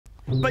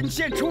本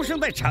县出生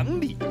在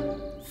城里，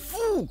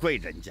富贵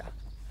人家，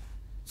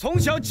从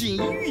小锦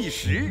衣玉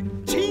食，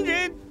亲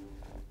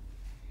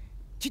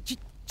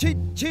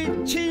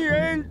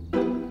人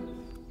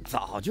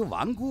早就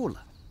亡故了。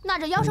那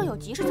这腰上有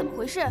疾是怎么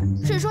回事？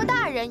是说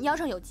大人腰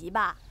上有疾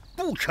吧？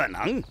不可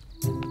能，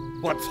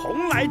我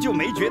从来就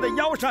没觉得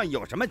腰上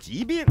有什么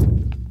疾病。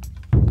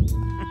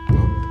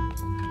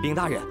禀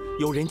大人，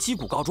有人击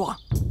鼓告状，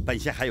本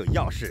县还有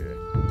要事。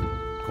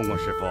空空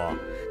师傅，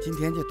今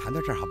天就谈到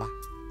这儿，好吧？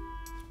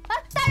哎，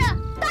大人，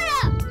大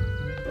人，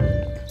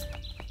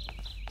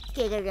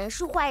这个人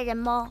是坏人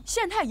吗？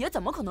县太爷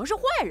怎么可能是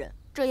坏人？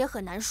这也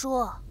很难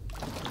说。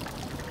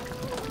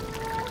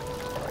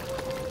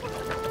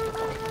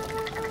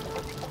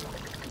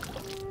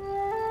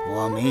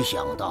我没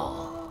想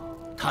到，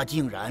他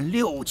竟然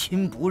六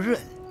亲不认。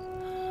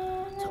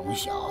从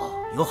小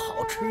有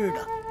好吃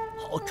的、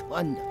好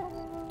穿的，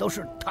都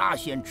是他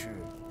先吃，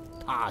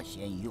他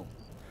先用。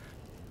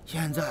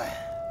现在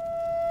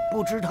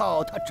不知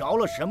道他着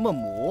了什么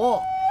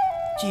魔，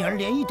竟然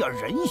连一点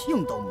人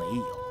性都没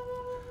有，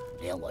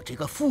连我这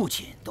个父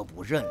亲都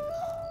不认了。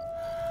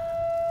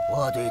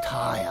我对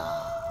他呀，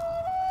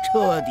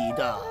彻底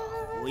的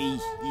灰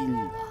心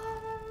了。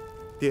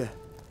爹，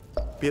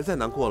别再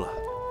难过了，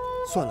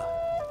算了，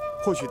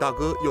或许大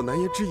哥有难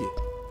言之隐。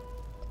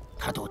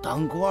他都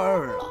当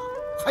官了，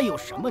还有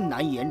什么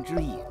难言之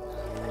隐？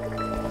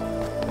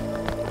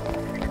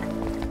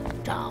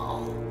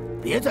长，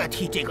别再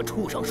替这个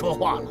畜生说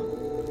话了。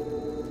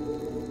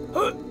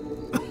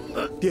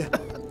爹，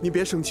你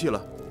别生气了，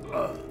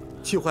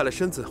气坏了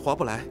身子划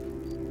不来。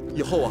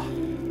以后啊，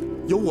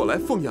由我来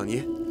奉养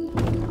您。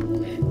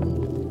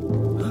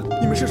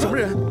你们是什么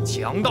人？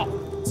强盗，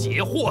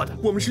劫货的。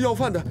我们是要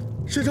饭的，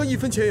身上1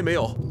分钱也没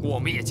有。我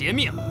们也劫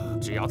命，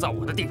只要在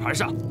我的地盘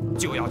上，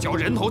就要交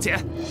人头钱，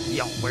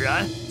要不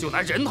然就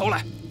拿人头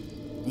来。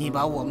你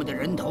把我们的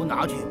人头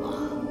拿去吧，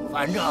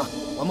反正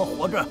我们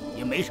活着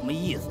也没什么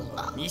意思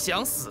了。你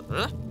想死？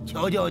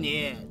求求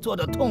你做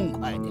得痛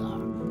快点儿。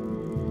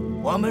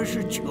我们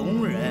是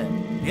穷人，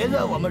别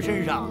在我们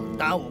身上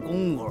耽误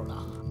功夫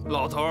了。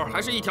老头还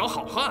是一条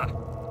好汉，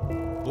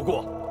不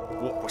过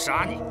我不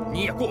杀你，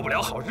你也过不了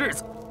好日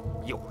子。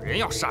有人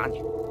要杀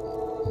你，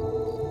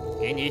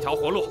给你一条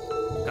活路，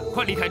赶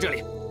快离开这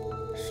里。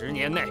10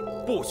年内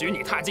不许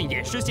你踏进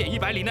偃师县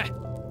100里内。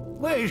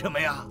为什么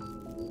呀？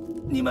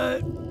你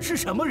们是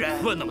什么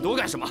人？问那么多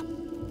干什么？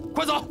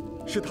快走！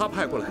是他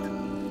派过来的，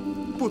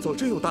不走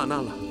真有大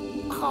难了。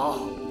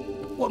好，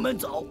我们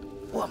走，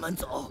我们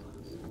走。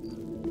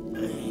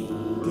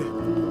爹。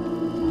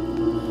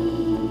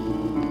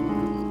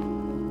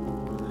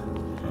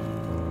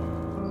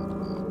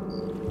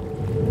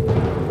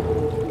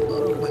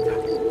慢点。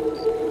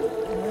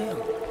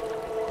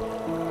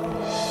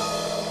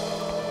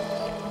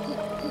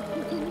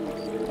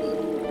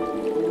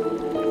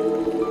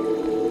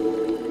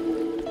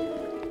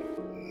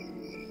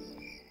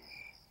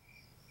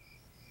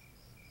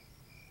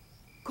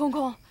空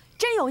空，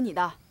真有你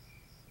的！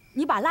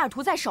你把蜡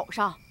涂在手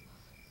上，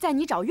在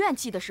你找怨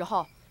气的时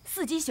候，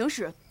伺机行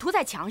使涂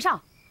在墙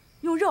上，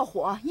用热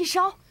火一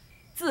烧，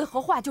字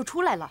和画就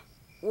出来了。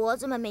我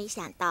怎么没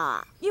想到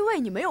啊？因为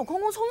你没有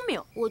空空聪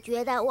明。我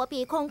觉得我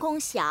比空空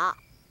小，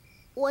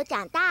我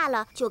长大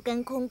了就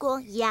跟空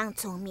空一样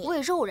聪明。我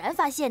也是偶然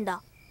发现的。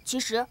其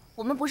实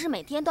我们不是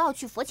每天都要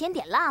去佛前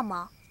点蜡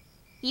吗？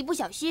一不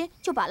小心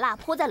就把蜡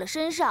泼在了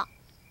身上，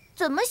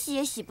怎么洗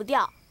也洗不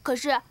掉。可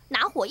是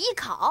拿火一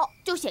烤，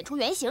就显出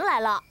原形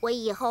来了。我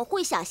以后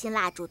会小心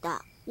蜡烛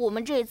的。我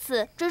们这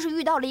次真是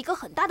遇到了一个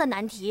很大的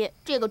难题，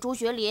这个朱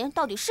学林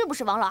到底是不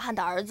是王老汉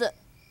的儿子？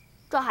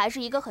这还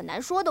是一个很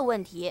难说的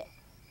问题。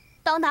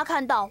当他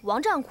看到王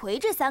占奎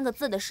这3个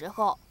字的时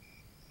候，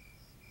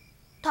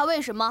他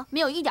为什么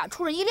没有一点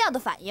出人意料的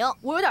反应？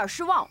我有点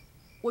失望，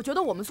我觉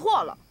得我们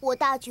错了。我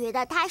倒觉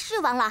得他是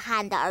王老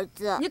汉的儿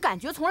子。你感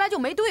觉从来就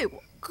没对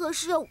过。可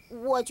是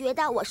我觉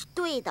得我是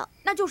对的。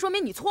那就说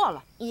明你错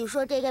了。你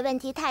说这个问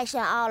题太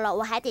深奥了，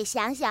我还得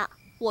想想。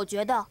我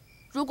觉得，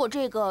如果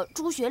这个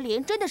朱学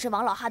林真的是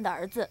王老汉的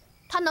儿子，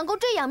他能够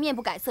这样面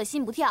不改色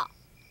心不跳，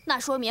那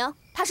说明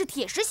他是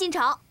铁石心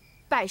肠。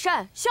百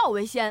善孝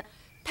为先，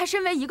他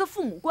身为一个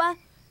父母官，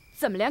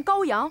怎么连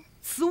羔羊、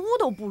慈乌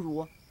都不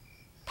如？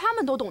他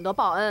们都懂得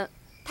报恩，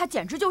他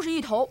简直就是一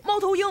头猫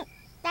头鹰。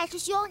大师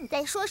兄，你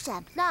在说什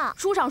么呢？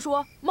书上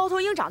说，猫头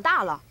鹰长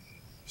大了，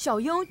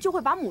小鹰就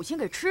会把母亲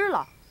给吃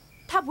了。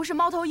他不是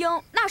猫头鹰，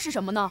那是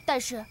什么呢？但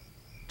是，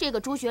这个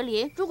朱学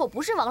林如果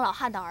不是王老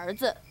汉的儿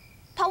子，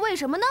他为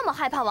什么那么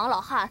害怕王老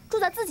汉住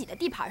在自己的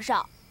地盘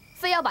上，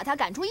非要把他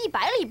赶出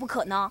100里不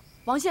可呢？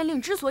王县令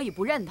之所以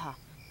不认他，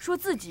说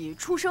自己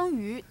出生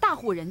于大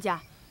户人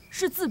家，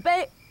是自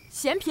卑、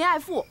嫌贫爱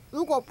富。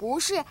如果不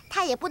是，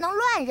他也不能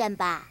乱认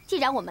吧？既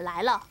然我们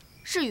来了，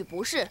是与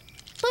不是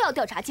都要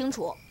调查清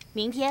楚。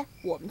明天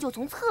我们就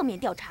从侧面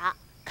调查，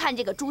看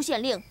这个朱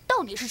县令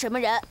到底是什么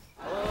人。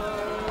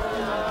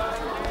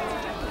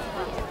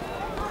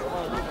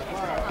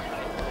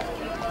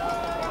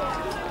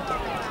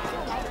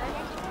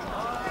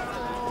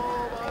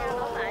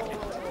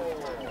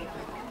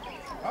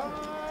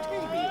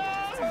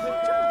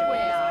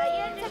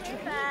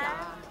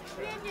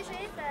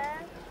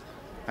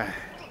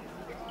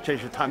真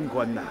是贪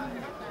官呐，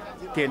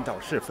颠倒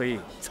是非，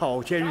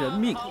草菅人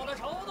命。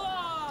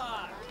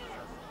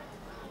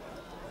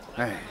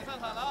哎，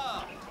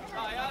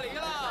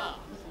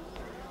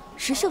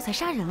石秀才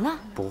杀人了？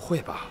不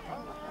会吧？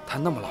他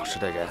那么老实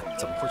的人，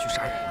怎么会去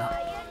杀人呢？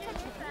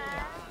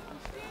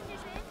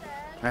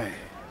哎，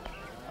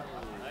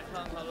来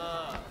看看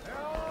了，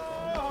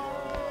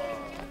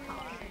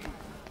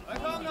来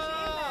看看，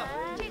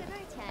这个多少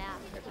钱呀？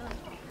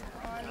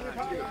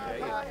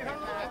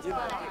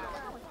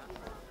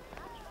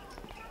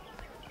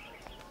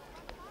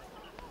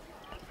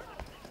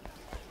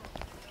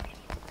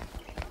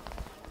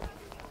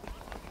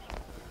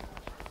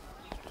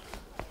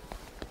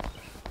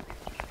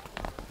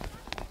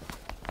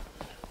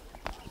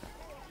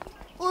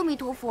阿弥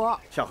陀佛，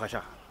小和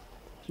尚，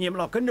你们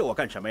老跟着我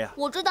干什么呀？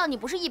我知道你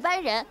不是一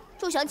般人，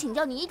就想请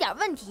教你一点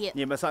问题。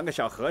你们3个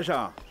小和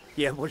尚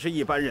也不是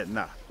一般人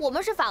呐。我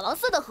们是法王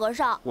寺的和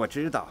尚。我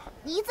知道。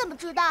你怎么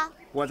知道？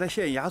我在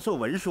县衙做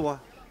文书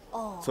啊。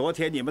哦。昨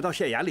天你们到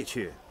县衙里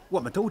去，我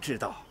们都知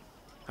道。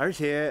而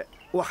且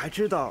我还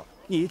知道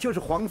你就是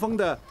黄风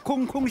的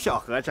空空小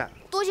和尚。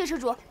多谢施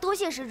主，多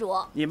谢施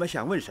主。你们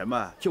想问什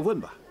么就问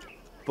吧，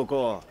不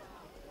过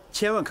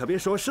千万可别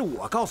说是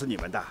我告诉你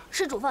们的。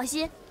施主放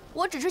心。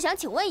我只是想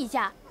请问一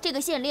下，这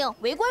个县令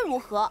为官如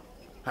何？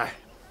哎，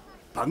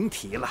甭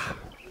提了。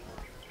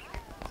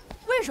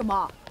为什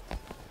么？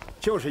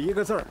就是一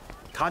个字儿，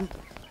贪。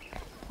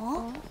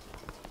哦。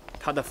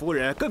他的夫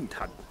人更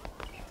贪。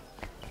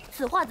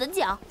此话怎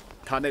讲？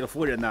他那个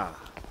夫人呐，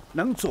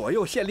能左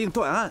右县令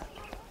断案，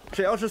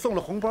只要是送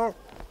了红包，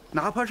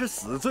哪怕是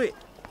死罪，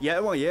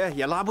阎王爷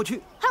也拉不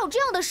去。还有这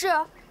样的事？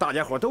大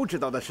家伙都知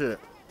道的事，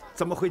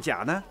怎么会假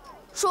呢？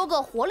说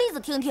个活例子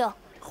听听。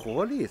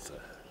活例子。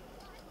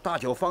大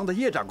酒坊的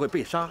叶掌柜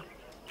被杀，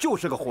就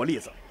是个活例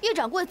子。叶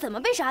掌柜怎么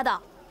被杀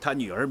的？他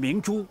女儿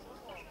明珠，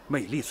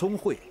美丽聪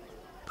慧，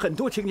很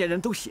多青年人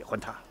都喜欢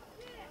她。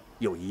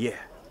有一夜，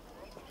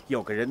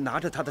有个人拿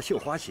着她的绣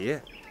花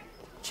鞋，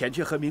前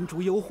去和明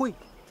珠幽会，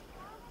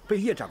被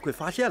叶掌柜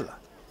发现了，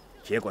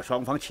结果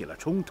双方起了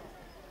冲突，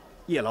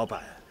叶老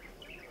板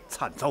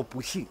惨遭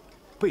不幸，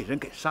被人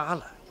给杀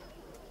了。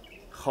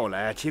后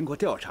来经过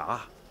调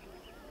查，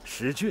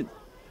石俊、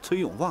崔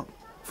永旺、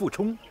傅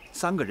冲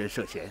3个人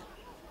涉嫌。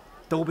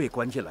都被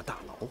关进了大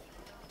牢，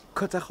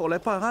可在后来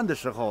办案的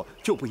时候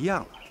就不一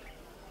样了。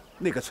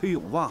那个崔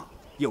永旺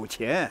有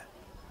钱，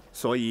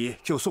所以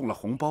就送了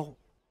红包。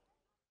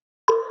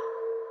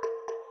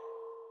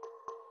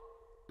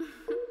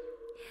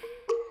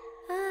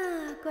啊，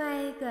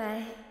乖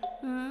乖，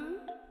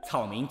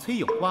草民崔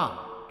永旺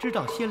知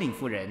道县令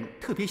夫人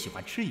特别喜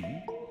欢吃鱼，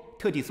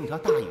特地送条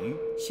大鱼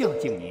孝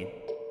敬您。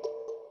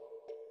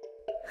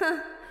哼，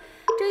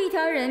这一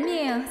条人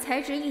命才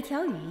值1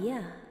条鱼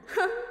呀！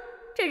哼。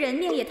这人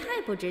命也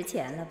太不值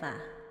钱了吧！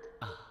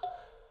啊，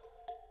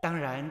当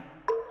然，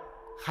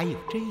还有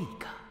这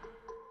个。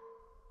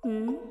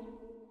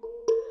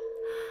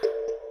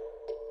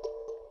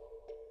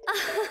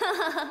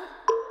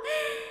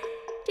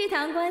这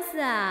堂官司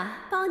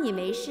啊，包你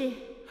没事。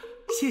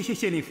谢谢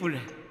县令夫人。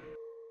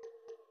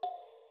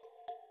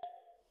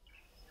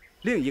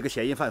另一个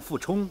嫌疑犯傅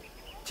冲，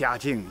家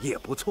境也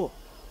不错，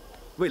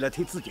为了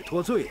替自己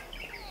脱罪，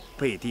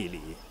背地里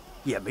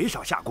也没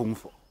少下功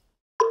夫。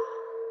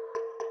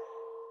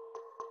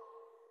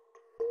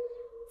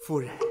夫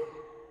人，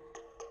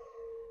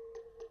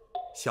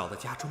小的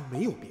家中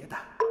没有别的，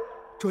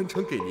专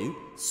程给您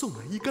送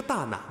了一个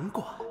大南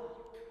瓜。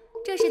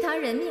这是堂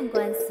人命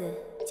官司，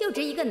就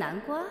值一个南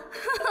瓜，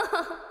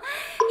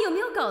有没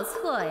有搞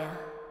错呀？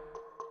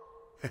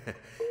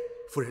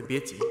夫人别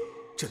急，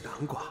这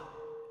南瓜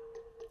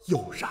有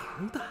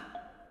瓤的。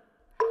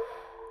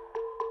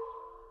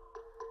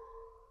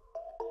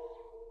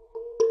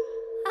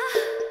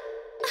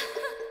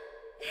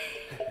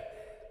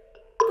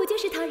不就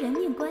是堂人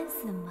命官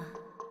司吗？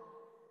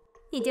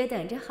你就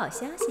等着好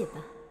消息吧。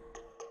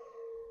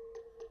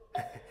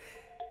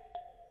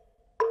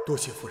多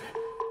谢夫人，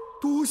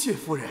多谢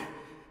夫人。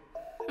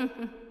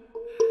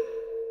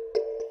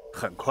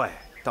很快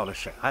到了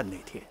审案那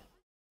天，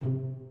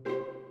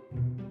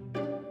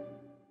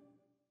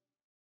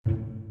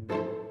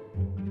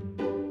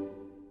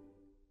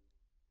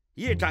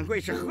叶掌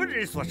柜是何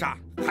人所杀？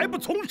还不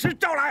从实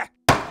招来！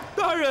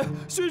大人，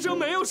学生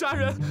没有杀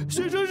人，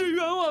学生是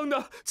冤枉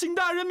的，请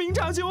大人明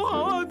察秋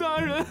毫啊！大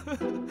人，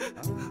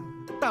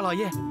大老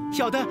爷，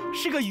小的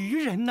是个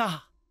愚人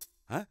呐。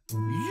啊，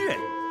愚人？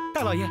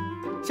大老爷，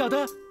小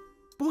的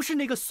不是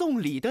那个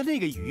送礼的那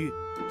个愚，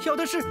小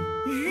的是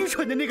愚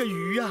蠢的那个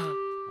愚啊。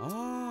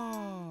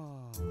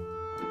哦，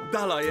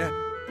大老爷，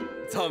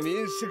草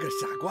民是个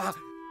傻瓜，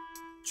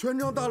全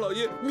仗大老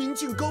爷明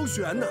镜高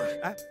悬呐。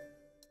哎，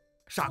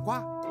傻瓜？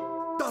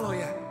大老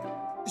爷。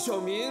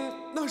小民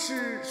那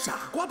是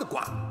傻瓜的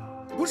瓜，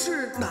不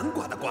是南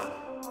瓜的瓜，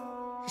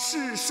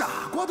是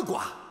傻瓜的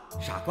瓜。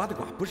傻瓜的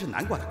瓜不是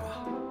南瓜的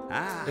瓜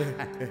啊！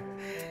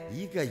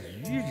一个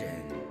愚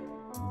人，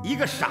一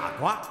个傻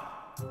瓜，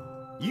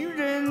愚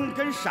人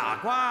跟傻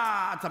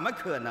瓜怎么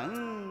可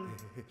能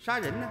杀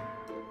人呢？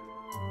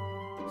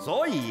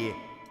所以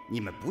你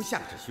们不像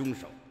是凶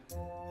手。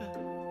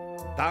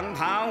当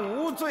堂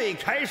无罪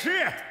开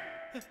释。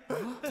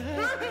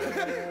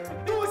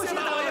多谢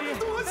导演，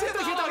多谢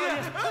导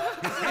演。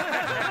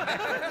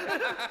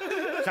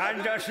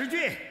善者识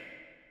罪，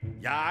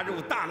押入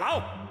大牢，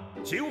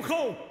酒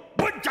后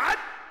问斩。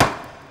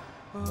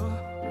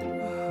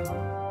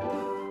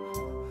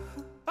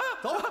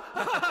走。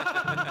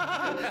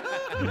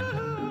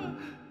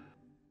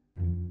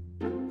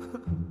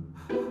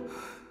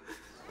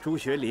朱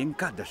学林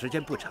干的时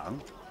间不长，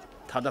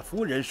他的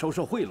夫人收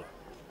受贿赂，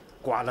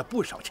刮了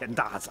不少钱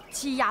搭子，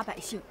欺压百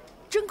姓，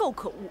真够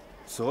可恶。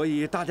所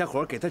以大家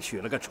伙给他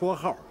取了个绰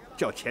号，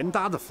叫钱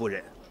搭子夫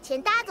人。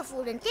钱搭子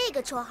夫人这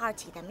个绰号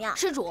起得妙。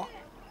施主，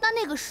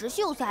那个石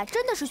秀才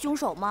真的是凶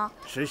手吗？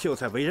石秀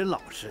才为人老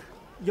实，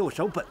又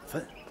守本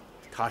分，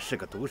他是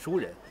个读书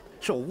人，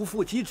手无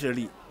缚鸡之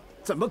力，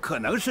怎么可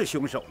能是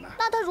凶手呢？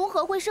那他如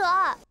何会涉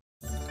案？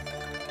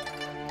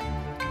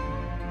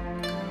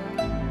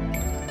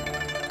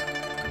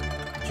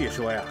据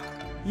说呀，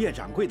叶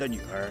掌柜的女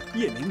儿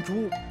叶明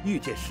珠遇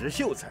见石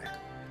秀才，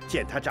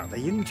见他长得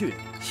英俊，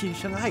心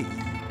生爱意。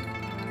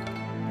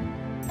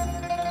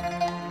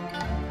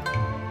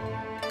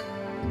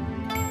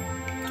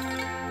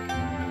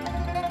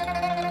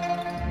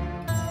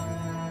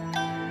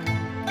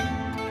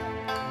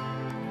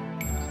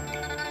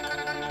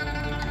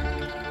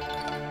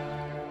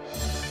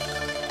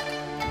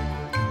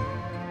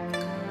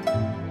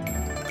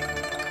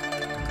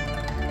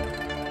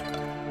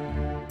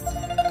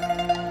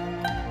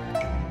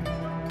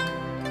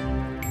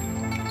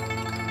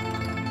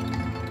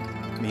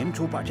明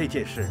珠把这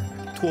件事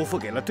托付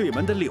给了对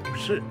门的柳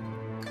氏。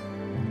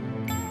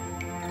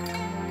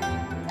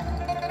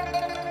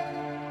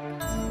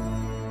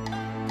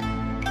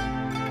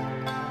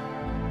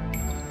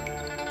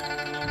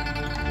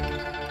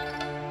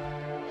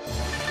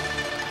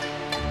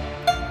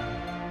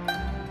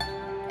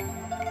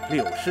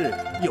柳氏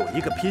有一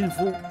个拼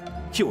夫，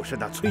就是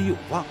那崔永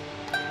旺。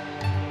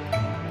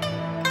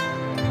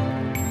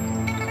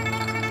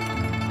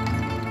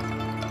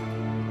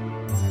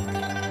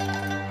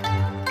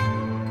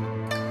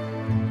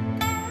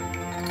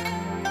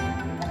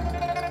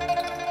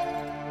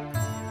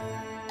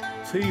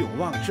崔永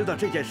旺知道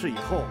这件事以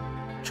后，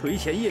垂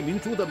涎叶明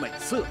珠的美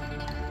色，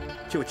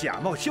就假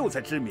冒秀才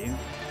之名，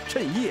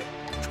趁夜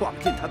闯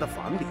进她的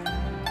房里。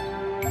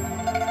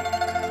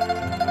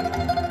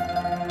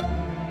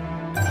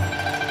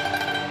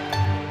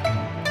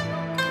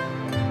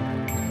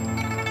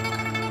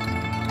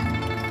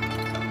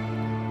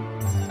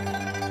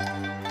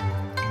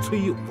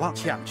崔永旺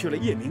抢去了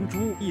叶明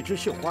珠一只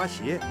绣花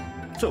鞋，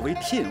作为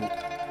聘物。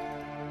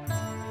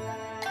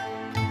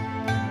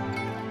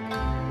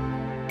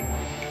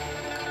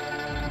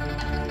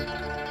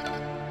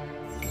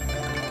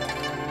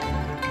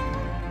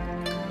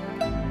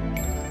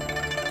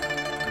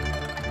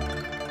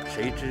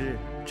谁知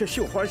这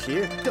绣花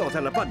鞋掉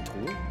在了半途，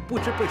不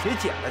知被谁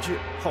捡了去。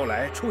后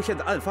来出现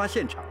在案发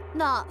现场。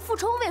那傅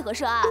冲为何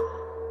涉案？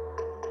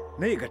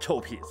那个臭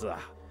痞子啊，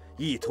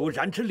意图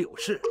染指柳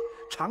氏，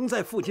常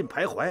在附近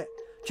徘徊，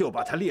就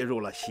把他列入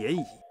了嫌疑。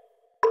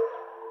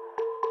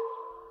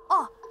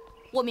哦，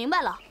我明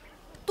白了，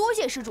多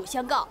谢施主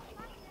相告。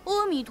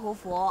阿弥陀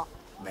佛。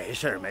没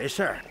事儿，没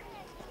事儿。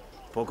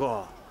不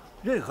过，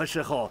任何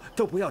时候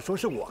都不要说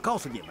是我告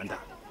诉你们的。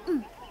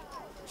嗯，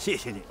谢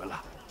谢你们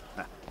了。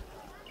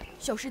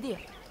小师弟，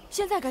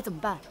现在该怎么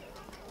办？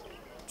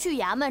去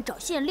衙门找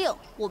县令，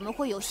我们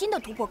会有新的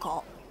突破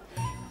口。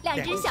两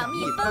只小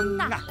蜜蜂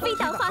啊，飞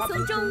到花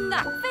丛中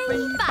啊，飞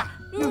吧，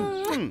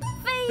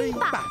飞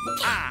吧，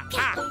啪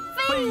啪，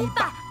飞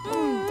吧，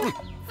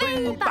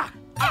飞吧，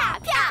啪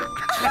啪。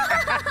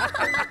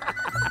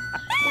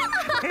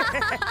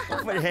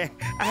夫人，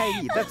爱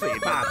你的嘴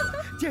巴子，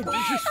简直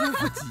是舒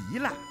服极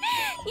了。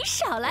你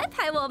少来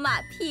拍我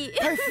马屁！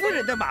拍夫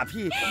人的马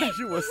屁，那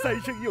是我三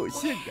生有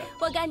幸啊。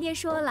我干爹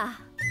说了，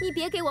你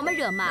别给我们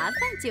惹麻烦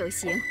就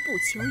行，不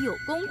求有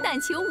功，但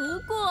求无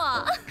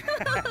过。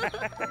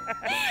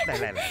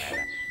来，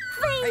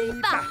飞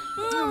吧！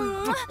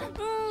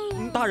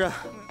大人，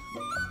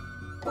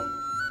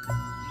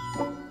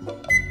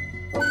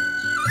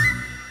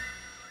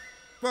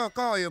报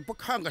告也不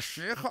看个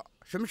时候，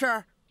什么事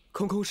儿？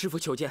空空师傅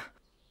求见。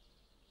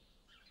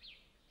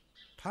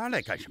他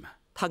来干什么？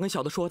他跟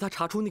小的说，他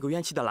查出那个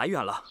怨气的来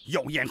源了。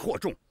妖言惑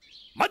众，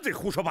满嘴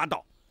胡说八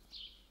道。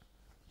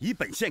以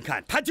本县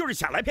看，他就是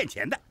想来骗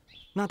钱的。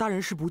那大人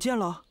是不见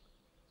了？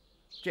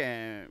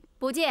这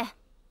不见。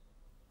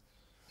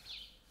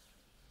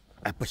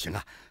哎，不行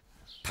啊，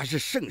他是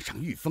圣上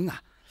御封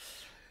啊。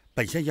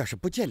本县要是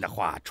不见的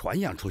话，传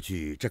扬出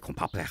去，这恐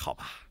怕不太好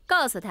吧？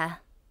告诉他，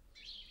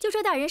就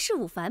说大人事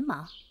务繁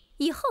忙，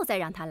以后再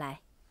让他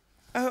来。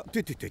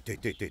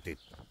对，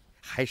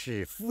还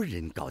是夫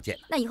人高见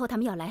了。那以后他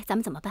们要来，咱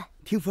们怎么办？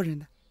听夫人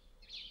的。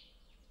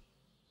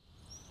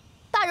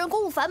大人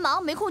公务繁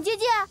忙，没空接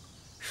见。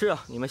是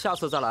啊，你们下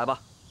次再来吧。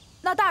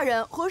那大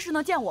人何时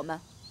能见我们？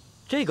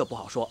这个不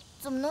好说。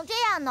怎么能这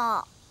样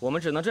呢？我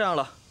们只能这样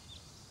了。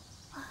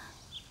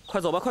快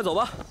走吧，快走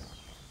吧。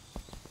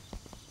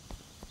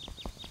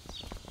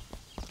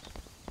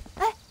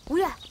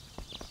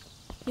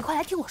快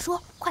来听我说，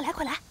快来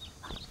快来！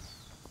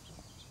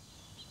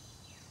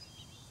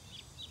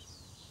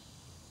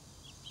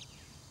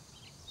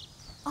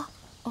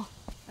哦，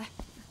来，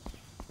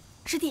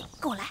师弟，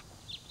跟我来，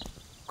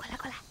快来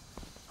快来！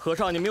和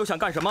尚，你们又想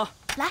干什么？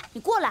来，你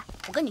过来，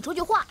我跟你说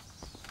句话。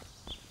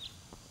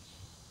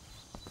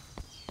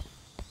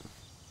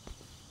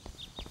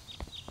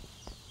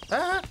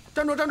哎，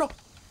站住站住！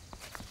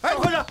哎，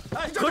和尚，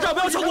和尚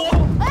不要敲鼓！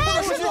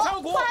哎，师傅，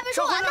话还没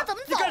说完呢，怎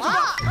么走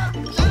啊？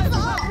别走！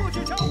不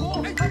许敲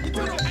鼓！哎，你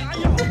站住！哎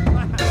呦，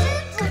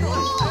施主，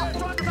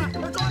抓住他，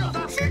抓住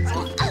他！施主，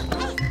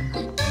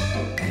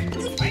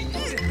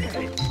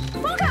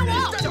放开我！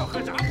叫和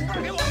尚鼓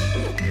给我，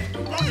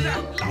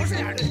老实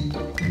点，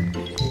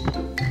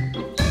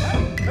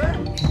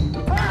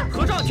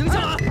和尚，停下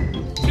来，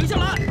停下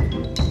来！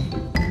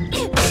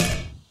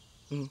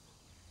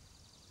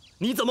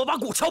你怎么把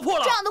鼓敲破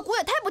了？这样的鼓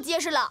也太不结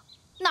实了，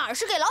哪儿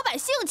是给老百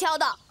姓敲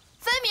的，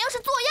分明是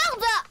做样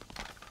子。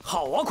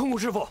好啊，空空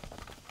师傅，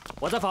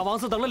我在法王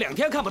寺等了2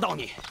天看不到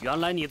你，原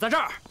来你在这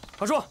儿。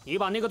快说，你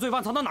把那个罪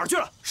犯藏到哪儿去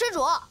了？施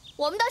主，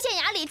我们到县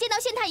衙里见到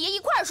县太爷一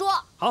块儿说。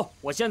好，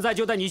我现在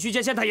就带你去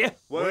见县太爷。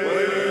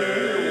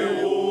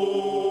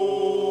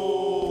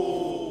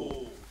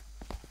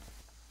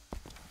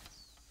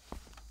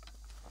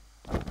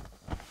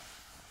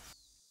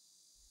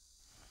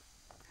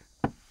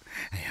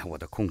哎呀，我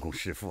的空空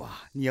师傅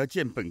啊，你要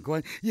见本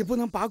官也不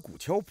能把鼓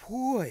敲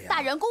破呀。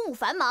大人公务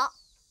繁忙，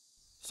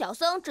小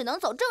僧只能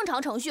走正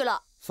常程序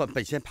了。算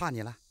本仙怕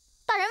你了。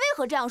大人为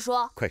何这样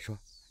说？快说，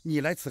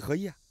你来此何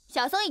意啊？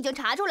小僧已经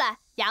查出来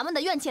衙门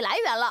的怨气来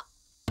源了。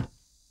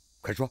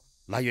快说，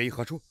来源于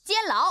何处？监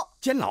牢。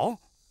监牢？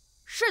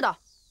是的，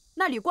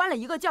那里关了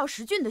一个叫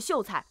石俊的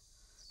秀才，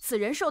此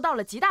人受到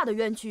了极大的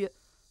冤屈，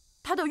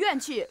他的怨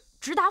气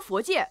直达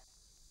佛界。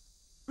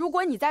如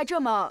果你再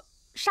这么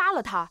杀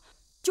了他，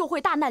就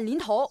会大难临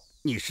头。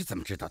你是怎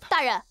么知道的？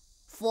大人，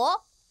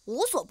佛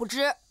无所不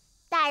知。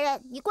大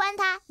人，你关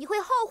他，你会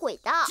后悔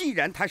的。既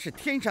然他是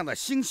天上的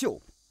星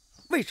宿，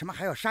为什么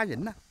还要杀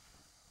人呢？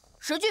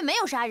石俊没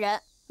有杀人，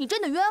你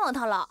真的冤枉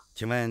他了。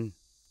请问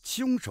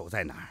凶手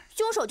在哪儿？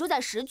凶手就在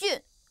石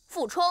俊、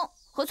傅冲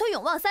和崔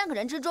永旺3个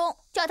人之中，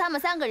叫他们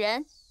3个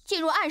人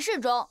进入暗室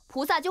中，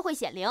菩萨就会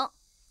显灵，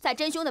在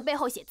真凶的背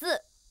后写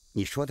字。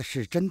你说的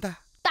是真的？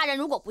大人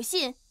如果不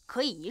信，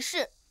可以一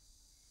试；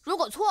如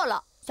果错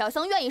了，小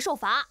僧愿意受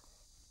罚。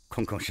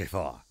空空师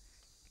傅，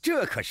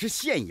这可是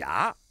县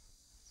衙，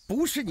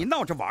不是你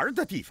闹着玩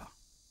的地方。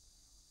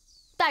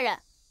大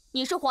人，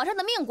你是皇上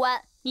的命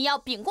官，你要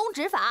秉公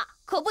执法，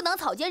可不能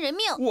草菅人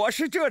命。我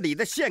是这里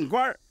的县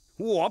官，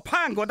我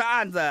判过的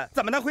案子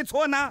怎么能会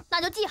错呢？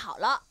那就记好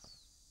了，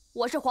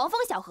我是黄风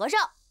小和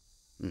尚。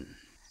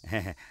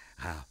嘿嘿，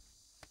好，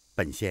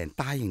本县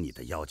答应你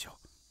的要求。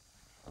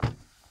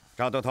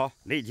赵都头，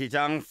立即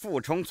将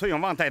傅冲、崔永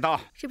旺带到。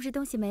是不是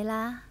东西没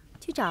啦？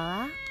去找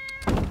啊。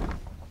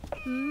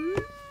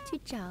去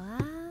找啊。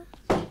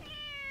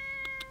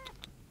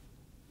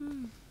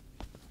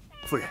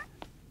夫人，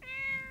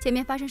前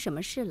面发生什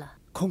么事了？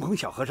空空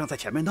小和尚在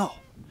前面闹，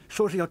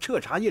说是要彻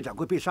查叶掌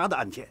柜被杀的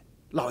案件。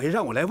老爷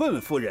让我来问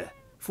问夫人，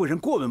夫人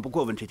过问不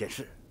过问这件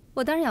事？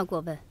我当然要过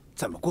问。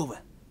怎么过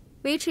问？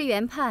维持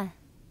原判，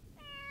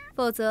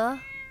否则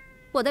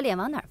我的脸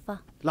往哪儿放？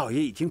老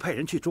爷已经派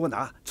人去捉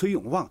拿崔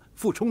永旺、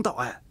傅冲到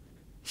案，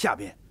下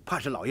面怕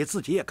是老爷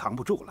自己也扛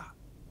不住了。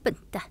笨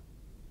蛋，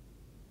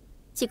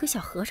几个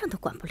小和尚都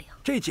管不了。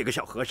这几个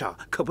小和尚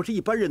可不是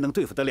一般人能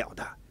对付得了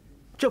的，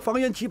这方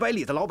圆几百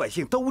里的老百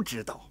姓都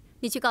知道。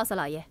你去告诉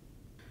老爷，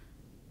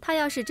他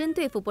要是真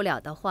对付不了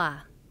的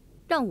话，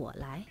让我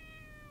来，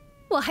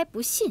我还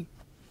不信。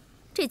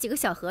这几个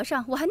小和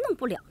尚我还弄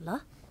不了了。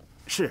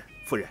是，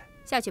夫人。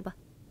下去吧。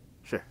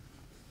是。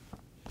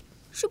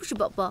是不是，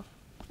宝宝？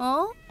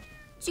哦，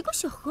几个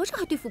小和尚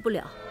还对付不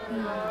了。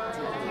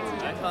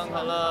来看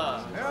看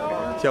了。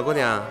小姑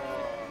娘，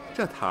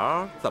这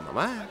桃怎么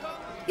卖？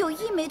有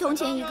1枚铜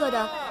钱一个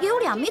的，也有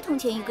2枚铜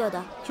钱一个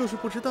的。就是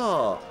不知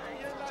道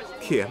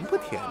甜不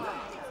甜呢？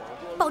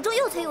保证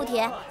又脆又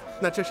甜。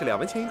那这是2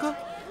文钱一个？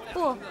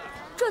不，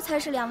这才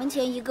是2文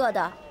钱一个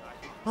的。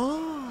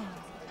哦，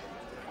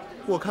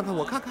我看看，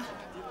我看看，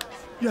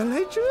原来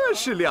这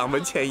是2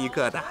文钱一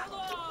个的。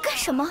干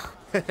什么？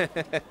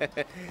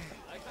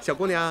小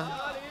姑娘，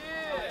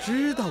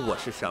知道我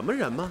是什么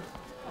人吗？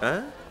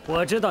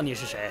我知道你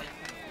是谁。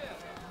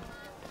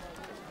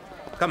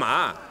干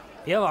嘛？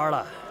别玩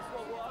了，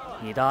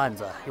你的案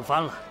子又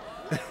翻了。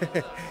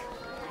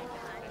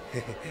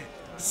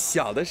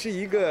小的是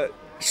一个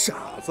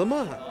傻子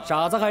嘛。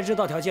傻子还知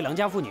道调戏良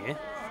家妇女，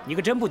你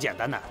可真不简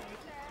单呐。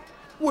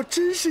我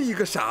真是一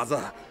个傻子，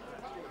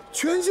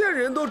全县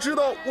人都知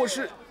道我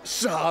是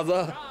傻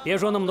子。别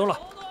说那么多了，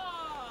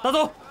大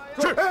走。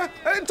是。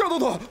哎，赵都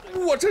头，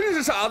我真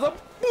是傻子，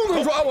不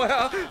能抓我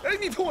呀！哎，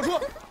你听我说，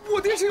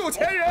我爹是有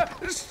钱人，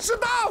是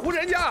大户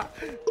人家。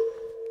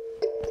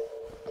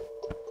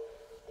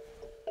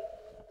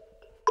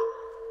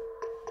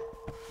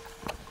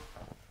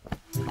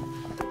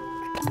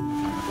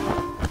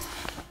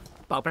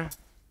宝贝儿，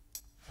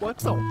我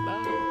走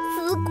了。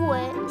死鬼，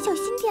小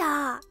心点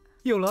儿。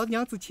有劳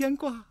娘子牵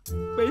挂，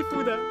为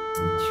父的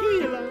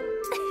去了。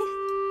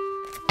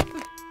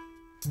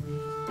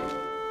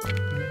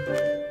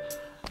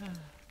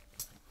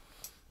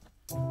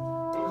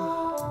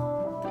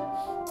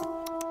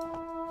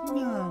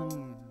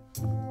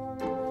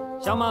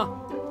香吗？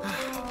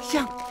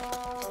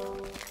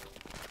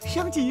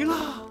香极了。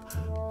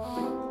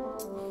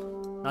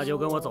那就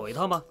跟我走一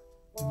趟吧。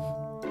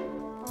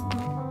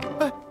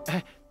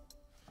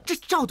这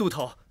赵都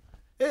头，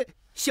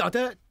小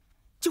的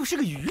就是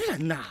个渔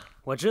人呐。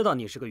我知道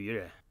你是个渔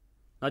人，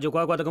那就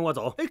乖乖的跟我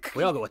走，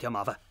不要给我添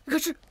麻烦。可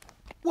是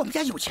我们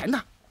家有钱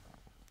呐，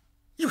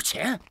有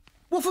钱。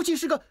我父亲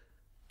是个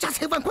家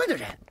财万贯的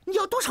人，你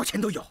要多少钱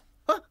都有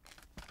啊。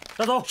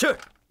带走。是。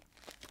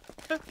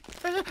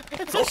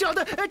小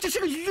的只是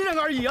个渔人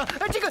而已啊，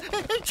这个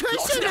全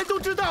县人都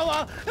知道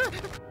啊。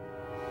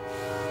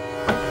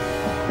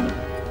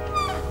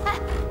哎，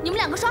你们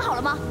两个刷好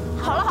了吗？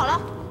好了，好了。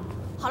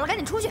好了，赶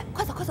紧出去，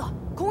快走快走！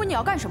空空，你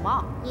要干什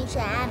么？你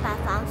审案把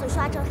房子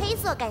刷成黑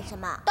色干什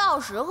么？到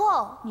时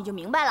候你就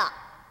明白了。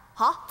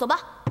好，走吧。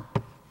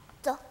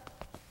走。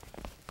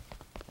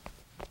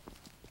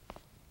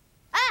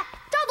哎，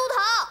赵都头，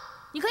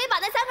你可以把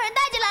那3个人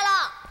带进来了。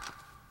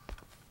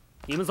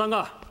你们3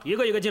个一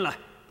个一个进来，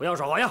不要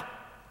耍花样。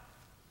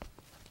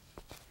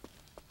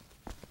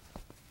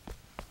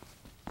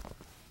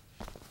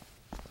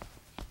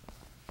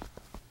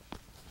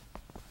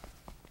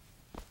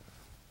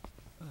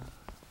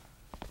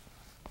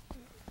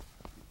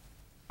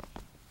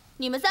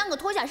你们3个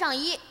脱下上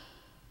衣，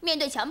面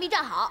对墙壁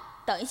站好。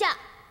等一下，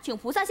请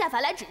菩萨下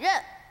凡来指认，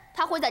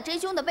他会在真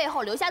凶的背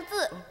后留下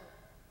字。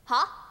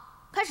好，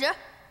开始。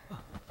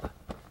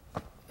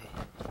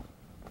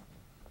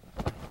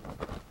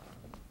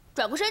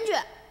转过身去。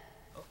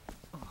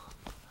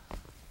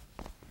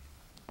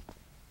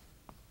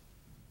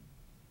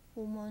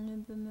胡麻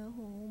尼贝梅后，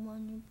胡麻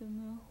尼贝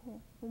梅后，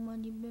胡麻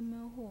尼贝梅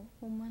后，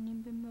胡麻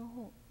尼贝梅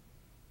后。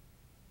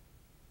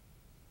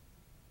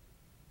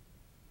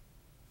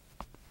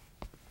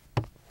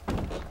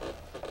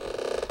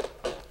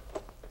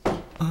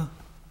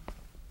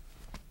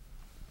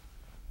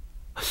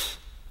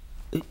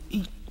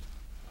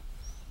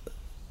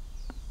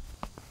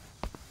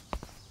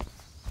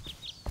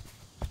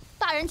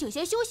大人，请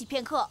先休息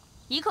片刻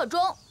，1刻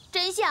钟，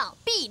真相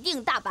必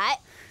定大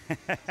白。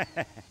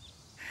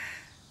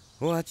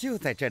我就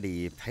在这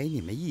里陪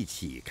你们一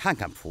起看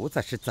看菩萨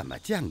是怎么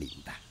降临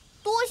的。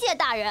多谢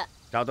大人。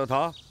赵都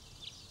头，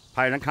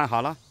派人看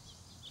好了，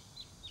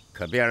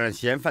可别让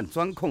嫌犯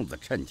钻空子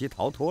趁机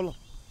逃脱了。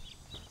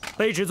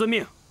卑职遵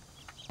命。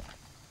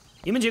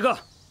你们几个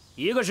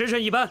1个时辰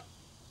1班，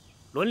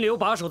轮流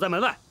把守在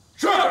门外。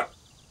是。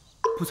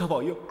菩萨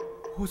保佑，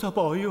菩萨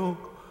保佑！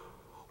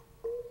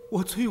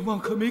我崔永旺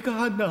可没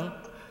干呐，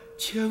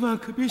千万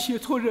可别写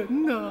错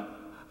人呐！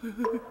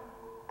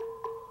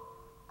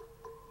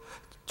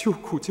救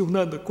苦救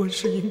难的观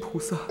世音菩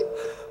萨，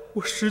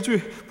我石俊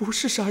不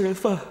是杀人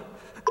犯，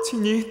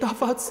请您大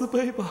发慈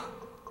悲吧。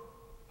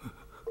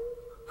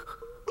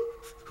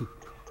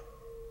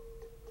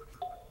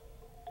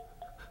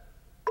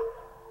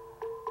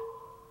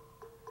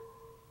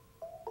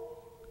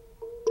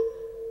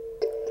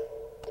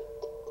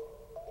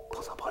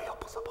菩萨保佑，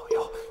菩萨保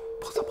佑，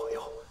菩萨保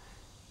佑！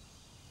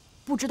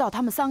不知道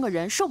他们3个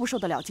人受不受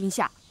得了惊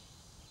吓？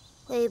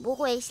会不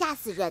会吓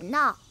死人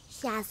呢？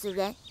吓死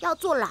人要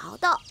坐牢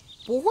的。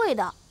不会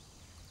的，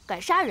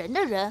敢杀人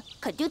的人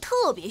肯定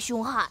特别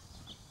凶悍，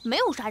没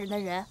有杀人的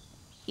人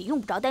也用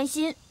不着担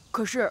心。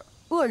可是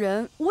恶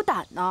人无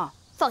胆呢。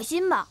放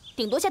心吧，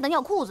顶多吓得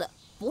尿裤子，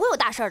不会有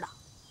大事的。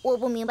我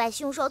不明白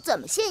凶手怎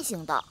么现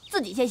行的。自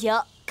己现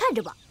行，看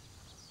着吧。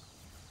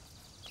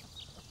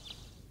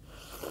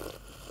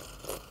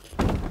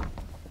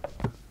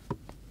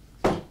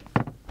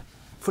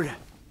夫人，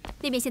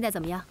那边现在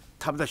怎么样？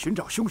他们在寻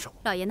找凶手。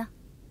老爷呢？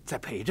在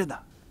陪着呢。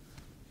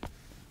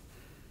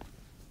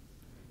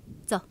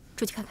走，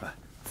出去看看。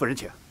夫人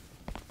请。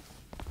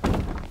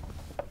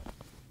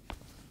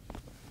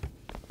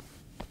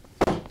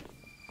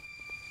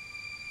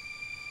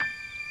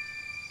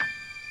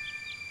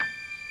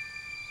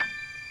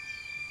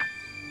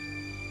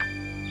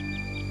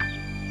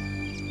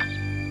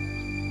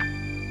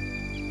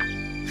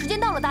时间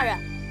到了，大人，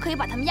可以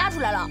把他们押出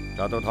来了。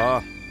赵都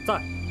头，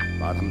在，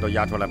把他们都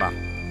押出来吧。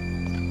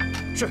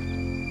是。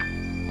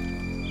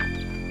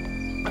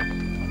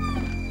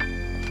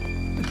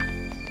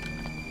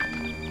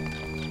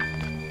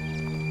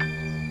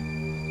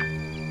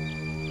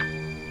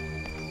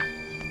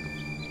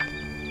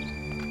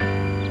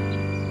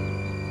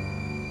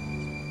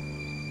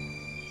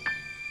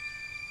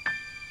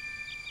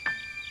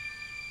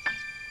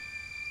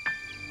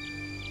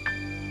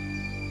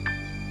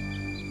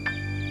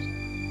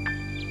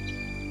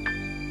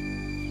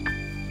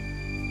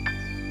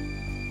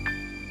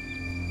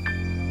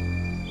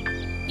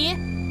你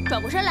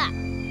转过身来。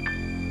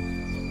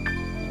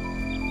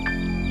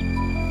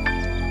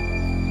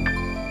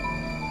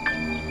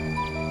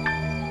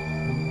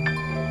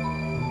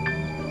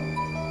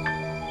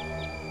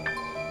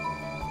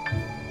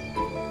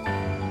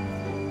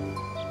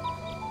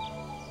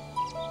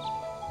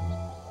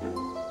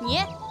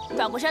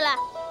转过身来。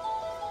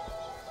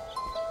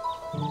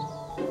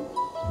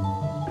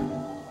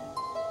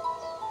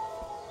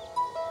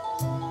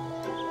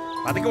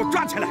把他给我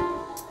抓起来！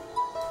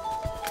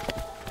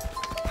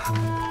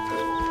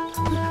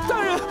大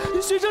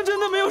人，学生真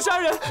的没有杀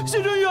人，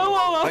学生冤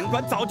枉啊！本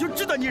官早就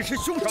知道你是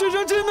凶手。学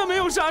生真的没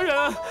有杀人。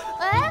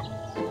哎，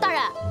大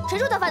人，谁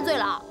说他犯罪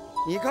了？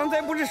你刚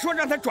才不是说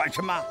让他转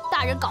身吗？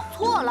大人搞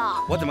错了。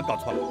我怎么搞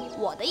错了？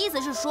我的意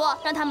思是说，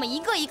让他们一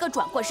个一个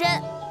转过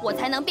身，我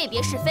才能辨别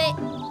是非。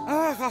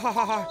啊，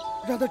好，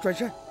让他转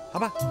身，好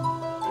吧？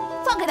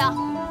放开他！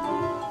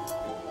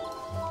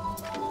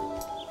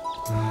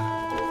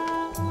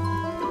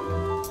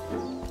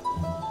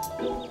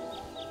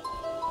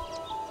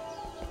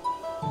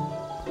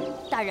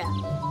大人，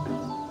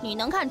你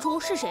能看出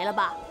是谁了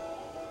吧？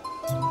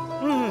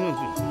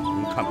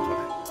看不出来。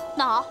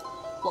那好，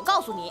我告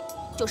诉你，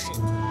就是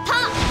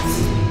他。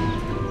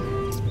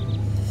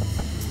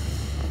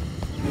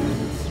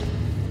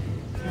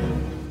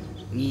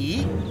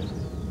你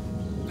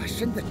把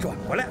身子转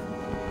过来。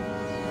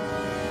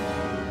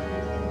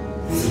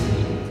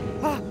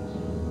啊！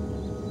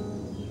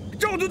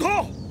赵都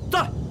头，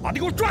在，把他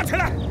给我抓起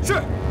来。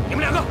是，你们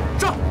两个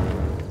上。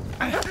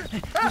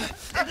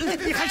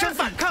你还想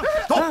反抗？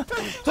走，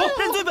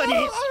认罪吧你！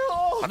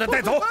把他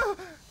带走。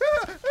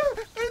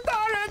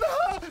大人呐，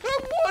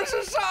我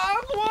是傻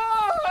瓜！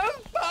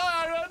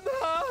大人呐，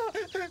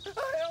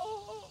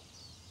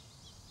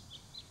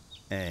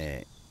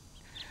哎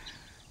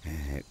呦！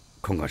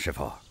空空师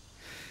傅，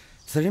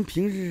此人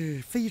平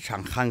日非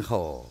常憨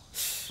厚，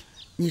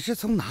你是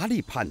从哪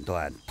里判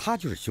断他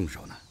就是凶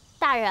手呢？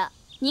大人，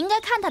你应该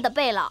看他的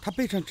背了。他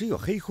背上只有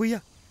黑灰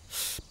呀，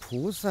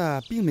菩萨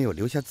并没有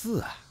留下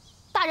字啊。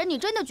大人，你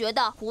真的觉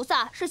得菩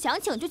萨是想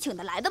请就请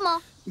得来的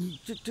吗？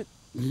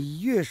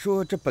你越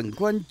说这本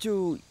官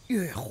就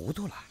越糊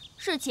涂了。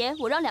事前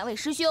我让2位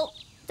师兄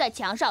在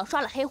墙上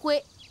刷了黑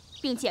灰，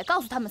并且告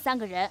诉他们3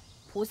个人，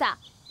菩萨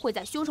会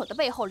在凶手的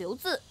背后留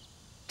字。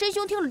真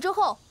凶听了之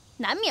后，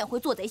难免会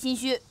做贼心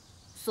虚，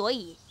所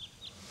以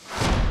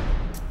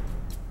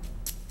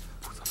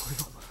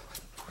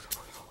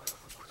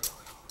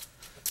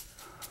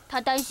他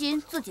担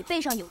心自己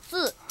背上有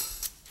字。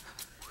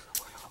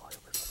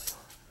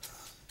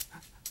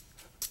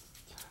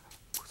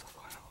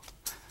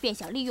便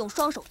想利用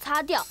双手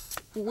擦掉，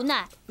无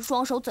奈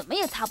双手怎么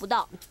也擦不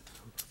到。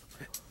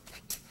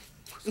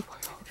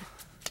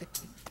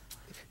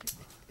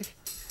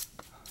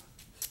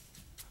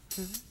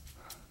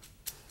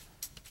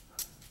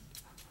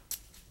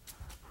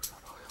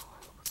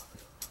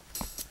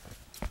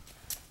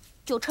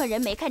就趁人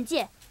没看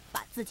见，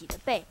把自己的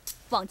背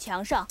往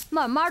墙上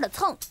慢慢的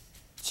蹭，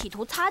企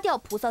图擦掉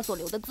菩萨所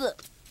留的字。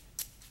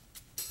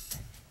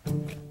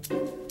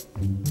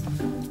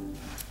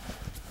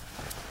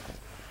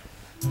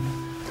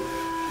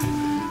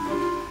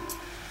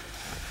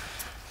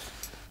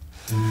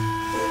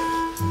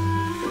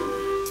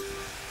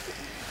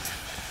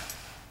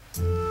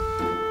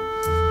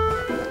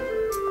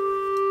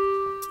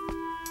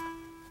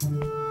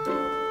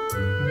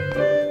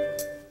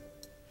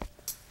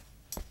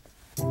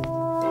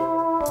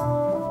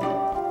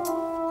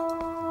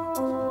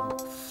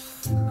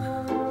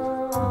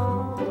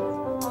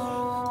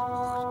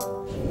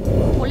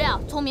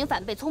聪明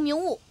反被聪明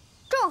误，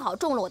正好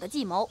中了我的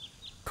计谋。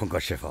空空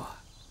师傅，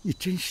你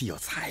真是有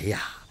才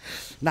呀，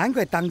难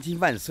怪当今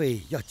万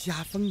岁要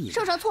加封你。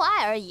圣上错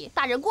爱而已，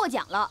大人过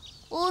奖了。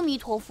阿弥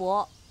陀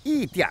佛。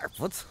一点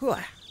不错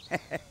呀。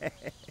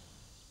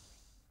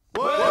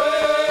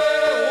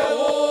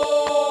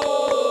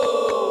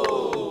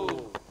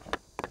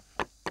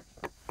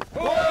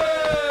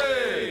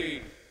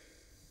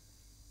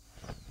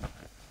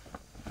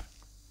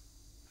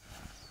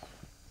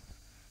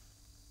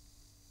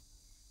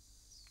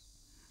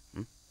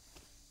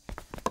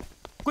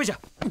跪下！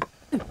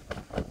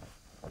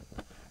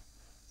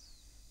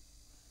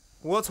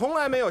我从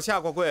来没有下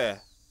过跪，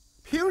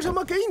凭什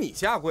么给你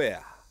下跪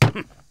啊？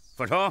哼，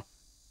傅冲，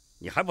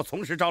你还不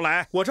从实招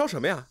来？我招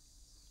什么呀？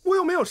我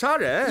又没有杀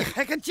人。你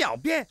还敢狡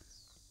辩？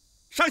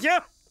上刑！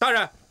大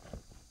人，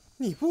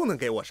你不能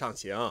给我上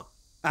刑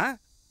啊！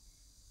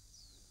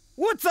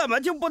我怎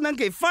么就不能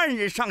给犯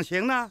人上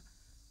刑呢？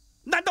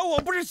难道我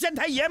不是县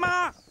太爷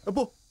吗？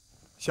不，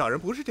小人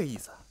不是这意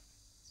思。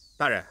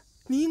大人，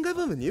你应该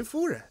问问您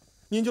夫人。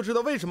您就知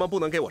道为什么不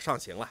能给我上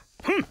刑了。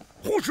哼，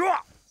胡说！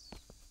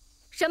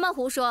什么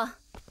胡说？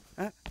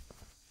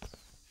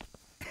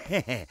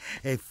嘿，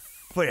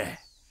夫人，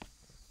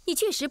你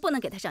确实不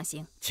能给他上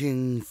刑，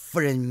请夫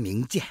人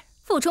明鉴。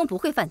傅冲不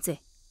会犯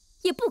罪，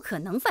也不可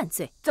能犯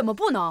罪。怎么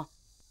不能？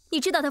你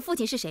知道他父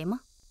亲是谁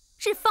吗？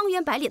是方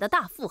圆百里的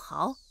大富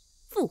豪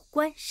傅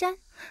关山。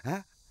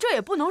啊，这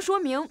也不能说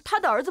明他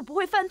的儿子不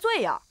会犯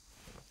罪呀。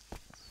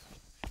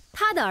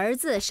他的儿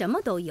子什么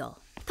都有。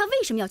他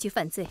为什么要去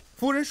犯罪？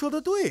夫人说的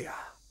对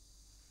呀，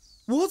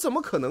我怎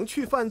么可能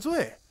去犯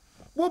罪？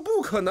我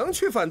不可能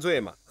去犯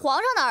罪嘛！皇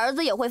上的儿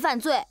子也会犯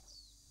罪，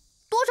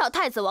多少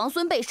太子王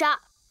孙被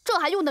杀，这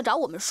还用得着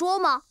我们说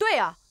吗？对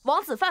呀，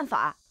王子犯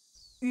法，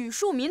与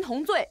庶民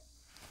同罪。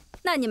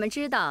那你们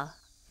知道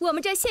我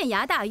们这县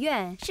衙大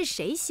院是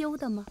谁修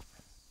的吗？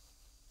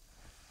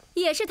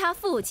也是他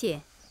父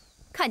亲，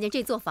看见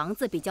这座房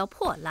子比较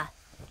破烂，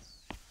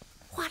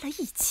花了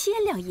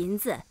1000两银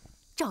子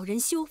找人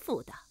修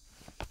复的，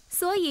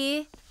所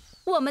以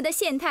我们的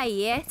县太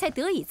爷才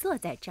得以坐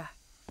在这儿。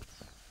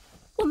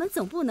我们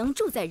总不能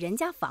住在人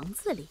家房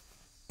子里，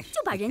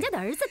就把人家的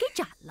儿子给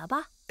斩了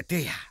吧？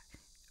对呀，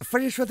夫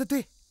人说的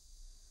对。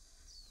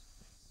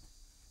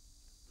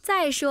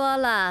再说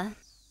了，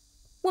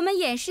我们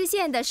偃师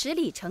县的10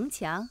里城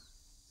墙，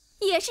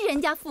也是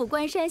人家傅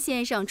关山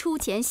先生出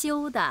钱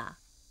修的。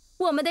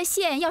我们的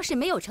县要是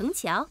没有城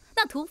墙，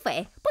那土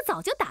匪不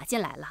早就打进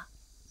来了？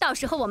到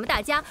时候我们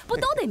大家不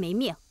都得没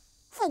命？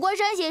傅关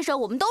山先生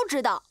我们都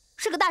知道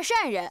是个大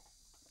善人，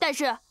但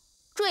是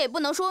这也不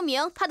能说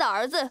明他的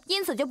儿子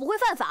因此就不会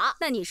犯法。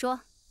那你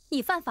说，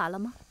你犯法了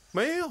吗？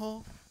没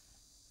有。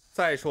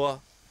再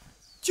说，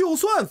就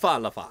算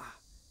犯了法，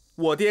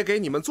我爹给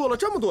你们做了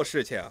这么多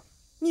事情，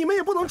你们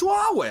也不能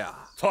抓我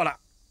呀。错了，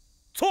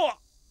错！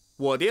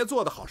我爹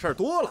做的好事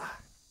多了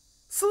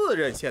，4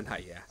任县太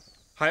爷，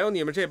还有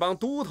你们这帮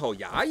都头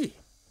衙役，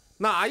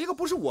哪一个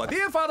不是我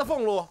爹发的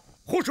俸禄？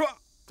胡说！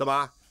怎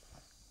么，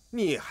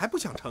你还不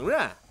想承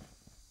认？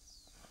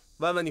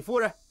问问你夫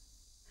人。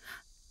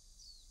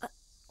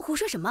胡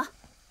说什么？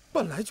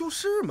本来就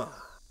是嘛。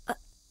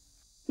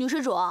女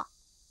施主，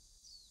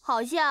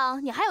好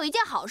像你还有一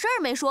件好事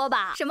没说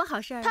吧？什么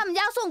好事？他们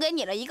家送给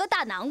你了一个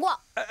大南瓜。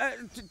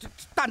这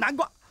大南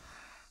瓜。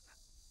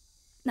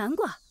南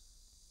瓜？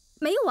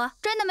没有啊，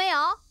真的没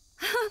有？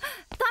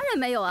当然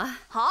没有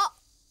啊。好，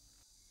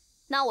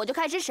那我就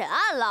开始审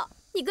案了。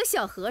你个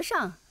小和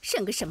尚，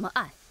审个什么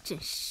案？真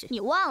是！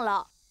你忘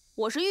了，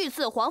我是御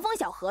赐黄风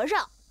小和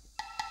尚。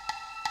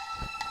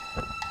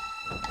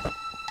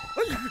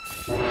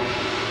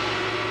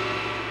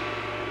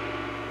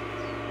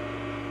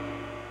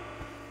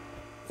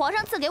皇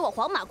上赐给我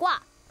黄马褂，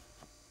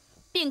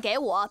并给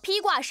我披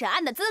挂审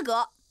案的资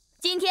格。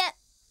今天，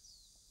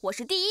我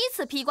是第1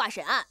次披挂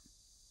审案。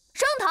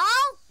升堂！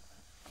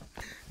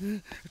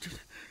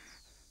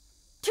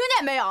听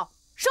见没有？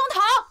升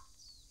堂！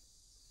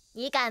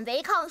你敢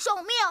违抗圣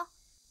命？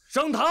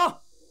升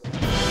堂！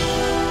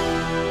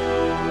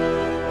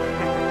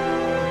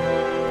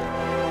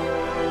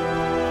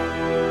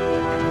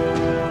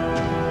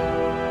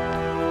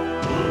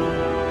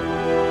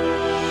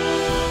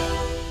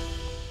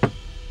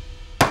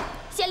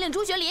县令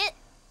朱学林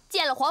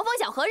见了黄风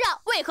小和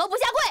尚，为何不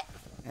下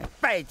跪？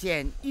拜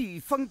见御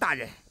风大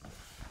人。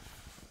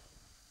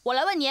我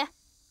来问你，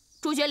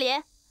朱学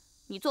林，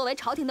你作为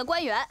朝廷的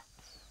官员，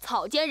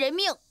草菅人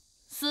命，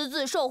私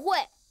自受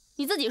贿，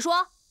你自己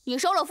说，你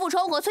收了傅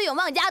冲和崔永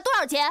旺家多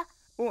少钱？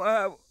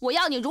我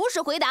要你如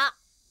实回答。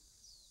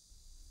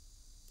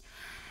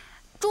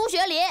朱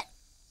学林，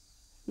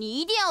你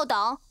一定要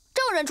等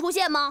证人出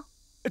现吗？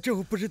这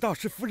我不知道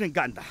是夫人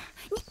干的。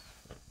你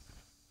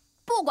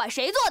不管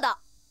谁做的，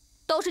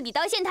都是你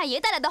当县太爷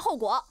带来的后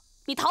果，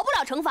你逃不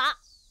了惩罚。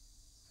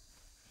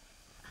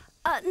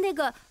那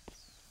个，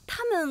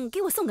他们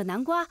给我送个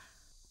南瓜，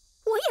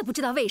我也不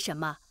知道为什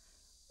么。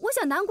我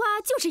想南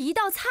瓜就是一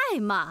道菜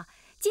嘛，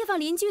街坊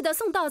邻居的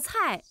送道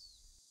菜，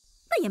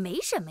那也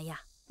没什么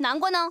呀。南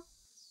瓜呢？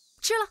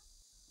吃了。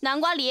南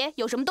瓜里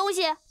有什么东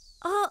西？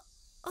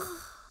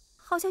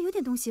好像有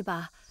点东西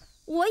吧，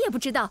我也不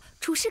知道，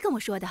厨师跟我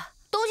说的。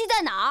东西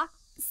在哪儿？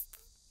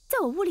在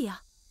我屋里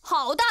啊。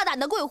好大胆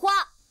的桂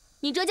花，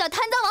你这叫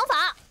贪赃枉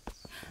法！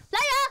来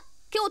人，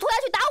给我拖下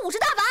去打50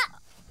大板！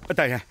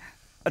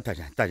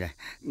大人，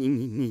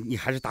你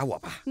还是打我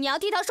吧。你要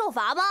替他受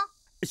罚吗？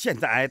现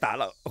在挨打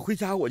了，回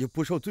家我就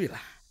不受罪了。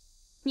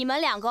你们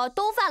2个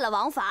都犯了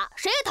王法，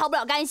谁也逃不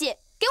了干系。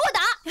给我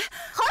打，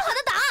狠狠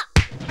的打！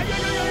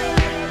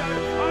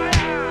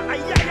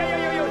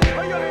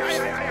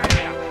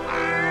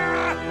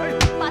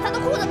把他的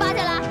裤子扒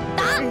下来，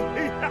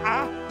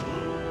打！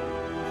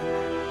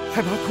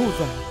还扒裤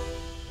子？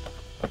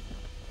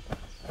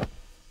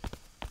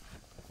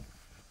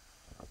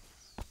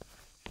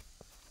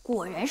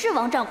果然是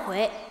王占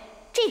奎，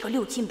这个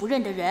六亲不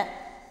认的人，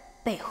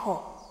背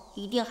后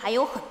一定还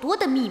有很多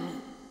的秘密。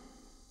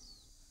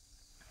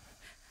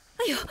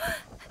哎呦，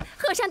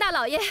和尚大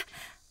老爷，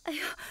哎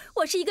呦，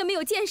我是一个没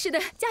有见识的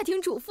家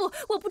庭主妇，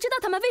我不知道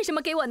他们为什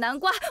么给我南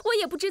瓜，我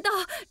也不知道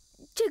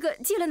这个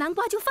借了南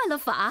瓜就犯了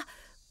法。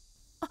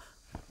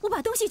我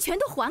把东西全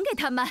都还给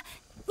他们，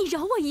你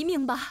饶我一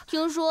命吧。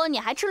听说你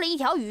还吃了一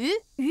条鱼？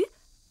鱼？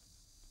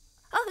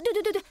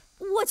对，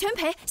我全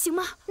赔，行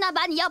吗？那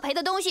把你要赔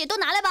的东西都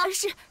拿来吧。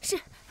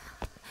是。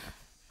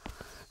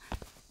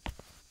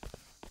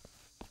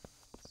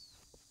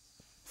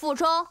傅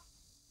冲，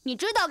你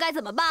知道该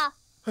怎么办？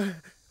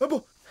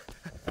不，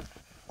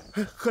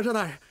和尚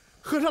大人，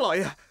和尚老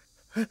爷，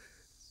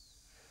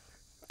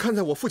看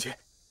在我父亲，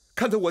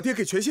看在我爹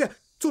给全县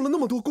做了那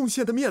么多贡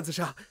献的面子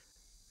上，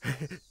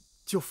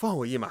就放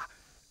我一马，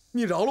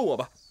你饶了我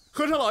吧，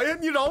和尚老爷，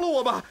你饶了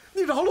我吧，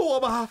你饶了我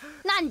吧。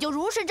那你就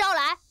如实招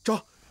来。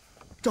招，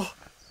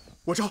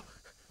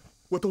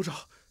我都招。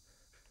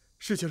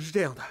事情是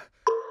这样的，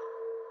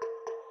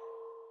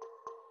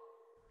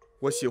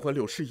我喜欢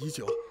柳氏已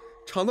久，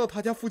常到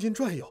他家附近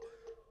转悠，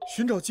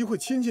寻找机会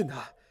亲近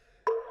他。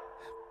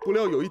不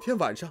料有一天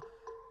晚上，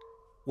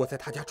我在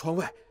他家窗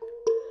外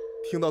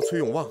听到崔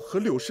永旺和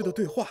柳氏的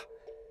对话。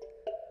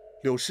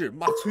柳氏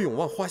骂崔永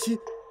旺花心，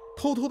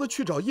偷偷的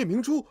去找叶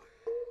明珠。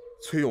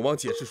崔永旺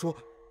解释说，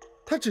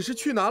他只是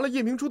去拿了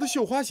叶明珠的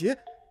绣花鞋，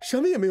什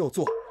么也没有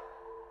做。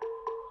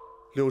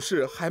柳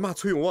氏还骂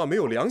崔永旺没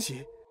有良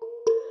心。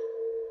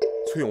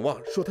崔永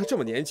旺说他这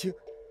么年轻，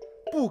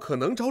不可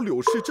能找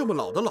柳氏这么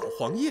老的老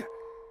黄叶。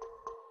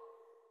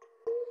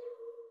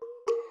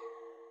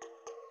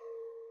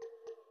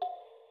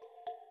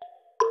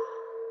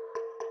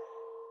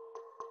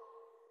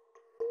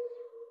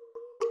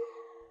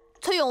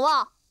崔永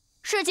旺，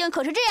事情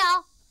可是这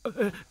样？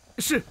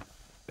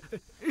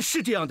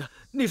是这样的，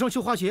那双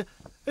绣花鞋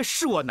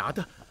是我拿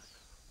的，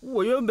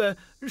我原本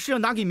是要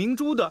拿给明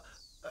珠的，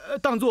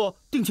当做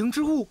定情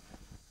之物，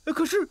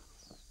可是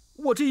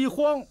我这一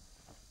慌，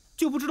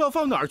就不知道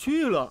放哪儿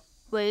去了。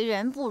为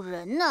人不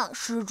仁呢，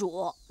施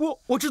主。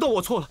我知道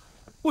我错了，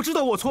我知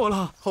道我错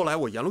了。后来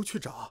我沿路去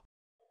找，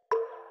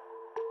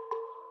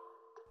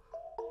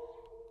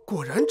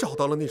果然找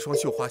到了那双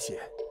绣花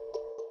鞋。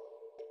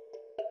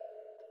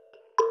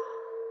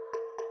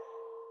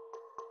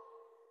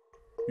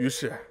于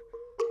是，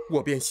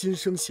我便心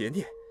生邪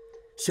念，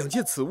想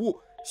借此物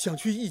想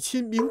去一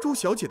亲明珠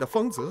小姐的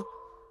芳泽。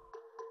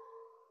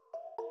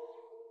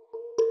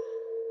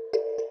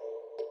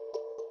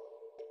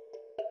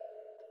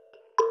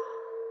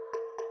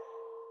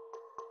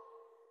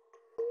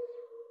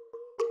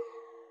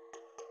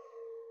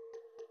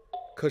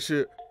可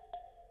是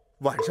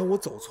晚上我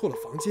走错了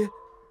房间，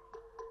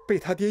被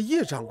他爹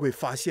叶掌柜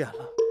发现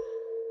了。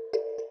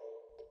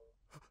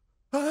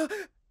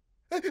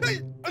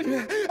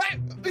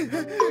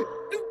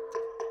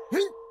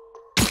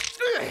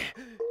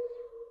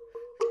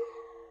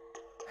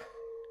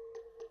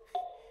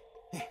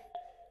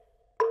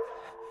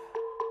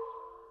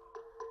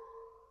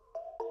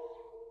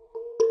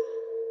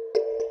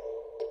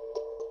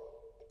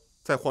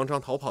在慌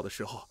张逃跑的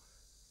时候，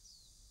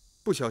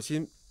不小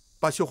心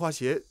把绣花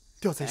鞋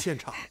掉在现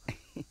场。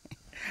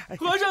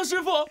和尚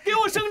师傅，给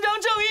我伸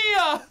张正义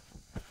啊！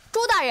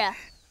朱大人，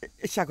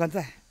下官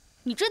在。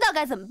你知道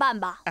该怎么办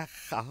吧？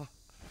好。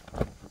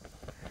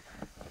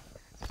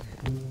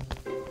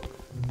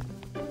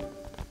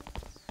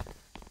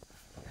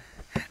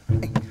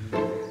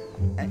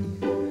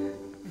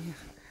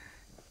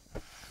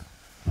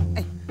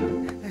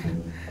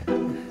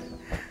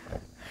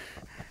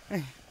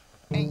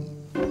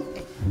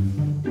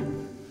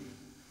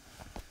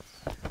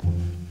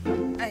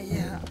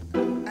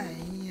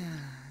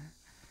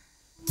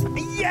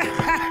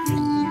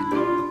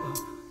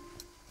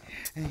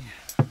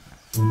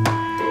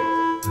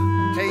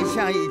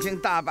已经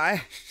大白，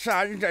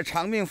杀人者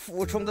偿命，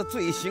服从的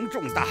罪行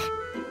重大，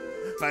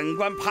本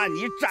官判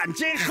你斩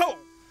监后。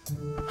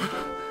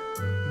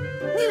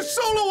你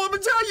收了我们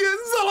家银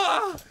子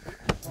了！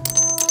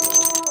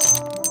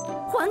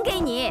还给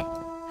你！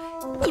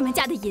你们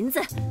家的银子，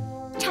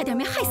差点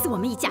没害死我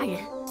们一家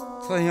人。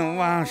崔永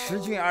旺、石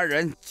俊二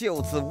人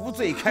就此无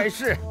罪开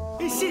释。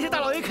谢谢大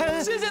老爷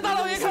坑！谢谢大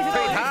老爷坑！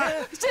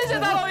谢谢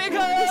大老爷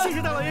坑！谢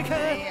谢大老爷坑！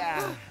哎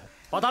呀，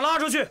把他拉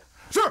出去！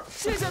是，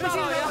谢谢大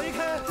老爷，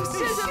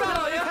谢谢大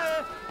老爷。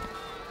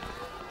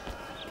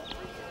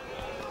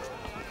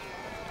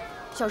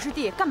小师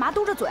弟，干嘛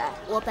嘟着嘴？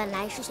我本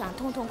来是想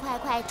痛痛快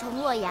快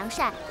重落阳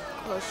善，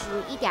可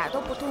是一点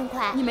都不痛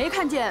快。你没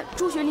看见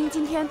朱学林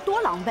今天多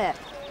狼狈，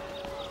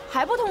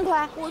还不痛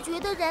快？我觉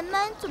得人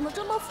们怎么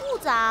这么复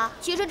杂？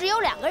其实只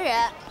有2个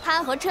人，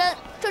贪和嗔，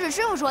这是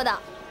师傅说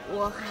的。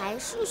我还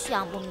是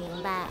想不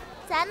明白。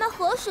咱们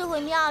何时回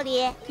庙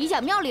里？你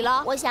想庙里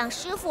了？我想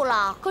师傅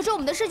了。可是我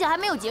们的事情还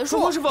没有结束。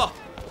空空师傅，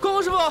空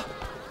空师傅，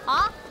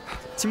啊，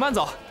请慢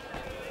走。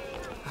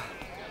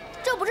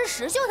这不是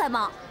石秀才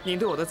吗？您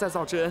对我的再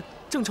造之恩，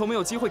正愁没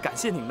有机会感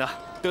谢您呢。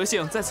得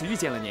幸在此遇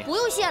见了您。不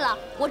用谢了，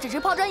我只是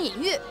抛砖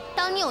引玉。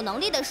当你有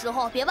能力的时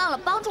候，别忘了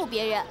帮助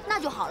别人，那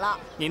就好了。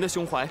您的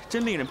胸怀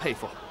真令人佩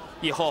服，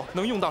以后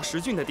能用到石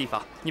俊的地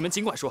方，你们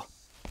尽管说。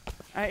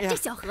哎呀，这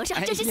小和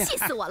尚真是气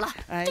死我了！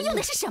这用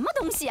的是什么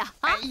东西啊？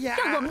啊，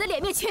让我们的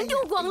脸面全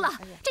丢光了。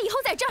这以后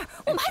在这儿，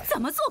我们还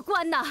怎么做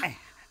官呢？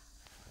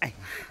哎，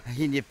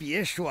你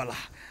别说了，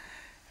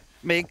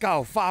没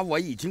告发我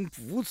已经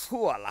不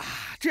错了。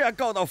这要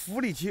告到府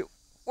里去，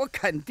我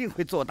肯定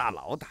会坐大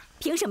牢的。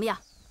凭什么呀？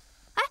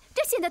哎，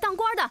这现在当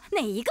官的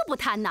哪一个不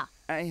贪呢？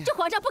哎呀，这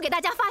皇上不给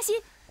大家发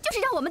薪，就是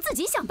让我们自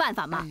己想办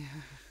法嘛。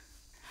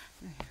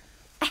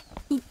哎，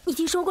你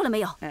听说过了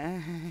没有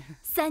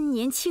？3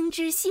年青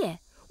知县，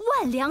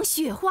万两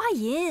雪花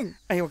银。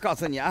哎，我告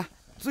诉你啊，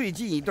最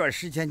近一段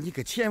时间你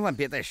可千万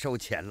别再收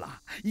钱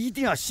了，一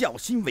定要小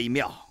心为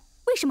妙。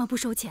为什么不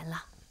收钱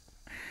了？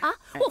啊，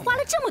我花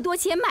了这么多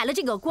钱买了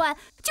这个官，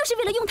就是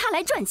为了用它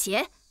来赚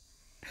钱。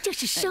这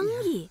是生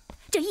意，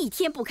这一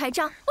天不开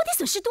张，我得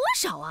损失多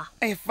少啊？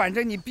哎，反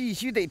正你必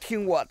须得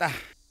听我的，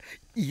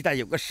一旦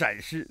有个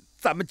闪失，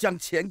咱们将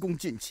前功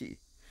尽弃。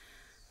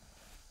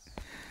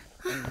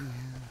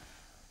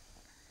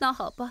那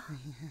好吧，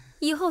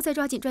以后再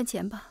抓紧赚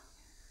钱吧。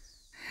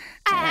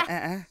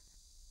哎，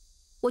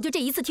我就这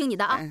一次听你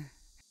的啊！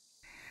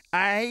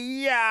哎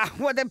呀，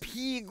我的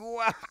屁股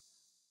啊！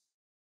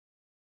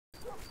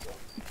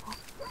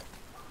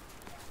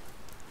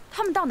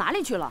他们到哪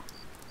里去了？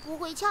不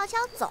会悄悄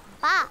走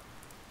吧？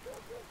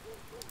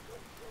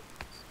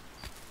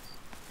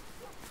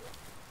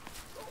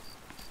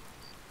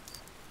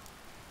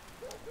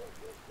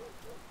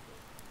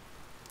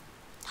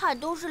菜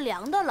都是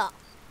凉的了，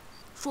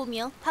说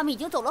明他们已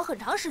经走了很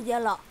长时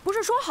间了。不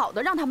是说好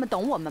的让他们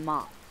等我们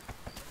吗？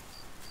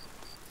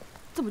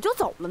怎么就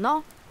走了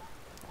呢？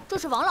这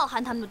是王老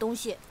汉他们的东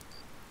西，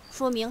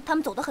说明他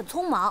们走得很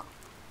匆忙，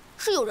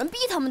是有人逼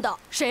他们的。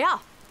谁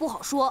啊？不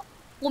好说，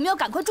我们要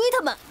赶快追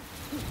他们。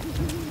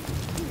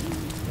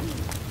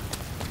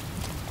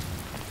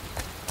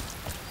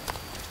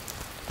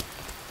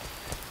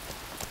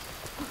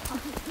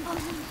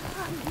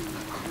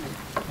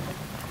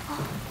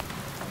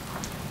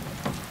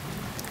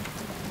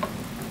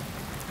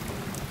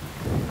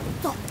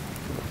走。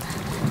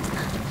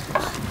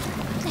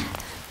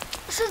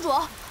施主，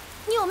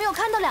你有没有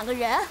看到2个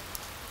人？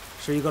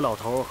是一个老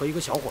头和一个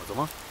小伙子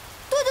吗？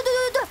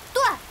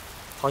对，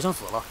好像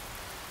死了。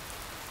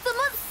怎么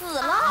死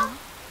了？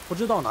不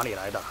知道哪里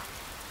来的，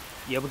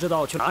也不知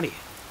道去哪里，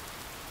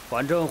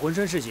反正浑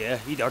身是血，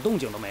一点动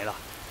静都没了。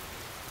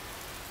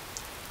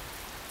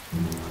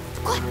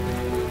快！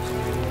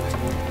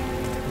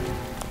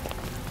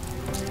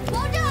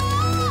王战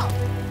鳌，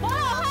王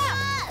老汉，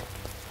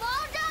王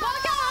战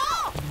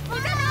鳌，你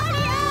在哪里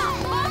啊？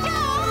王战鳌，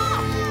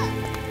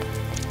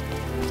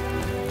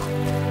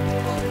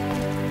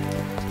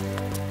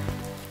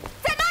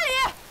在那里！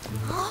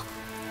啊！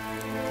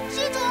施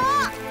主，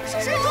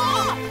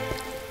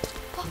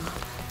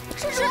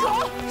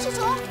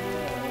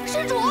施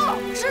主，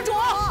施主！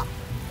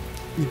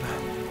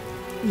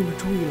你们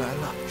终于来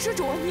了。施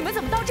主，你们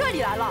怎么到这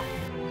里来了？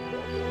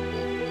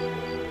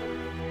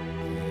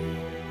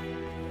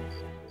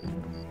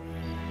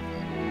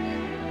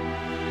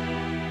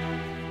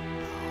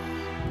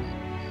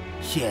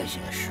谢谢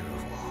师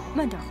傅。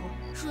慢点喝。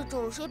施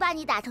主，谁把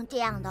你打成这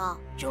样的？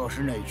就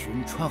是那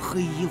群穿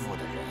黑衣服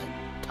的人，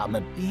他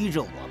们逼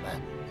着我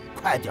们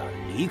快点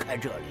离开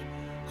这里。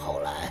后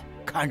来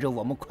看着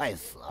我们快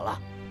死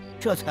了，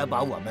这才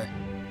把我们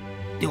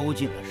丢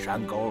进了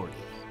山沟里。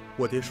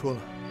我爹说了，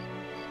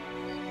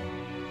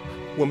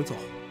我们走。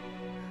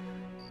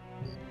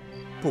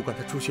不管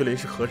他朱学林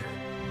是何人，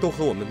都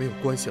和我们没有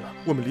关系了。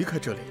我们离开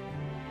这里，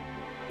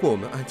过我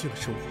们安静的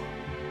生活。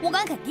我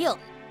敢肯定，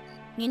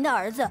您的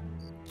儿子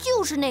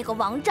就是那个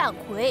王占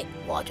奎。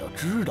我就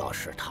知道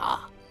是他，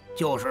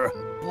就是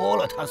剥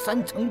了他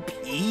3层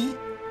皮，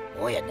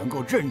我也能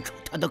够认出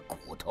他的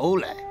骨头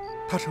来。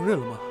他承认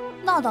了吗？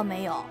那倒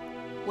没有，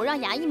我让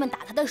衙役们打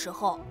他的时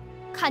候，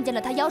看见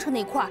了他腰上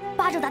那块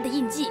巴掌大的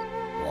印记。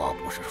我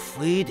不是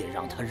非得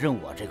让他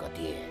认我这个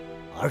爹，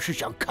而是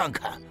想看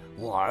看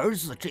我儿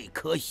子这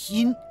颗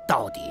心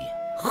到底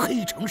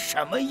黑成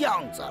什么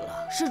样子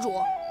了。施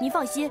主，您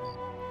放心，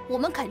我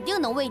们肯定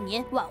能为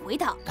您挽回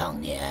他。当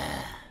年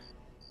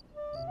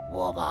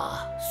我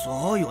把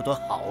所有的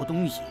好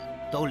东西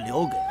都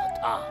留给了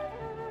他，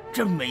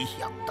真没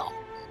想到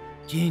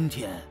今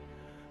天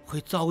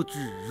会遭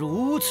致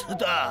如此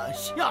的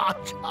下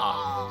场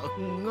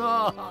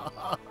啊！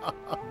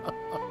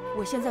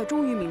我现在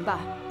终于明白，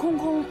空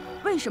空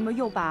为什么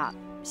又把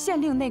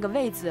县令那个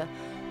位子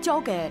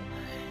交给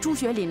朱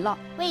学林了。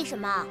为什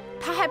么？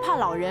他害怕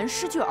老人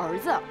失去儿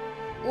子。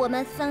我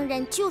们僧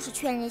人就是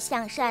劝人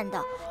向善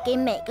的，给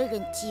每个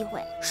人机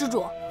会。施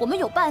主，我们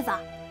有办法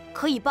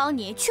可以帮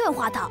你劝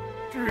化他。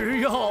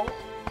只要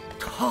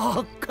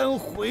他肯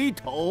回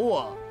头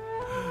啊，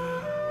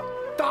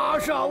搭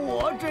上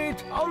我这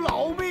条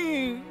老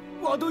命，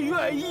我都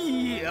愿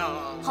意呀。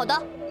好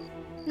的，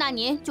那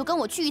您就跟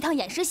我去一趟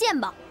偃师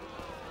县吧。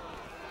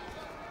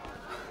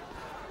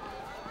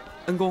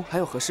恩公还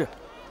有何事？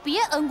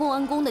别恩公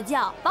恩公的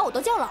叫，把我都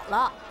叫老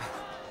了。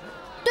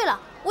对了，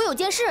我有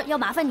件事要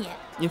麻烦你。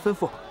您吩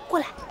咐。过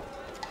来。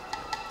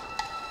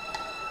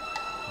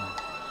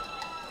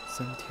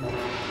3天。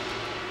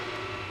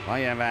王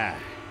员外，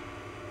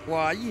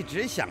我一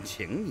直想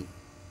请你，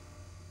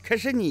可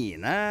是你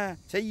呢，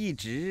却一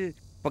直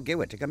不给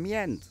我这个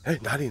面子。哎，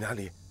哪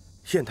里，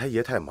县太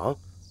爷太忙，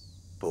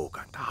不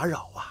敢打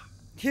扰啊。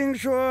听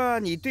说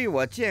你对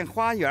我建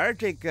花园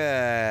这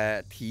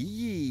个提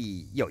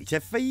议有一些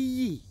非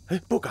议。哎，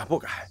不敢。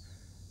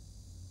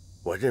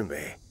我认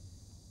为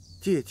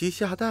借鸡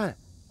下蛋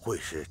会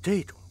是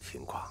这种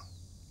情况。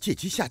借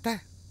鸡下蛋？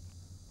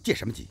借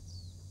什么鸡？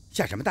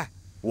下什么蛋？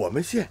我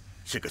们县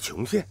是个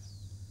穷县，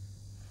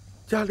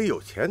家里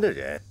有钱的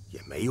人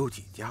也没有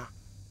几家，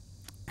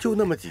就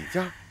那么几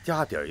家，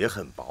家底儿也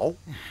很薄，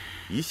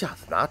一下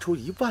子拿出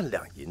1万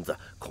两银子，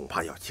恐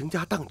怕要倾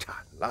家荡产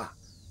了。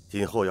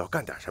今后要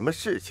干点什么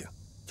事情，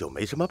就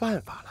没什么办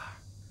法了。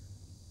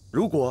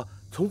如果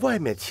从外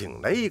面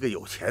请来一个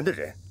有钱的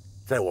人，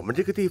在我们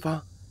这个地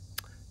方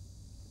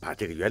把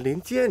这个园林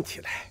建起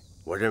来，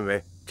我认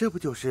为这不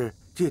就是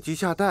借鸡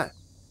下蛋，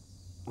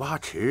挖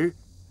池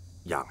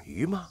养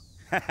鱼吗？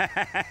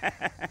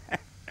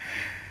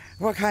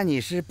我看你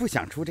是不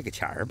想出这个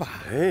钱儿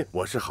吧？哎，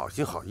我是好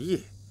心好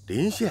意。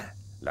临县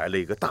来了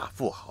一个大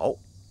富豪，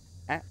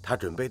他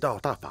准备到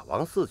大法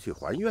王寺去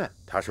还愿。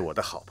他是我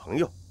的好朋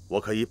友，我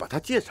可以把他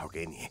介绍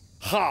给你。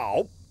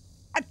好，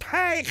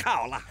太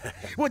好了，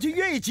我就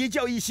愿意结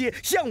交一些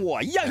像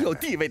我一样有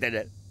地位的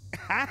人。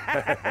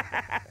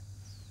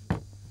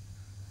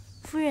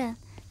夫人，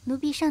奴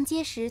婢上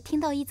街时听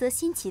到一则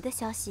新奇的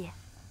消息。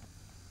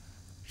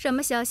什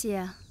么消息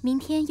啊？明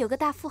天有个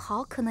大富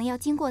豪可能要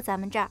经过咱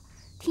们这儿，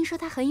听说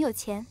他很有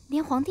钱，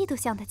连皇帝都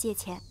向他借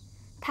钱。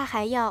他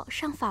还要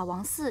上法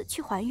王寺去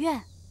还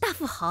愿。大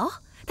富豪？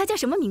他叫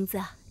什么名字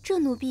啊？这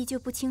奴婢就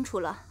不清楚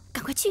了。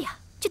赶快去呀，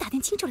去打听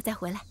清楚了再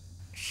回来。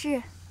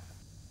是。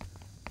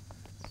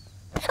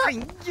哎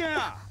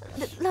呀，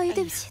老爷，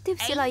对不起，对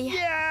不起，老爷。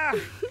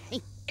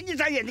你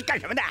眨眼睛干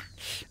什么的？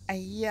哎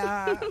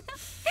呀！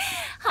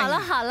好了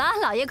好了，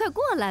老爷快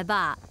过来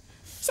吧。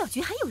小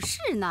菊还有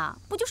事呢，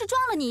不就是撞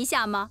了你一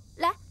下吗？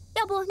来，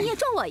要不你也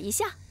撞我一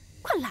下，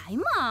快来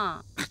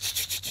嘛！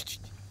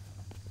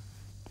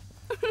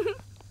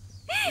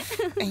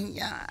哎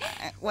呀，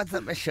我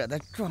怎么舍得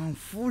撞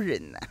夫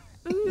人呢？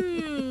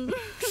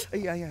哎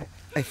呀呀，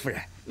哎，夫人，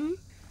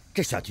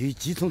这小菊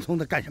急匆匆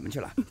的干什么去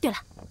了？对了，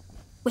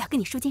我要跟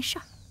你说件事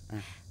儿。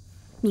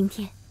明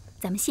天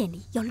咱们县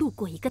里要路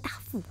过一个大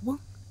富翁，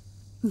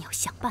你要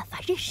想办法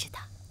认识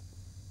他。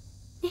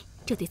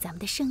这对咱们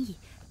的生意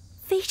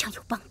非常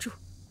有帮助。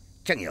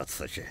正有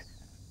此事，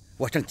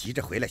我正急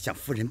着回来向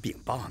夫人禀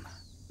报呢。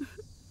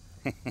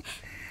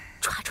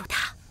抓住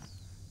他，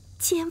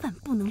千万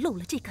不能漏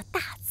了这个大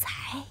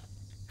财。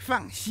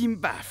放心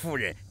吧，夫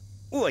人，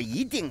我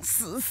一定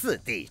死死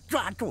地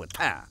抓住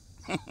他。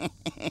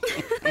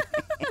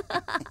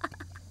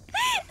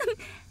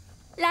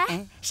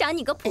来，赏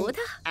你个葡萄。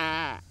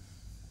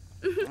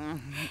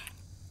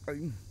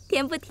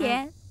甜不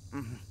甜？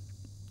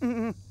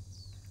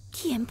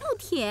甜不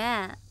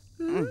甜？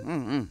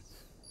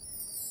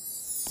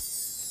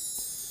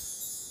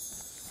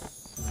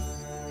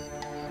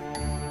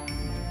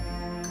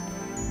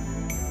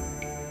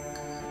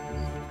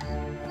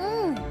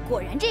果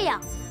然这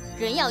样，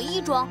人要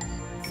衣装，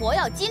佛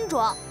要金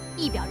装，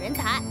一表人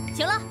才。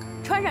行了，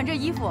穿上这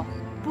衣服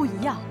不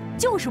一样，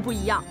就是不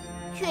一样，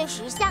确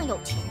实像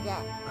有钱人。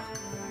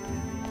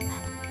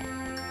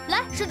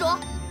来，施主，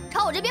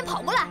朝我这边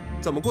跑过来。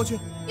怎么过去？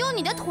用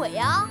你的腿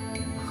呀！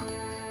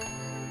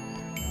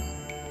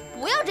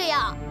不要这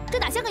样，这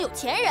哪像个有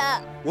钱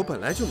人？我本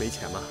来就没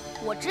钱嘛。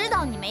我知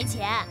道你没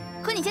钱，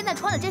可你现在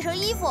穿了这身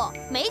衣服，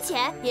没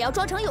钱也要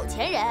装成有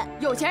钱人。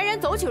有钱人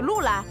走起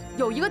路来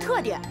有一个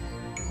特点，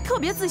特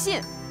别自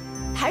信，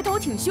抬头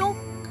挺胸，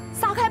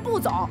撒开步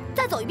走。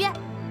再走一遍。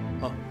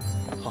好。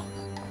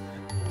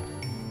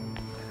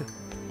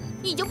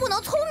你就不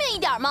能聪明一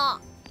点吗？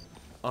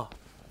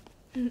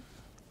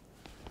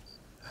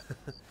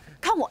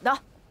看我的。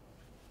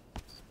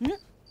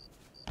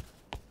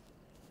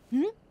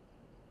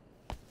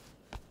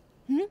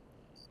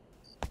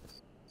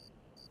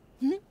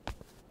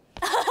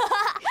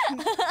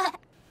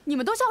你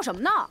们都笑什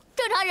么呢？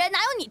正常人哪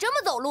有你这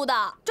么走路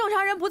的？正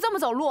常人不这么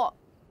走路，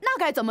那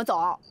该怎么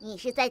走？你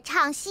是在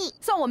唱戏，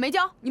算我没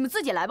教，你们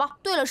自己来吧。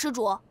对了，施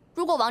主，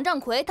如果王占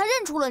奎他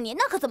认出了你，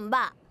那可怎么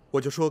办？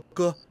我就说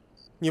哥，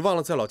你忘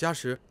了在老家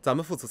时，咱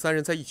们父子三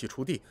人在一起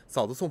锄地，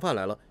嫂子送饭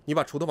来了，你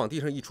把锄头往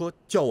地上一戳，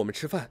叫我们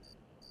吃饭，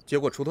结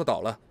果锄头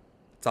倒了，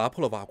砸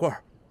破了瓦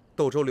罐，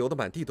豆粥流得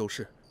满地都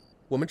是，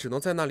我们只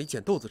能在那里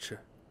捡豆子吃。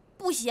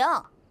不行，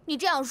你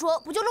这样说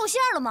不就露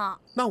馅了吗？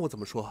那我怎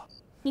么说？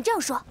你这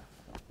样说。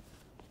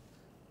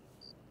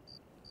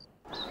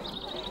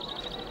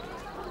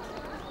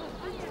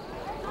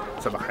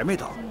怎么还没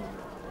到？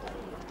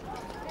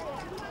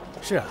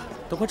是啊，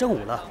都快正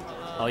午了，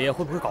老爷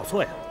会不会搞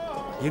错呀？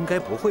应该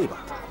不会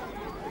吧？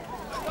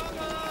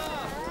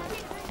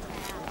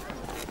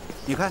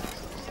你看，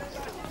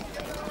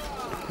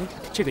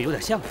这个有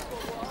点像。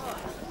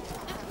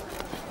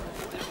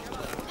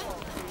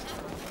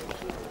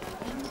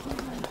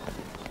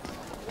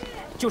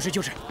就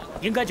是，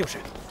应该就是。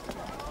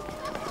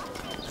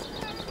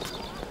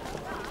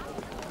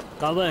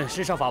敢问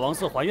是上法王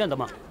寺还愿的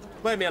吗？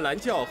外面拦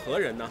轿何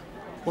人呢？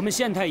我们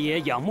县太爷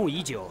仰慕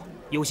已久，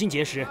有心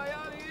结识，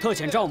特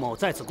遣赵某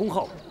在此恭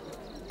候，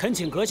恳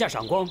请阁下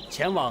赏光，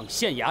前往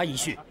县衙一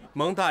叙。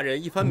蒙大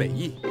人一番美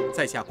意，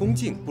在下恭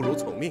敬不如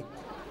从命。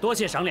多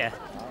谢赏脸，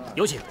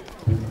有请。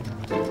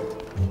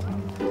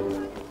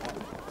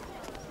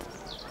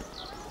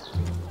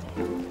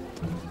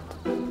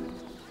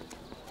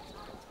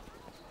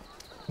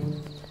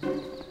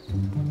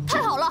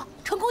太好了，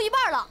成功一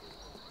半了。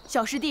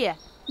小师弟，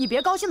你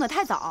别高兴得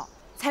太早，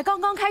才刚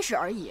刚开始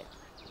而已。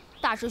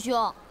大师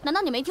兄，难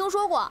道你没听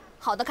说过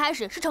好的开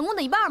始是成功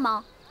的一半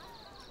吗？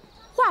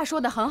话说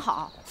得很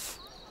好，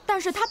但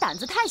是他胆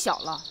子太小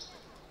了，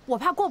我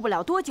怕过不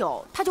了多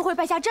久他就会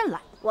败下阵来。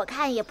我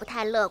看也不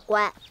太乐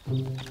观。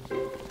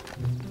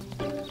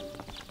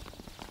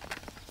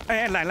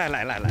哎，来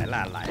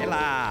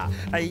啦！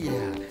哎呀，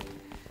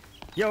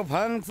有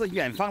朋自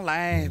远方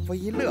来，不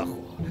亦乐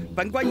乎？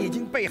本官已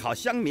经备好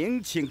香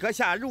茗，请阁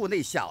下入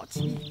内小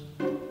憩。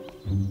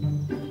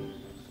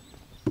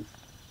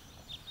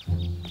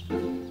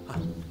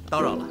打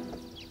扰了。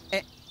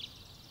哎，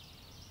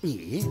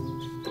你，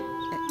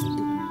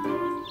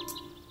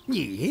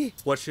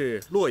我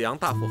是洛阳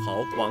大富豪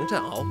王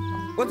占鳌。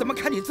我怎么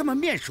看你这么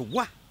面熟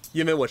啊？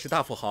因为我是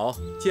大富豪，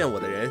见我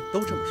的人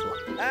都这么说。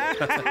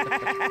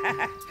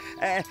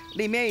哎，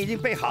里面已经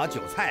备好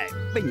酒菜，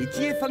为你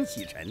接风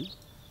洗尘。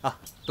啊，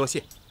多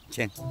谢，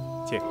请，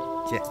请。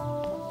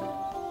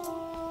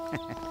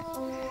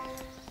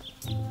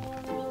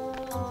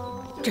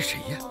这谁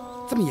呀？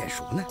这么眼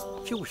熟呢？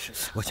就是，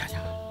我想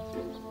想。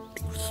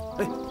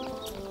哎，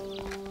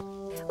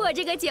我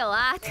这个酒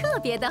啊，特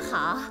别的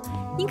好，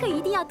您可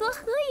一定要多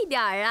喝一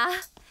点啊！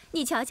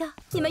你瞧瞧，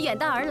你们远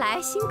道而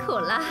来，辛苦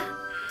了。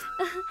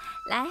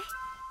来，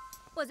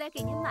我再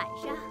给您满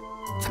上。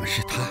怎么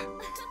是他？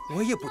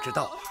我也不知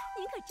道啊。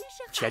您可真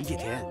是前几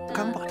天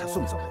刚把他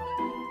送走，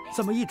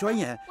怎么一转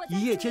眼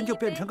一夜间就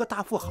变成个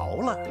大富豪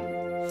了？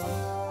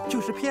就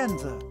是骗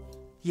子，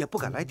也不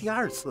敢来第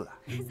二次啊。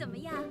怎么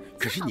样？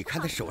可是你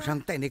看他手上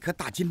戴那颗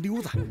大金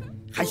溜子，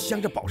还镶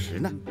着宝石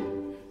呢，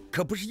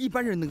可不是一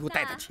般人能够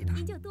戴得起的。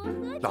您就多喝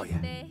几杯。老爷，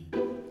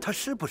他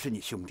是不是你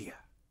兄弟啊？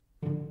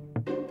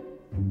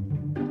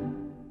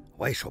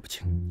我也说不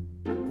清。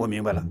我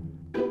明白了，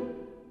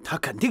他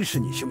肯定是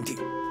你兄弟。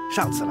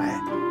上次来，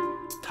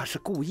他是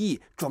故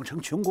意装成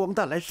穷光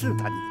蛋来试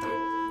探你的。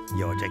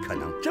有这可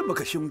能。这么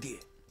个兄弟，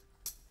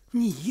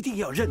你一定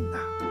要认呐！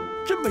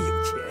这么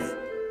有钱，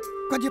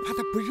关键怕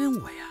他不认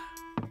我呀。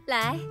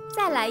来，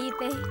再来一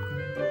杯。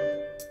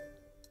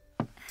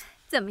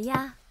怎么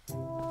样？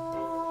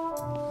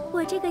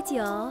我这个酒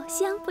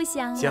香不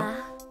香啊？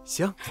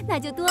香。那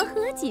就多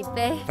喝几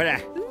杯。夫人，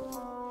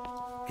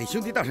给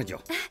兄弟倒上酒。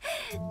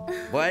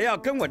我要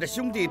跟我这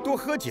兄弟多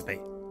喝几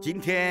杯，今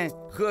天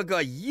喝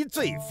个一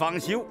醉方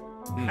休。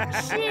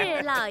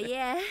是老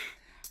爷。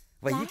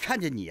我一看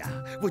见你呀，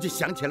我就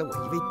想起了我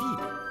一位弟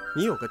弟。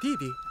你有个弟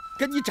弟，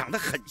跟你长得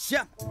很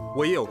像。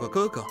我也有个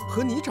哥哥，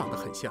和你长得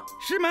很像。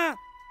是吗？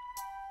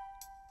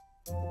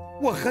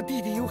我和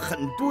弟弟有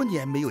很多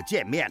年没有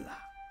见面了。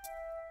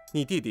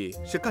你弟弟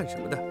是干什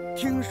么的？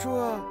听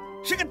说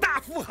是个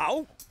大富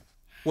豪。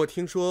我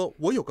听说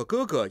我有个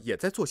哥哥也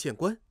在做县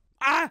官。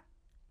啊！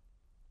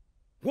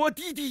我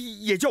弟弟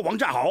也叫王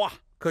占鳌啊。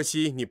可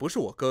惜你不是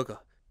我哥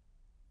哥，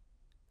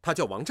他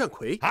叫王占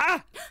魁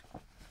啊！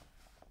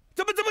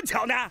怎么这么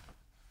巧呢？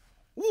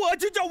我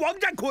就叫王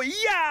占魁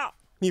呀。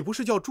你不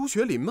是叫朱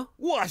学林吗？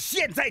我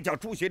现在叫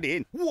朱学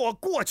林，我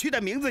过去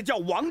的名字叫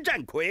王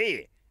占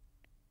魁。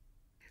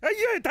哎呀，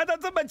他咋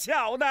这么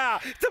巧呢？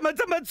怎么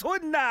这么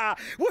寸呢？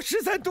我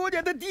13多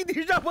年的弟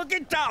弟让我给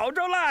找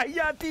着了。哎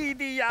呀，弟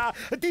弟呀，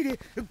弟弟，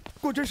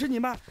果真是你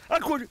吗？啊，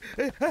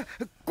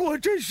果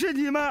真是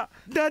你吗？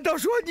难道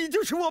说你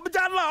就是我们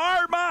家老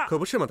二吗？可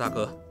不是嘛，大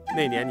哥。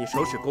那年你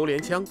手使勾连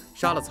枪，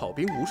杀了草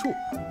兵无数，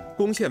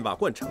攻陷瓦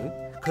罐城，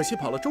可惜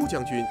跑了周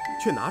将军，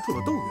却拿住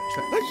了窦元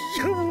帅。哎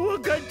呀，我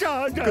可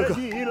找着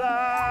你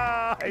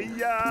了！哎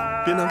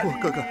呀，别难过，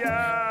哥哥，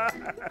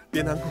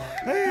别难过。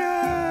哎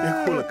呀，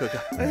别哭了，哥哥。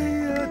哎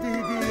呀，弟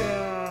弟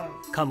呀！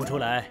看不出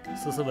来，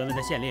斯斯文文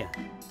的县令，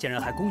竟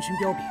然还功勋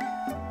彪炳，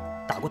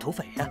打过土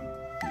匪呀！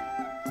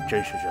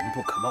真是人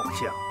不可貌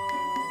相，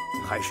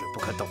海水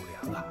不可斗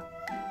量啊！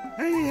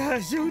哎呀，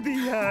兄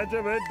弟呀，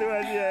这么多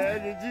年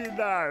你去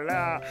哪儿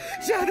了？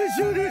吓得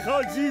兄弟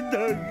好心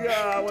疼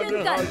啊！我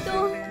的好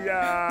兄弟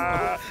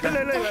呀！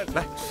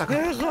来，大哥，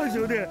好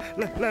兄弟，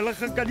来，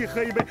赶紧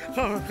喝一杯，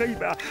好好喝一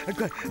杯啊！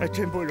快，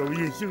真不容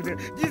易，兄弟，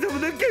你怎么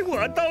能给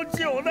我倒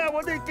酒呢？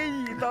我得给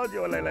你倒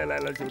酒。来，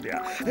兄弟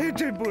啊！哎，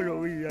真不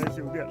容易啊，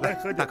兄弟，来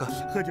喝酒，大哥，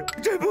喝酒，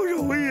真不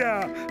容易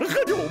啊！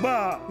喝酒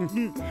嘛，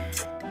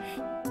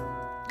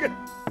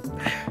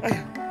哎呀，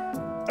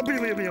不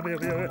行！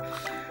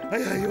哎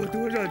呀，有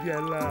多少年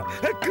了，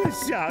可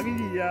想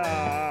你呀，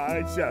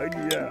想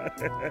你呀！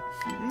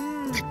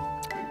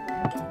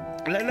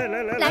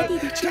来，弟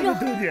弟吃肉。这么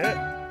多年，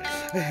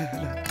哎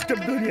呀，这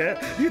么多年，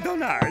你到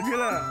哪儿去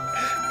了？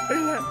哎，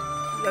来，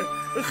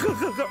喝！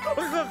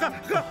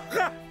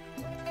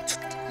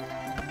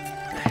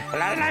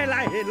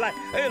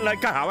来，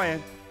干啥玩意？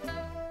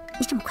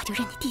你这么快就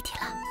认你弟弟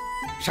了？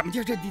什么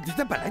叫认弟弟？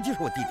他本来就是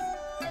我弟弟。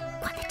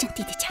管他真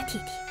弟弟假弟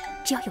弟，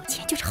只要有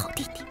钱就是好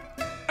弟弟。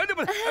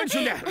不，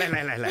兄弟，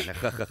来，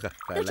喝，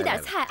多吃点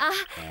菜啊！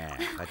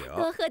喝酒，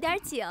多喝点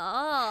酒。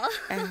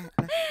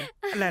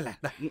来，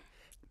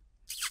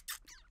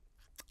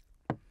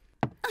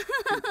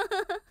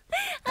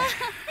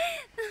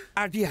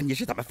二弟啊，你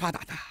是怎么发达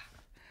的？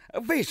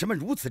为什么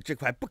如此之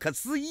快？不可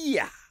思议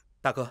呀！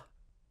大哥，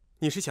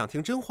你是想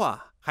听真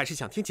话还是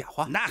想听假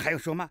话？那还用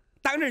说吗？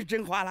当然是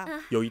真话了。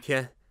有一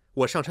天，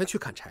我上山去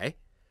砍柴，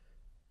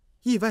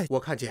意外我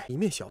看见一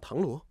面小唐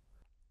罗。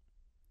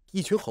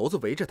一群猴子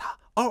围着它，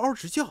嗷嗷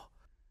直叫，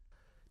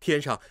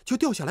天上就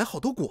掉下来好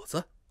多果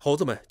子，猴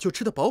子们就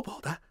吃得饱饱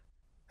的。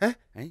哎，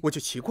我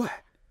就奇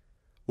怪，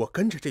我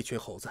跟着这群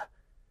猴子，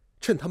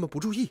趁他们不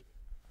注意，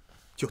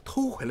就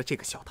偷回了这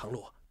个小唐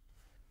罗。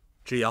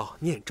只要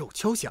念咒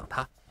敲响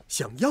它，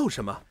想要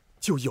什么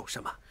就有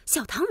什么。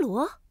小唐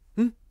罗？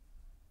嗯，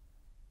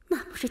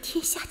那不是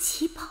天下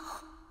奇宝？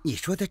你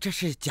说的这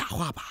是假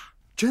话吧？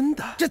真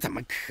的？这怎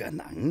么可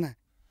能呢？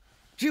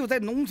只有在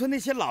农村那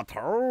些老头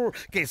儿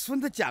给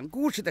孙子讲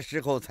故事的时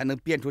候，才能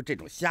编出这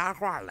种瞎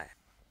话来。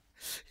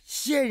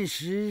现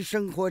实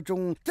生活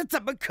中，这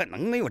怎么可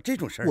能能有这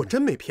种事儿？我真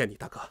没骗你，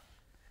大哥。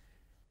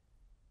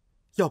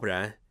要不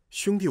然，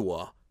兄弟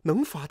我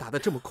能发达的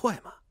这么快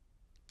吗？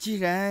既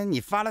然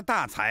你发了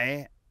大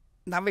财，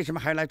那为什么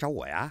还来找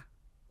我呀？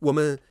我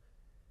们，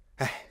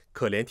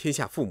可怜天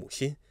下父母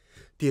心，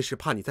爹是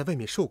怕你在外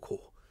面受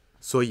苦，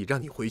所以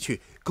让你回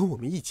去跟我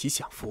们一起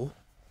享福。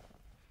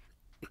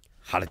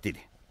好了，弟弟，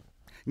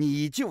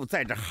你就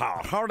在这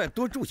好好的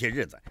多住些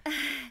日子，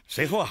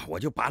随后我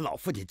就把老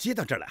父亲接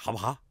到这儿来，好不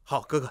好？好，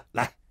哥哥，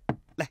来，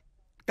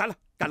干了，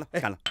来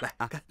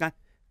啊，干。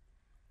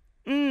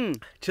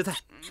吃菜。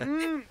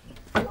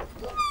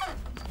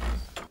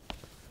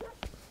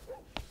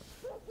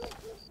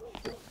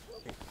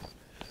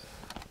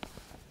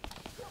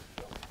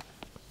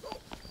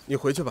你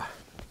回去吧。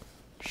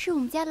是我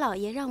们家老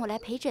爷让我来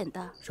陪诊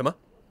的。什么？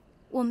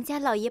我们家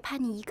老爷怕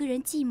你一个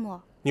人寂寞。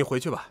你回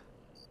去吧，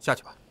下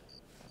去吧。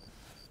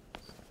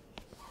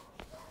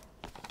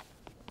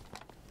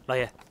老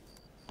爷，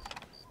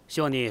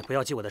希望你不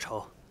要记我的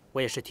仇，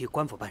我也是替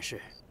官府办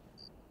事。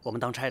我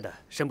们当差的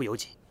身不由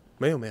己。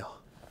没有，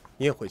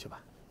你也回去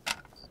吧。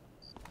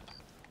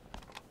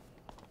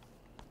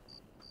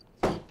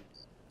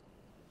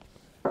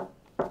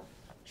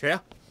谁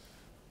呀？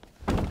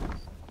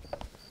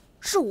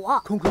是我。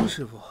空空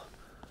师傅。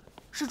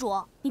施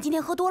主，你今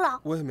天喝多了。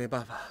我也没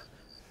办法，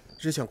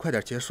只想快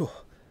点结束。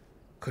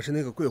可是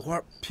那个桂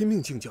花拼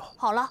命敬酒。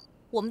好了，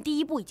我们第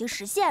一步已经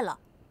实现了，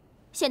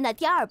现在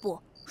第二步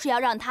是要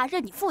让他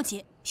认你父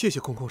亲。谢谢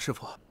空空师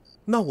傅。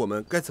那我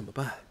们该怎么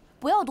办？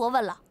不要多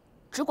问了，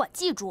只管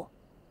记住，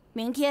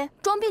明天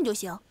装病就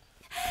行。我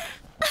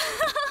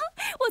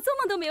做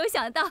梦都没有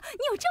想到你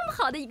有这么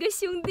好的一个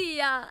兄弟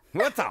呀！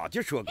我早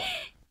就说过，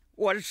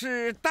我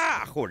是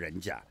大户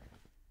人家。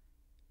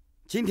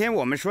今天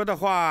我们说的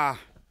话，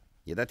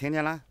你都听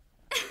见了？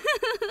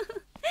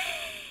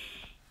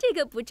这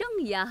个不重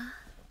要。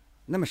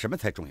那么什么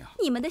才重要？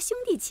你们的兄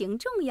弟情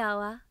重要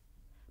啊！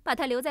把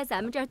他留在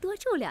咱们这儿多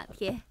住2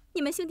天，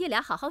你们兄弟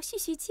俩好好叙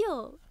叙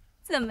旧，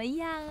怎么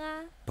样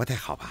啊？不太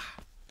好吧？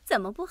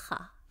怎么不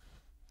好？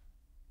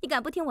你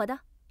敢不听我的？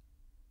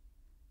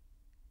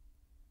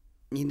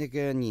你那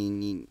个，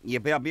你也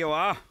不要逼我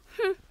啊！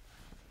哼！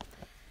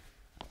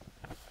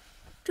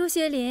朱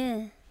学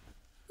林，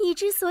你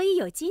之所以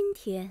有今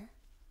天，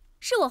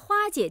是我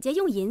花姐姐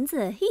用银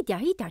子一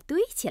点一点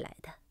堆起来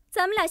的。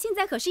咱们俩现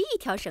在可是一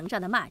条绳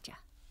上的蚂蚱，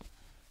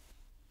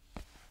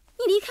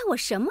你离开我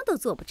什么都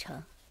做不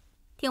成。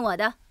听我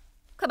的，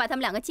快把他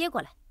们2个接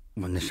过来。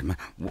我那什么，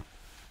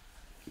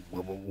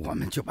我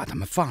们就把他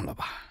们放了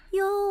吧。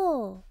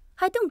哟，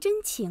还动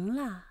真情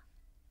了。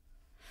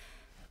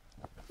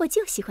我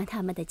就喜欢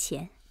他们的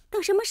钱，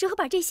等什么时候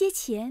把这些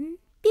钱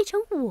变成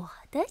我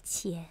的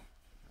钱，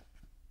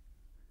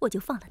我就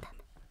放了他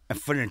们。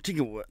夫人，这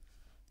个我，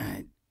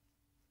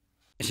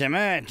什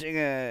么这个，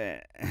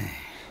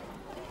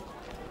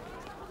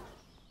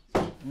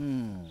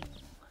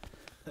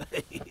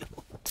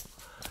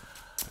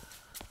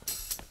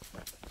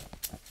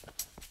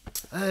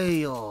哎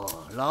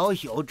呦，老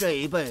朽这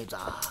一辈子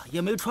也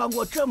没穿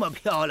过这么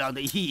漂亮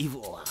的衣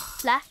服啊！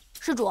来，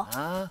施主，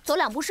走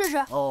2步试试。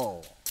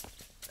哦，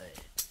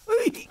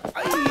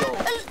哎呦，老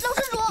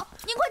施主，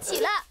您快起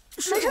来，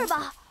没事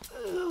吧？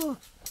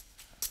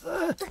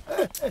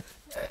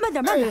慢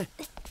点。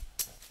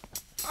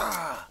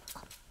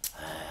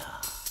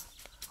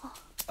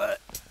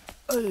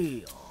哎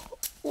呦，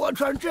我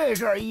穿这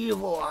身衣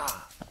服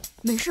啊，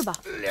没事吧？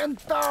连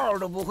道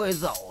都不会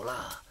走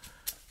了。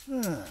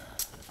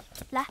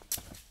来，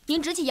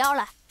您直起腰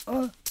来，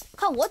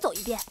看我走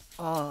一遍。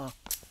啊。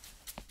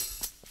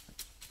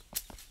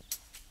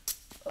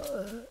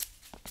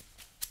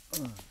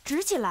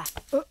直起来。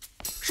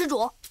施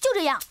主，就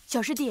这样。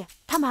小师弟，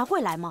他们还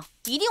会来吗？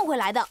一定会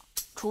来的，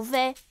除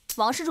非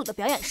王施主的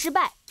表演失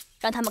败，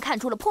让他们看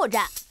出了破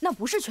绽。那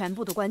不是全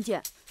部的关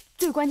键，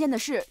最关键的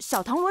是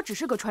小唐罗只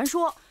是个传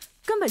说，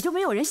根本就没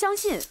有人相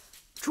信。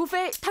除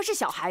非他是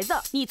小孩子。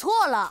你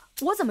错了。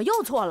我怎么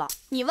又错了？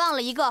你忘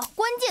了一个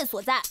关键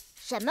所在。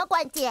什么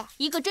关键？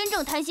一个真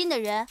正贪心的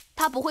人，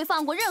他不会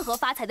放过任何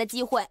发财的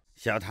机会。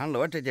小唐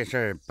罗这件事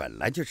儿本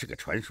来就是个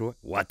传说，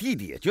我弟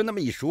弟也就那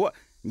么一说，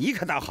你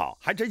可倒好，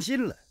还真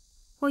信了。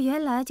我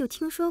原来就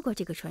听说过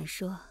这个传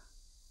说，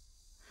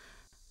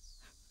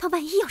他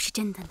万一要是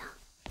真的呢？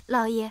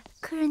老爷，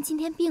客人今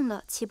天病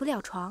了，起不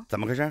了床。怎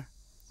么回事？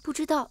不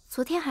知道，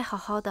昨天还好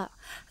好的。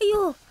哎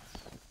呦，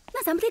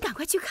那咱们得赶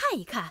快去看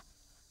一看，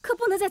可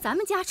不能在咱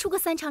们家出个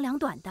3长2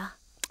短的。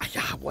哎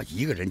呀，我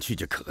一个人去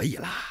就可以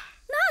了。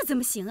那怎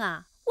么行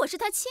啊？我是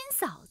他亲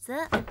嫂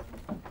子。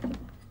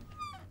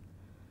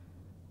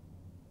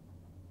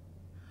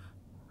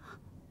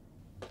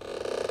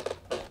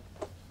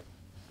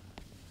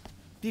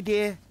弟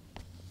弟，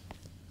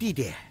弟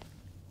弟，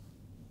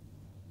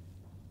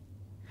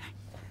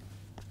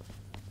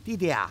弟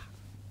弟啊，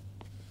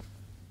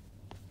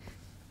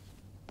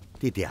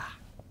弟弟啊，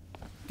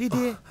弟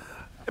弟，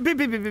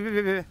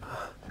别！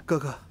哥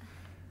哥，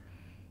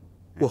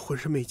我浑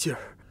身没劲儿，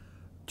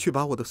去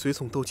把我的随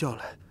从都叫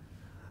来，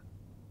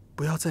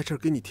不要在这儿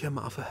给你添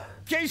麻烦。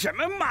添什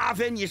么麻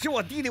烦？你是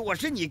我弟弟，我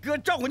是你哥，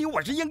照顾你我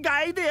是应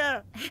该的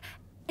呀。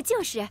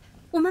就是，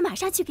我们马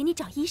上去给你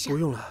找医生。不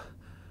用了，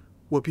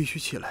我必须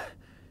起来。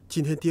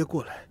今天爹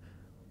过来，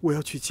我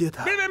要去接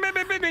他。别！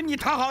你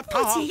躺好，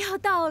躺好。父亲要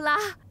到了，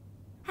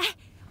哎，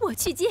我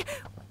去接啊！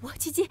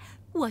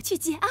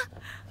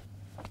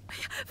哎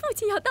呀，父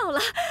亲要到了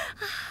啊！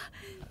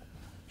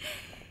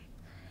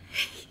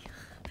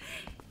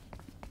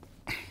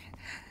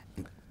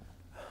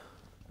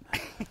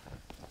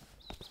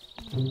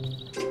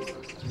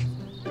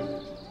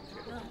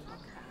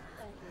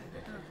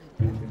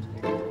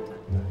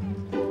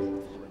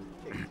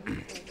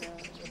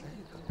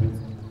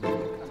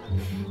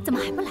怎么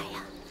还不来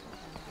呀？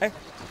哎，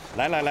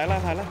来！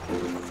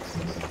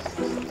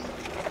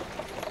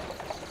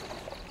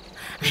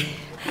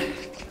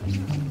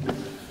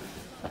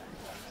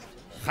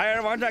孩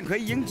儿王占奎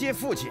迎接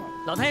父亲。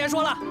老太爷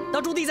说了，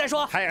到驻地再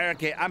说。孩儿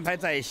给安排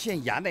在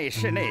县衙内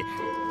室内，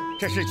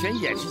这是全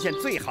偃师县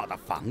最好的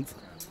房子。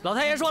老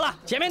太爷说了，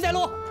前面带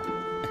路。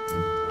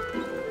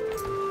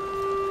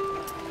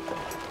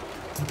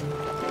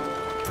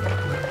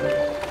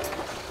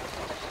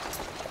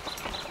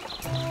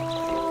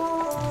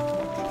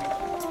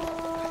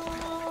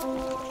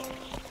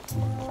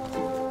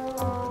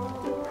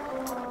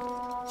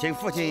请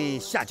父亲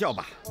下轿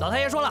吧。老太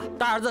爷说了，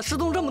大儿子失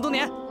踪这么多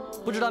年，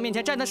不知道面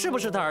前站的是不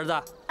是他儿子？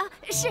啊，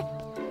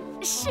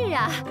是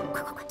啊，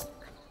快！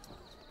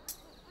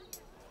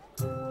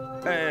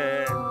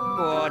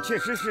我确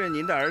实是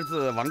您的儿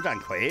子王占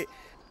奎。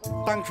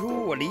当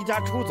初我离家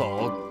出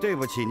走，对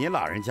不起您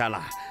老人家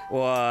了。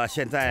我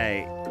现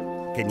在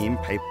给您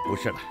赔不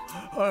是了。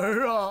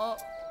儿啊，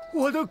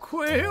我的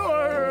奎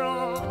儿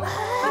啊！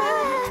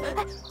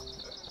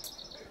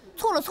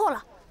错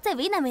了，再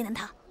为难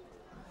他。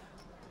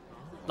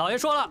老爷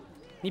说了，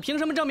你凭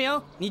什么证明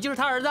你就是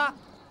他儿子？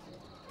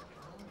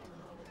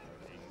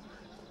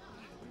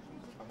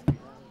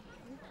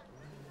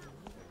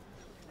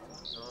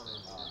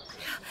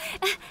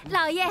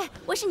老爷，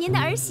我是您的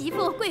儿媳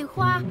妇桂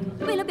花。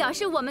为了表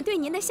示我们对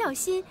您的孝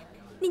心，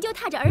您就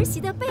踏着儿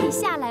媳的背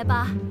下来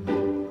吧。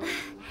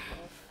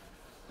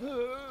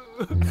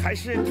还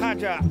是踏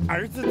着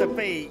儿子的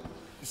背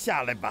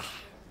下来吧。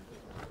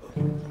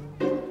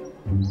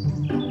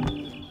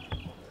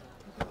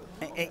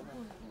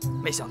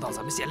没想到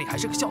咱们县令还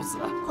是个孝子。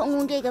空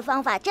空这个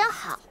方法真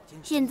好。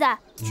现在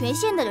全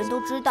县的人都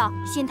知道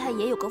县太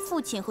爷有个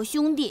父亲和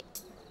兄弟，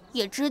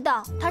也知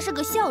道他是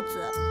个孝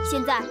子。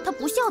现在他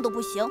不孝都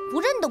不行，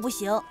不认都不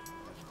行。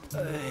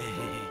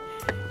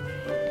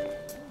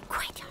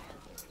快点啊，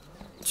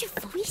去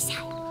扶一下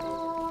呀！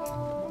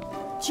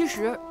其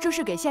实这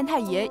是给县太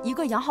爷一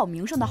个养好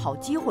名声的好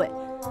机会，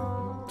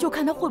就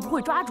看他会不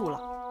会抓住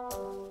了。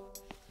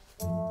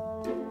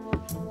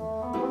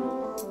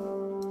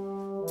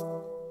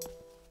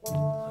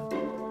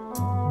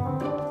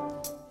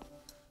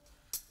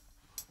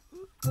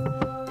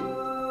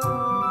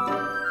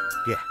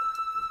爹，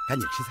赶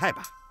紧吃菜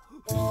吧。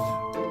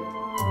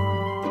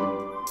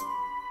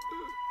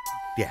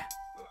爹，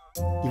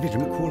你为什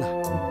么哭了？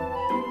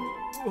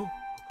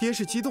爹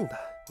是激动的。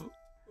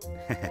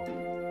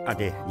二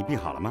爹，你病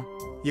好了吗？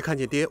一看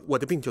见爹，我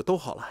的病就都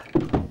好了。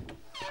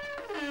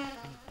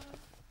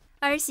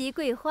儿媳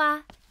桂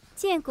花，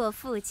见过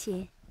父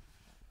亲。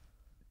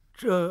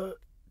这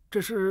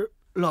是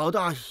老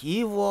大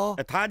媳妇？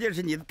她就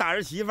是你的大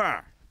儿媳妇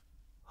儿。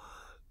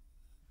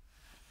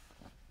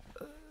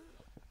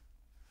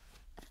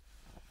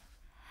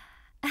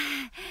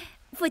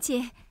父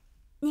亲，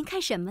您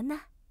看什么呢？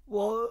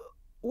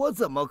我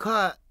怎么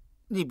看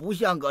你不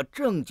像个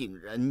正经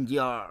人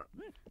家？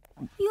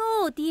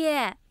哟，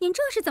爹，您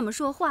这是怎么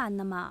说话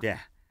呢嘛？爹，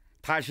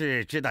他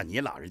是知道你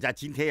老人家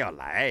今天要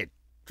来，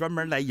专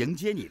门来迎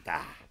接你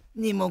的。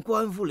你们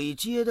官府里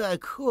接待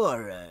客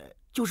人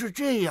就是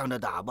这样的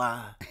打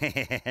扮？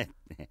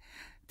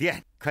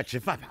爹，快吃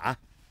饭吧啊！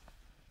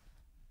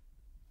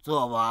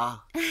坐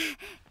吧。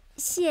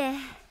谢。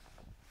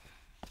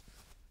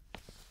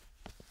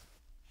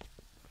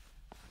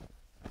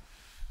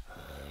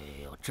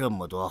这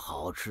么多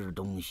好吃的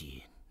东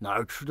西，哪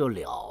儿吃得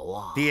了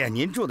啊？爹，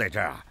您住在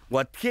这儿啊，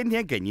我天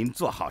天给您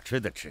做好吃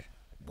的吃。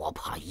我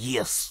怕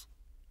噎死。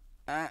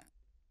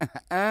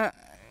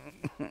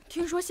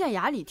听说县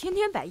衙里天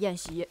天摆宴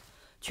席，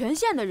全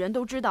县的人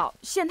都知道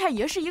县太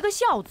爷是一个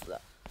孝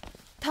子。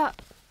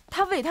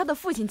他为他的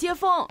父亲接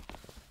风，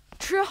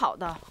吃好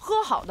的，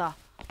喝好的，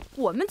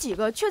我们几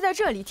个却在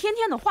这里天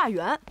天的化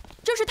缘，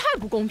真是太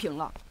不公平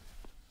了。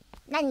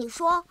那你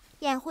说，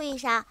宴会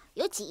上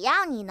有几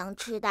样你能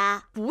吃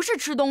的？不是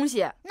吃东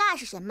西，那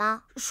是什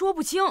么？说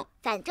不清，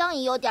反正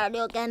也有点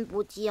六根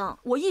不净。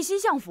我一心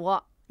向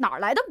佛，哪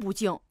来的不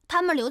净？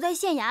他们留在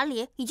县衙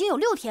里已经有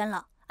6天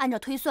了，按照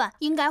推算，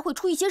应该会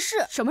出一些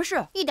事。什么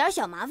事？一点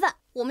小麻烦，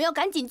我们要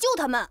赶紧救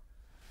他们。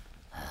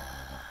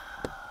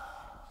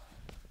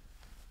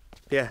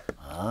爹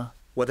啊，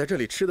我在这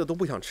里吃的都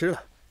不想吃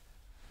了，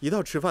一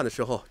到吃饭的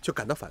时候就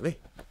感到反胃。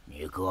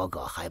你哥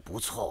哥还不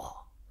错，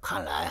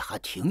看来还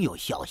挺有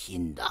孝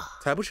心的。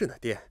才不是呢，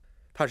爹，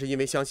他是因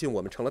为相信我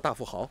们成了大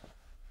富豪，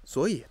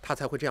所以他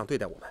才会这样对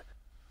待我们。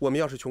我们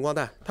要是穷光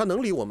蛋，他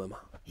能理我们吗？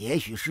也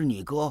许是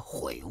你哥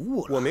悔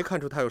悟了。我没看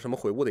出他有什么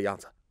悔悟的样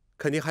子，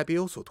肯定还别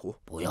有所图。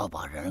不要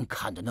把人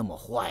看得那么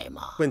坏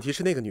嘛。问题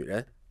是那个女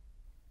人，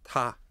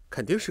她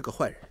肯定是个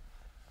坏人。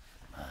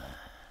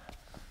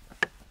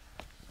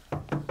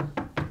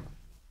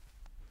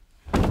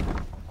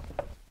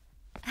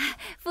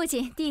父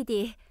亲、弟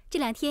弟，这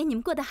2天你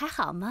们过得还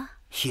好吗？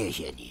谢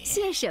谢你。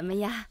谢什么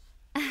呀？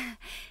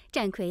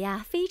战魁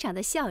呀，非常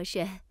的孝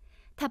顺，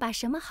他把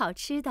什么好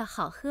吃的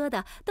好喝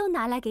的都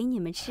拿来给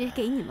你们吃，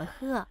给你们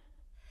喝。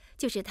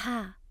就是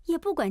他也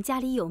不管家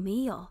里有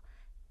没有，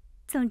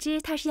总之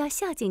他是要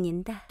孝敬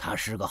您的。他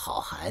是个好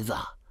孩子，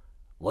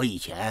我以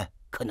前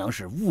可能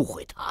是误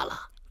会他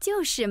了。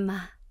就是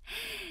嘛，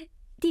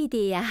弟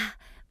弟呀。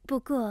不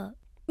过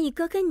你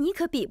哥跟你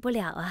可比不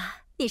了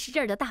啊，你是这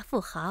儿的大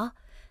富豪。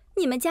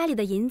你们家里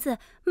的银子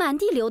满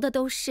地流的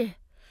都是，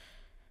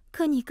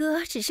可你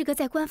哥只是个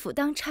在官府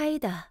当差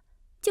的，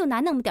就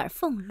拿那么点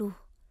俸禄，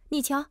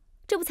你瞧，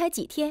这不才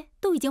几天，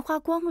都已经花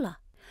光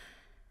了。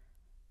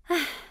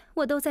哎，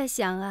我都在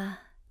想啊，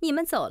你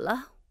们走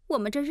了，我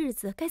们这日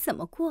子该怎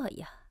么过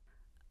呀？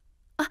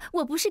啊，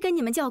我不是跟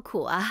你们叫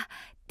苦啊，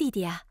弟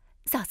弟啊，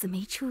嫂子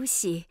没出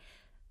息，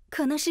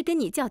可能是跟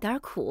你叫点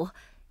苦，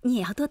你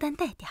也要多担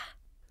待点儿。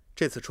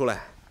这次出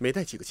来没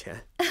带几个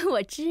钱。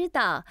我知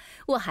道，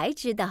我还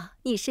知道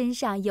你身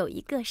上有一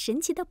个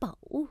神奇的宝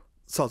物。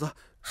嫂子，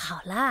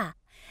好啦，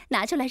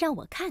拿出来让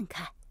我看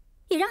看，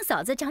也让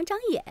嫂子长长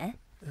眼。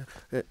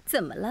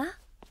怎么了？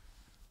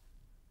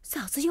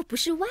嫂子又不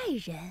是外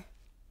人。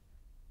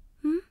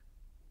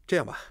这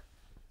样吧，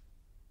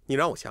你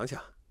让我想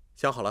想，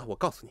想好了我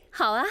告诉你。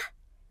好啊，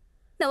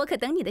那我可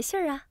等你的信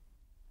儿啊。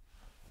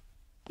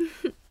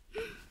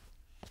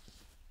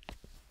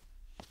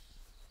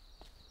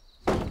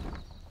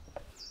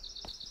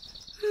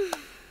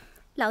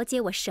老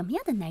姐，我什么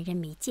样的男人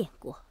没见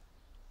过？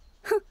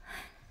哼，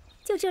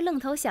就这愣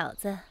头小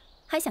子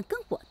还想跟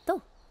我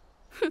斗？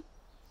哼，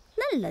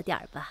嫩了点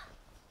儿吧。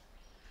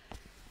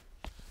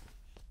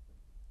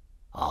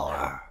敖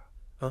儿，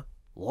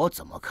我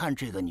怎么看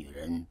这个女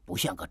人不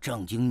像个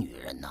正经女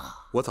人呢？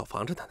我早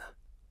防着她呢。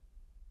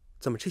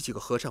怎么这几个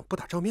和尚不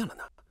打照面了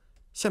呢？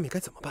下面该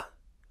怎么办？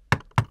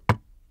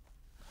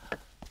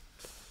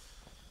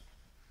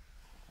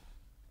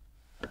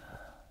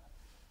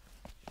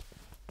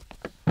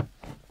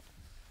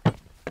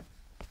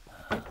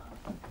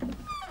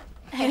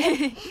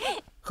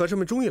和尚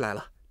们终于来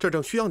了，这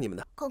正需要你们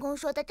呢。空空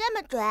说的这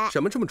么准？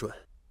什么这么准？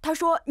他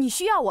说你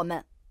需要我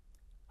们。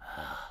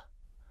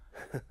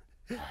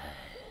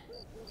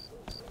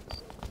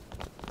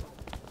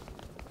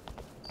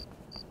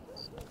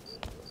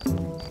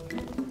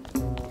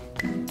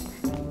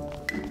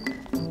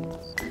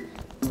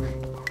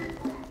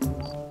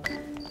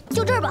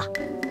就这儿吧。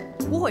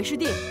无悔师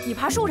弟，你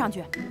爬树上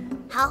去。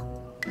好。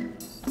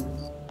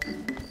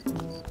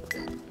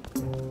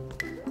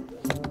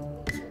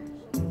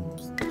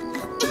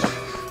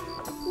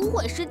无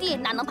悔师弟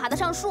哪能爬得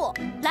上树？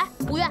来，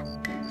不愿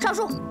上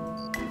树。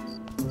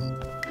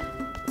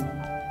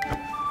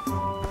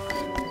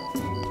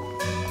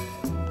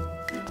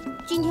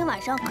今天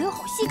晚上可有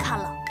好戏看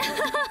了。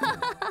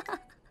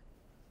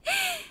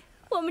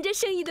我们这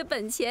生意的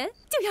本钱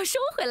就要收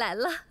回来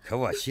了。可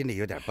我心里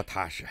有点不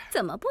踏实。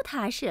怎么不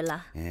踏实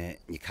了？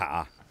你看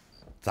啊，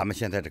咱们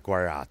现在这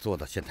官啊做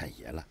到县太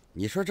爷了，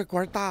你说这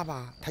官大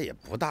吧，他也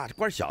不大；这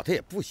官小，他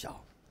也不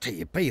小。这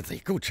一辈子也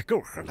够吃够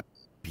喝了，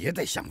别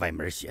再想歪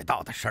门邪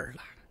道的事儿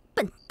了。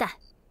笨蛋，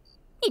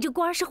你这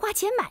官是花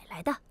钱买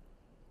来的，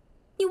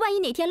你万一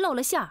哪天露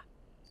了馅儿，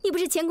你不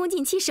是前功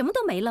尽弃，什么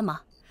都没了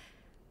吗？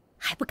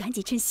还不赶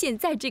紧趁现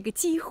在这个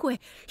机会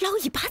捞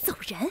一把走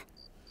人！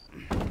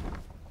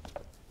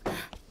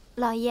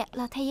老爷、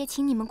老太爷，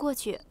请你们过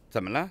去。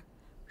怎么了？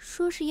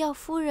说是要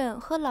夫人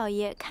和老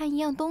爷看一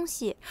样东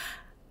西。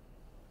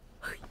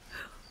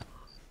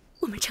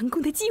我们成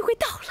功的机会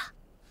到了。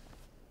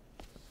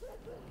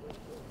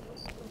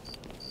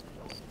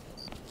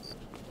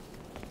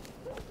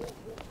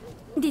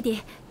弟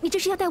弟，你这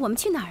是要带我们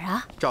去哪儿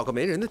啊？找个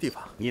没人的地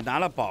方。你拿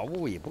了宝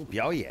物也不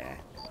表演，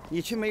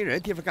你去没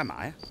人地方干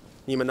嘛呀？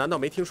你们难道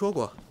没听说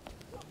过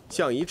“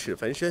象以齿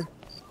焚身，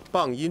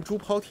棒因珠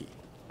抛体”？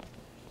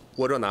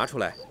我若拿出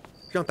来，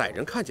让歹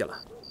人看见了，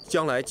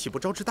将来岂不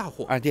招致大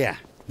祸？二弟，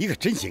你可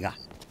真行啊！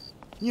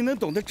你能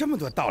懂得这么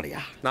多道理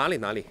啊？哪里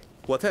哪里，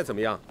我再怎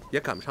么样也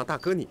赶不上大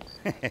哥你。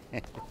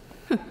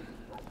哼，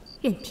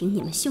任凭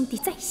你们兄弟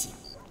再行，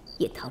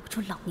也逃不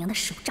出老娘的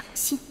手掌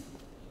心。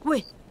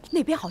喂，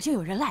那边好像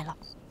有人来了，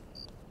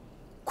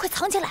快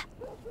藏起来！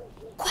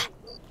快！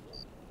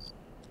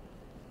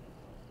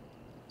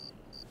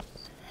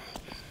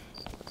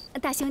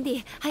大兄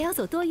弟，还要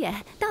走多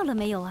远？到了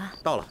没有啊？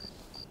到了，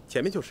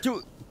前面就是。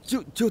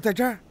就在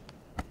这儿。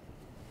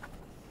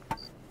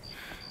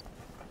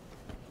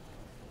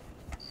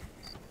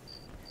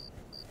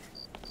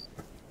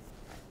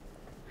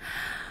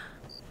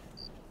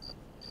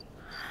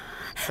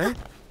哎，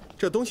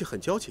这东西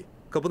很娇气，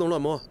可不能乱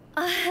摸。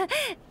啊，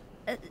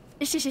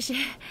是。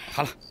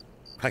好了，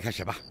快开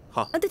始吧。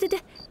好。啊，对。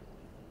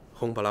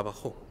轰巴拉巴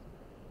轰，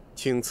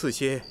请赐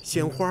些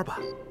鲜花吧。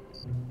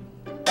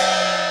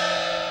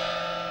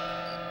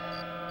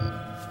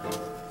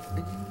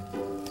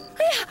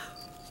哎呀，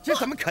这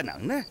怎么可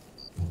能呢？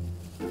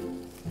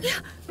哎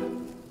呀，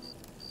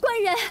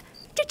官人，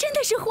这真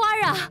的是花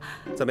啊！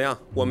怎么样，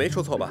我没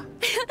说错吧？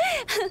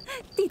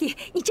弟弟，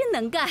你真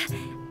能干。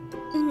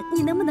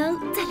你能不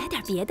能再来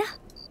点别的？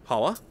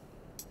好啊。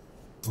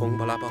轰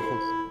巴拉巴轰，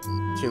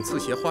请赐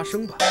些花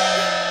生吧。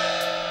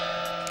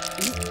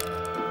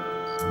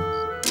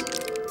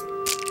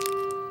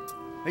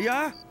哎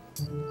呀，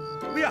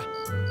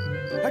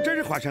还真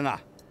是花生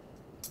啊！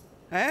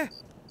哎，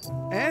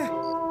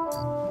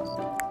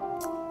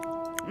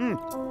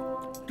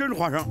真是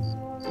花生。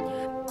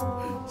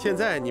现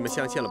在你们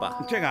相信了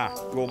吧？这个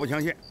我不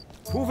相信，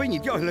除非你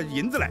掉下来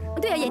银子来。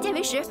对啊，眼见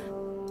为实。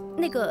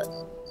那个，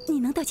你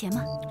能掉钱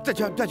吗？再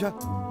去。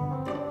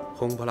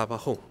轰巴拉巴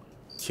轰，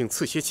请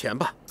赐些钱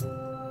吧。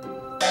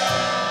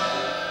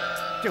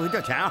这回掉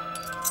钱啊！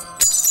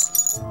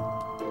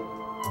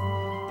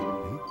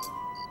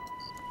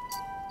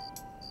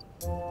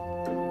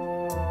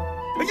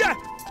哎呀，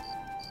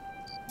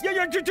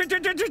这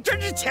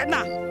真是钱呐！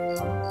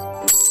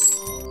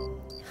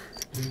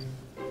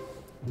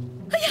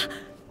哎呀，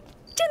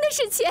真的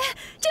是钱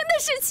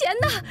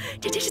呐！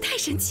这真是太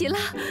神奇了！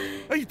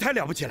哎，太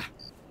了不起了！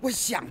我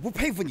想不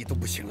佩服你都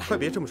不行了。快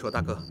别这么说，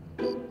大哥，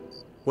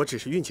我只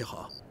是运气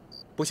好，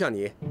不像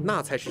你，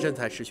那才是真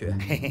才实学。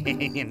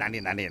哪里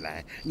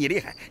来，你厉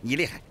害！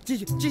继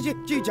续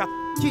讲。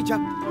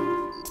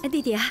弟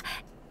弟啊，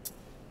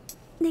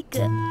那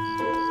个，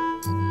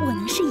我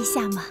能试一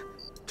下吗？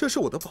这是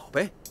我的宝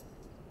贝，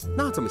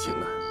那怎么行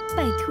呢？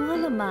拜托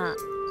了嘛，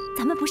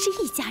咱们不是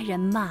一家人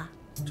吗？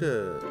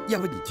这，要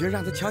不你今儿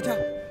让他敲？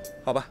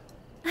好吧。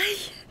哎呀，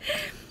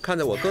看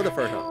在我哥的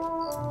份上，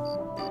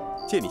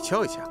借你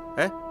敲一下。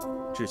哎，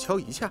只敲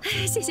一下。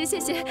谢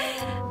谢。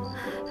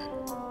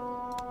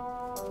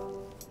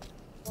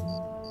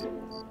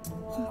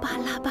轰巴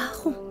拉巴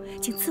轰，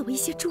请赐我一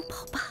些珠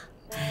宝吧。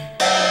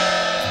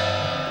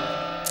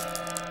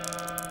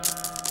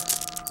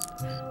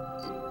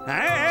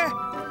哎，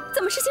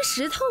怎么是些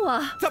石头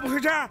啊？怎么回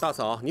事？大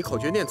嫂，你口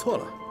诀念错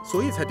了，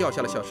所以才掉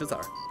下了小石子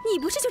儿。你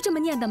不是就这么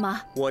念的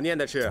吗？我念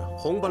的是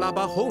轰巴拉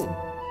巴轰，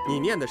你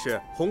念的是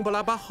轰巴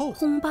拉巴后。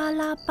轰巴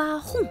拉巴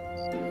轰，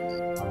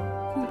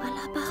轰巴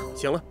拉巴轰。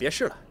行了，别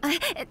试了。哎，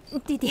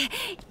弟弟，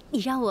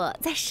你让我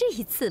再试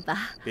一次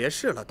吧。别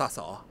试了，大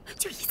嫂，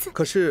就一次。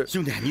可是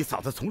兄弟，你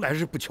嫂子从来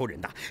是不求人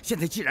的，现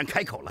在既然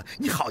开口了，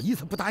你好意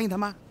思不答应她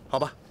吗？好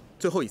吧，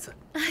最后一次。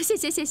谢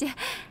谢。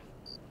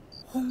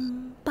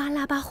轰巴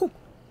拉巴轰，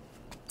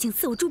请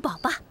赐我珠宝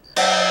吧。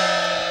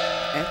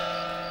哎，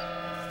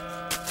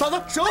嫂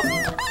子，手！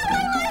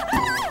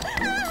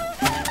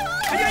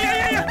哎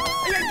呀，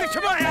这什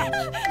么玩意儿？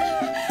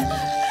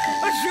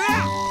蛇！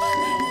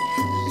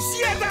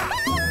蝎子！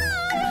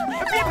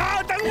别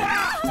跑，等我！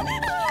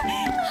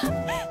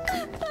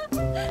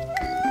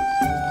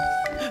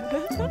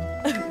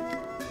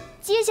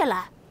接下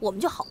来我们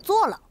就好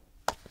做了。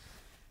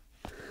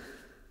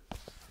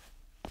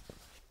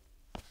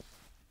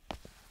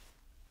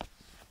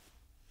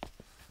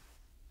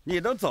你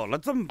都走了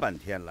这么半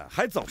天了，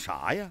还走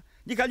啥呀？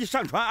你赶紧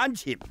上船安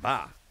寝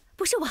吧。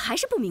不是，我还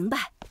是不明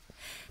白，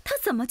他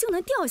怎么就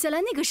能掉下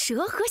来那个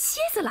蛇和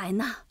蝎子来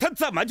呢？他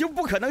怎么就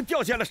不可能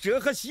掉下了蛇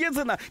和蝎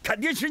子呢？肯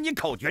定是你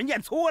口诀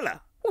念错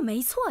了。我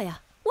没错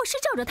呀，我是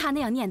照着他那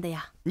样念的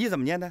呀。你怎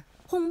么念的？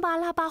轰巴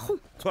拉巴轰。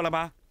错了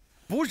吧？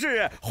不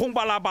是轰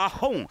巴拉巴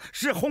轰，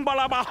是轰巴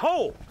拉巴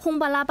后。轰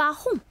巴拉巴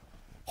轰。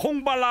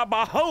轰巴拉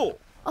巴后。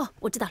哦，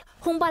我知道了，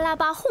轰巴拉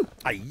巴轰。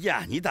哎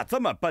呀，你咋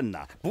这么笨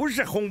呢？不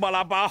是轰巴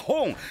拉巴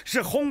轰，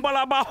是轰巴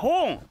拉巴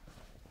轰。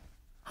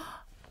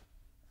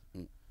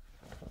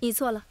你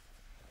错了，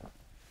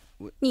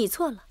你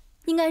错了，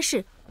应该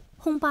是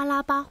轰巴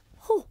拉巴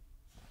后。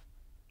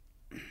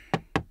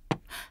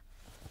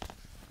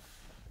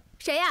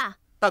谁呀？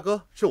大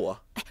哥，是我。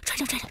哎，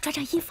穿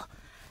上衣服，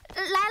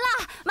来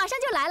了，马上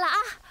就来了啊！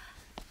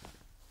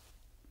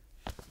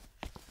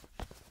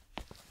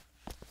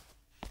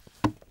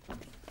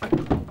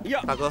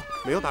呀，大哥，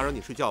没有打扰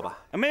你睡觉吧？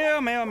没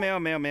有。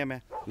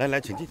来，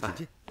请进。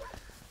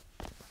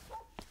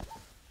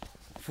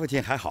父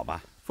亲还好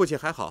吧？父亲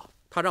还好，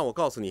他让我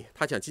告诉你，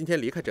他想今天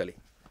离开这里，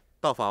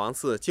到法王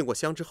寺进过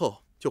香之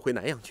后就回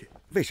南阳去。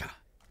为啥？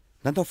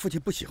难道父亲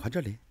不喜欢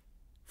这里？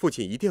父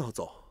亲一定要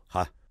走。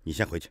好，你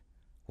先回去，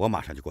我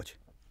马上就过去。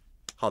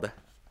好的。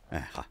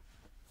哎，好。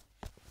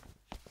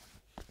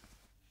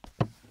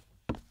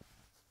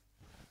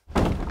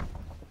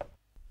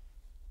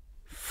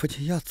父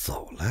亲要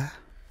走了，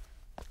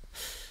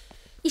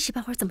一时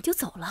半会儿怎么就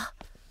走了？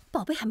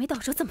宝贝还没到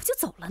手，怎么就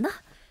走了呢？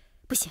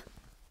不行，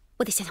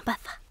我得想想办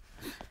法。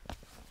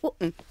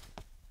哎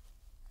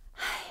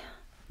呀，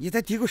你在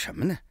嘀咕什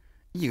么呢？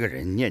一个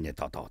人念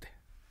叨的。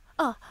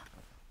哦，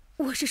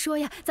我是说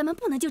呀，咱们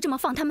不能就这么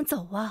放他们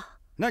走啊。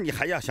那你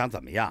还要想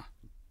怎么样？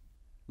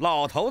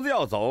老头子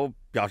要走，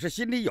表示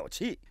心里有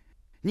气，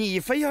你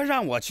非要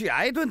让我去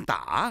挨顿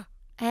打？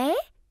哎，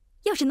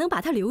要是能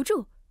把他留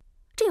住，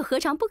这又何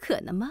尝不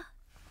可能吗？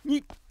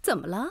你怎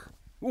么了？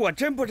我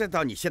真不知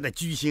道你现在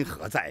居心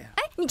何在呀！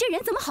哎，你这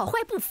人怎么好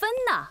坏不分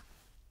呢？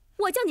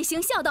我叫你行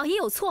孝道也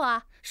有错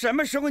啊！什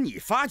么时候你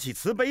发起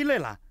慈悲来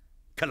了？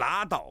可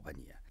拉倒吧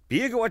你！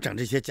别给我整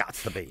这些假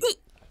慈悲！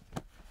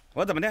你，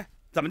我怎么的？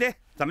怎么的？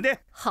怎么的？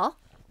好，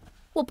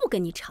我不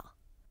跟你吵，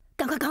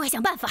赶快想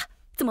办法，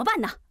怎么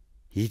办呢？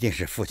一定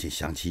是父亲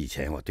想起以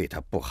前我对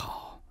他不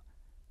好，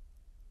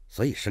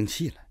所以生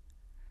气了。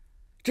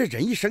这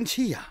人一生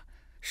气呀，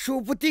说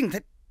不定他……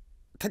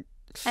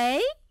哎，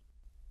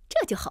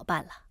这就好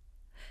办了。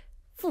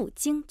负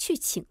荆去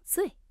请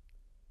罪，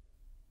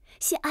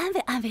先安慰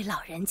安慰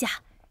老人家，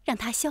让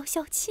他消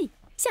消气，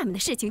下面的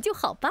事情就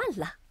好办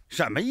了。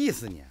什么意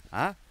思你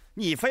啊？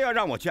你非要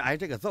让我去挨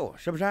这个揍，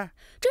是不是？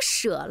这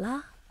舍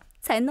了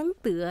才能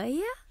得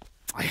呀！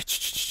哎呀，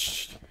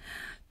去！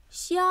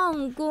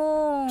相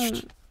公，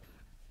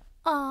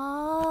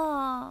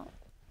啊，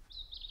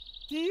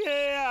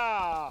爹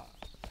呀！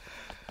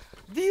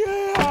爹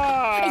呀！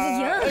哎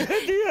呀，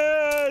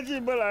爹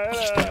进不来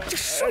了。这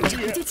顺着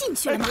不就进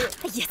去了吗？哎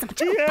呀，怎么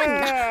这么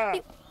笨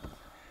呢？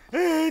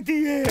哎，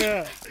爹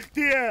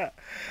呀，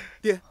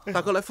爹，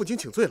大哥来负荆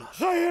请罪了。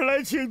还要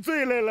来请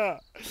罪来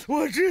了，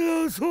我知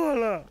道错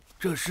了。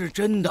这是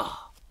真的，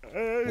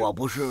我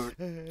不是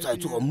在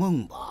做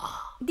梦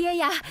吧？爹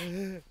呀，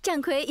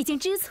战魁已经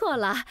知错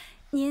了，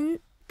您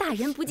大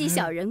人不计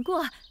小人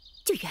过，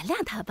就原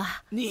谅他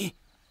吧。你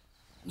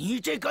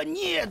这个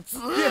孽子！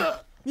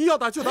爹，你要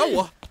打就打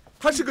我，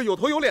他是个有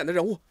头有脸的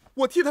人物，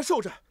我替他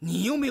受着。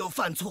你又没有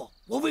犯错，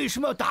我为什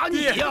么要打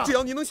你呀？只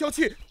要你能消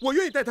气，我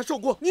愿意带他受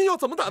过。您要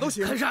怎么打都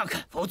行。让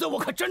开，否则我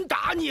可真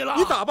打你了。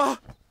你打吧。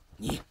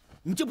你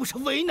这不是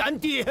为难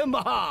爹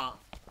吗？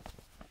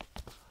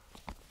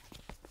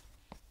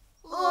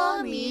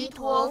阿弥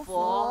陀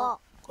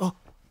佛。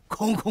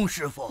空空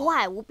师傅，苦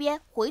海无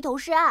边，回头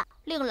是岸。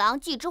令郎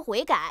既知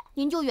悔改，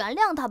您就原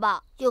谅他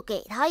吧，就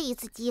给他一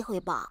次机会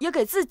吧，也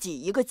给自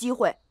己一个机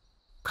会。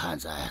看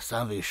在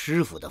3位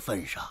师傅的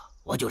份上，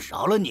我就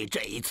饶了你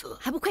这一次。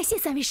还不快谢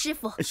3位师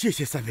傅！谢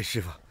谢3位师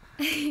傅。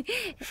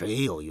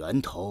水有源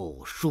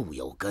头，树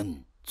有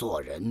根，做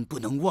人不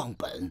能忘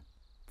本，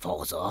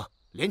否则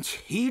连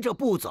骑着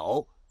不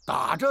走、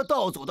打着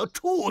道走的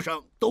畜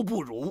生都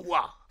不如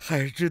啊！孩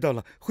儿知道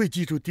了，会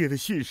记住爹的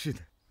训示的。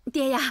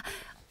爹呀，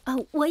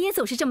我也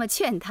总是这么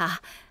劝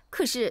他，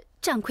可是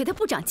战魁他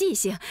不长记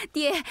性。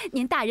爹，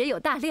您大人有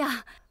大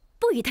量，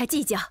不与他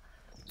计较，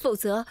否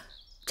则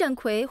战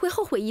魁会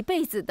后悔一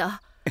辈子的。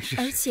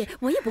而且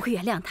我也不会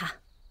原谅他。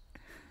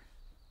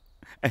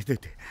哎，对，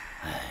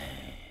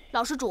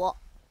老施主，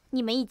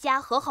你们一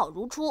家和好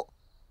如初，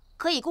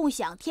可以共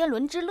享天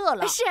伦之乐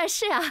了。是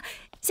啊，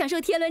享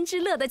受天伦之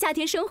乐的家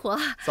庭生活。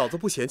嫂子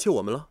不嫌弃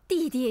我们了？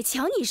弟弟，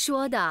瞧你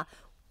说的，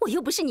我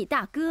又不是你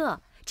大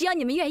哥，只要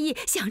你们愿意，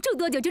想住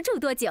多久就住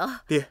多久。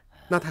爹，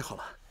那太好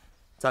了，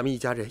咱们一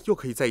家人又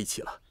可以在一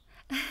起了。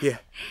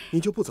爹，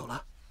您就不走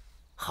了？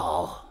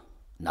好，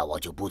那我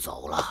就不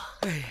走了。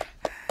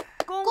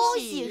恭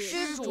喜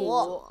施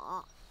主。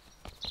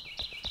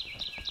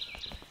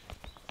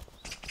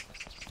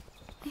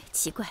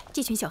奇怪，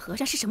这群小和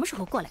尚是什么时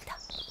候过来的？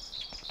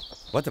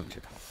我怎么知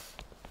道？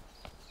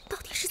到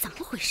底是怎么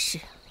回事？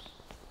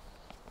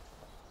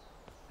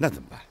那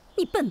怎么办？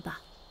你笨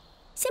吧，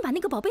先把那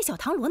个宝贝小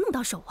唐罗弄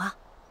到手啊！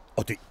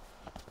哦，对。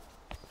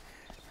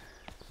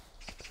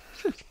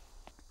哼。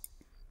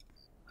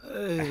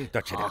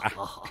多吃点啊！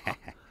好。哎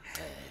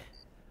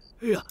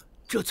呀，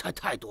这菜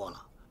太多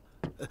了，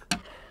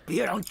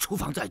别让厨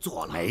房再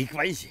做了。没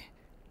关系，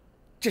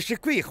这是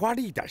桂花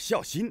的一点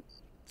孝心，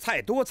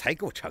菜多才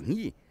够诚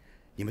意。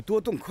你们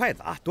多动筷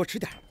子啊，多吃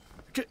点。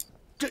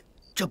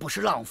这不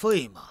是浪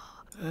费吗？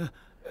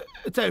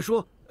再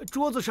说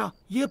桌子上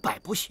也摆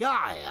不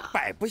下呀。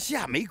摆不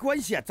下没关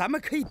系啊，咱们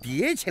可以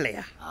叠起来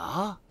呀。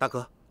啊，大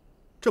哥，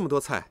这么多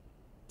菜，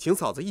请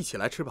嫂子一起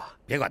来吃吧。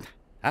别管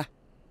他啊，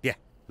爹，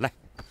来，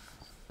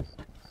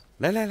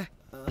来，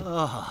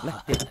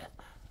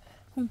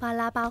轰巴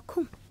拉巴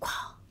空，哐，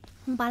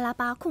轰巴拉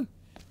巴空，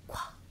哐，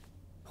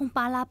轰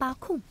巴拉巴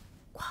空，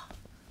哐，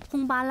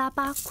轰巴拉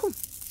巴空，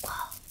哐，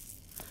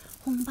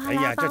轰巴拉巴空。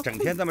哎呀，这整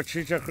天这么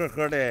吃吃喝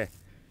喝的，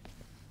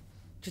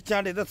这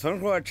家里的存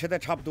货吃的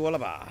差不多了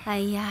吧？哎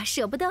呀，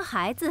舍不得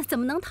孩子，怎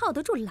么能套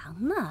得住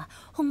狼呢？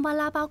轰巴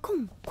拉巴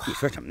空，哐。你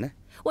说什么呢？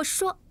我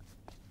说，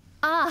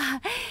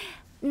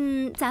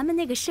咱们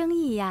那个生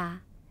意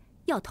呀，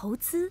要投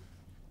资，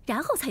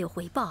然后才有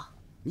回报。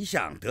你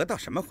想得到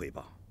什么回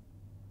报？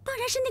当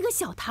然是那个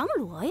小唐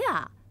罗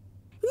呀！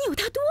你有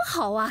他多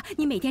好啊！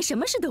你每天什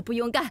么事都不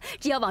用干，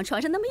只要往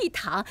床上那么一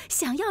躺，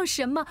想要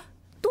什么，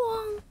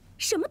咣，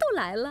什么都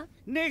来了。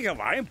那个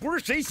玩意不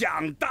是谁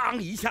想当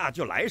一下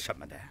就来什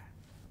么的。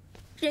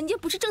人家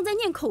不是正在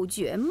念口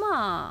诀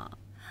吗？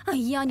哎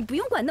呀，你不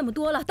用管那么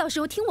多了，到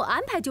时候听我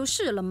安排就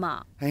是了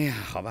嘛。哎呀，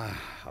好吧。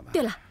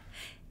对了，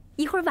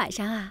一会儿晚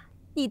上啊，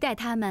你带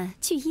他们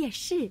去夜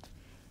市，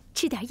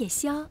吃点夜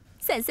宵，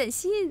散散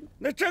心。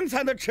那正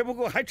餐都吃不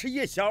过，还吃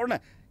夜宵呢？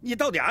你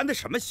到底安的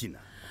什么心呢？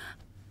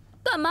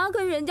干嘛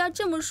跟人家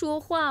这么说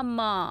话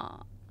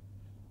嘛？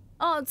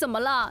哦，怎么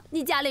了？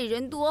你家里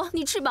人多，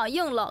你翅膀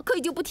硬了，可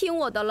以就不听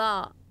我的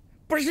了。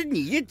不是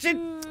你这，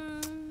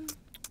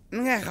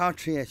爱好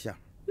吃夜宵。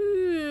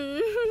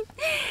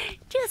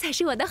这才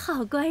是我的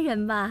好官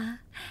人吧？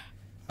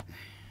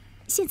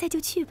现在就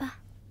去吧。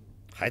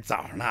还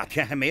早呢，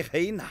天还没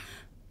黑呢。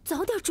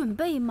早点准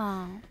备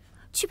嘛，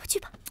去吧去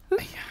吧。哎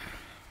呀。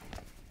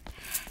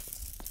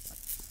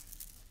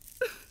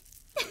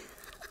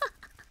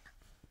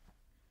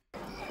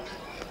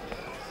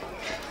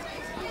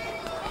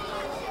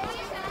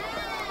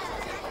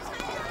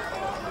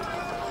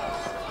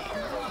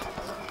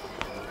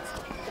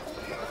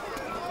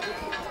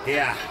爹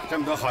呀，这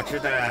么多好吃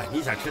的，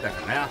你想吃点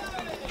什么呀？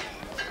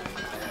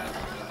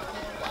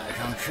晚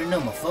上吃那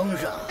么丰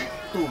盛，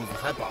肚子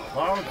还饱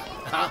饱的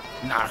啊，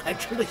哪还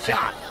吃得下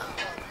呀？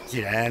既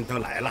然都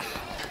来了，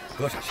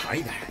多少尝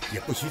一点也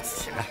不虚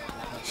此行啊。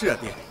是啊，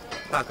爹，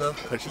大哥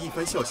可是一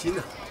番孝心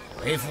啊。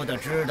为父的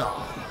知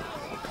道，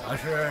可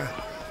是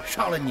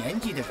上了年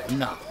纪的人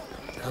呐，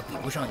可比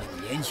不上你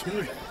们年轻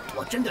人。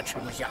我真的吃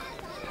不下，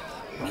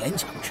勉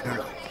强吃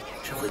了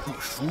只会不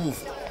舒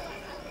服。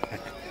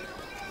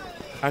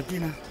二弟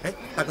呢？哎，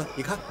大哥，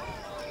你看。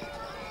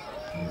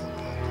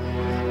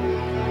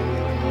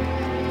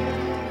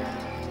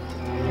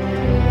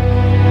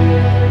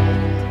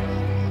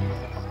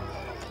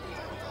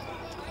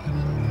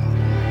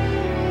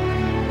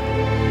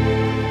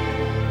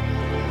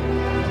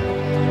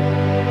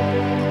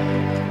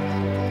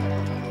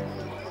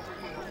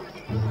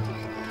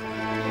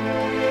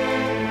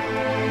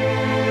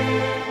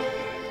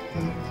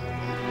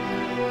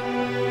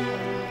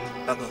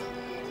大哥，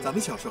咱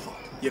们小时候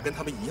也跟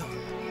他们一样，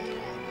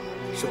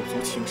手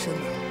足情深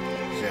啊。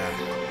是啊，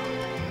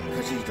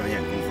可是一转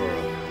眼功夫，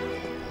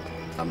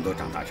他们都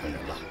长大成人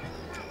了。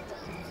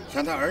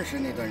想他儿时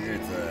那段日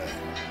子，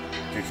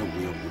真是无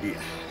忧无虑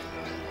啊。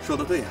说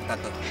得对呀，大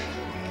哥。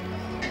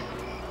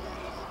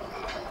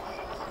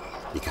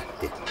你看，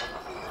爹。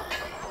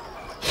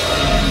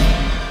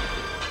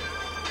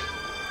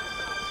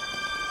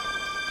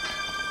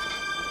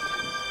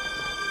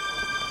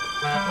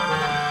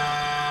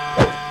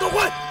都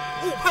混！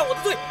误判我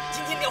的罪，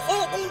今天你要还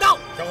我公道！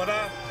小伙子，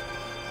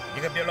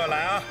你可别乱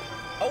来啊！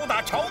殴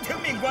打朝廷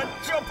命官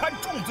是要判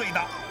重罪的。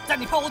在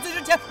你判我罪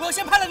之前，我要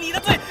先判了你的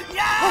罪！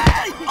呀！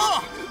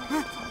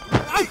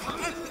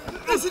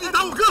不许你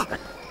打我哥！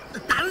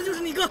打的就是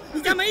你哥！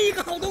你家没一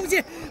个好东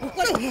西！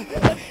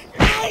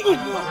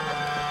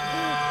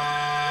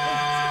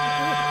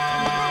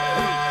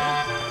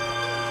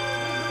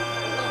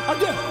二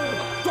弟，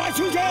抓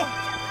凶手！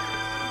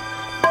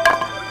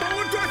帮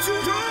我抓凶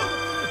手！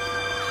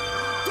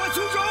抓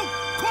凶手！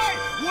快！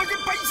我是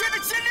本县的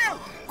县令，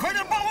快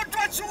点帮我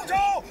抓凶手！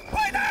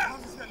快点！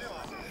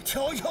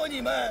求求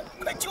你们，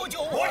快救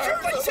救我！我是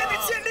本县的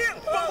县令，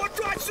帮我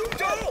抓凶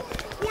手！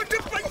我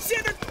是本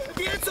县的，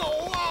别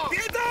走啊！别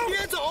走！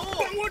别走！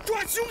帮我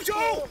抓凶手！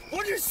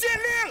我是县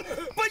令，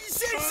本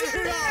县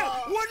县令，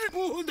我是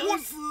不能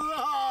死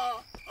啊，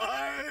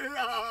儿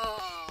啊！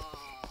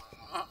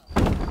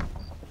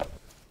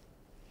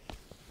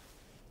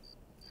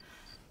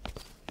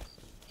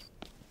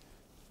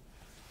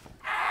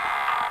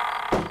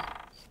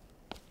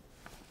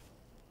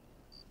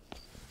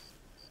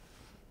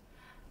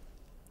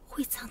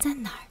会藏在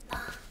哪儿呢？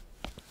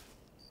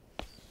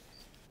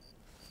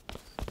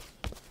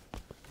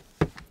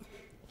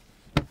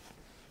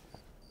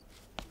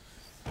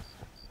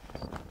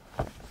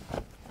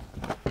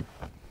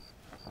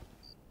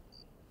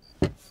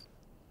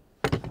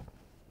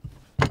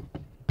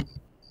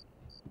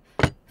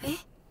哎，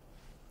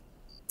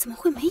怎么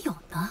会没有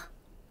呢？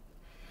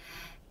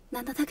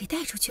难道他给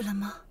带出去了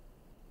吗？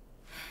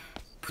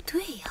不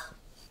对呀，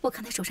我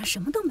看他手上什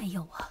么都没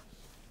有啊。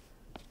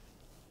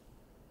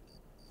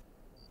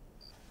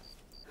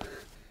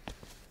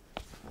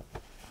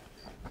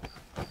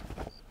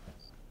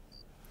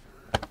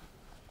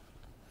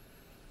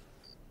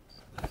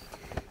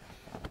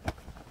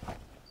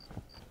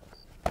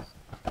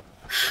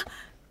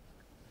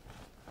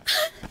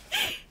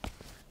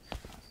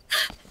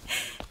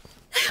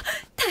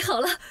好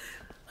了，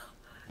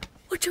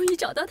我终于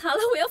找到他了！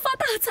我要发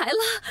大财了！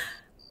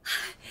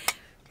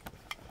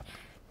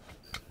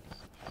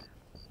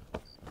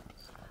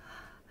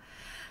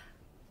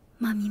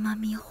妈咪妈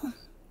咪哄，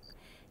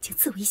请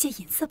赐我一些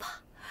银子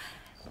吧。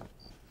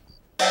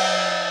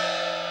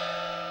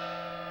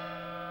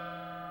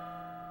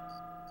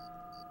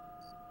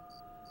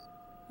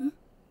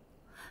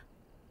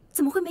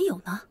怎么会没有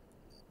呢？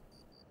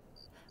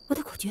我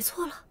的口诀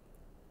错了？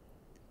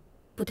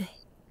不对，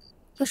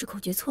要是口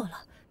诀错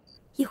了，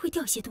也会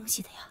掉一些东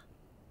西的呀。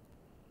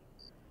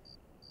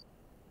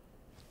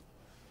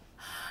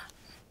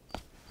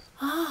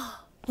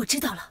哦，我知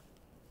道了，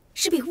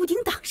是被屋顶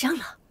挡上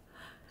了。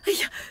哎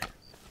呀，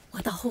我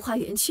到后花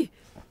园去，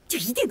就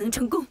一定能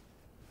成功。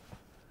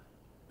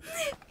哎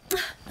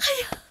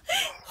呀，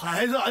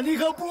孩子，你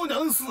可不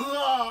能死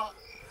啊！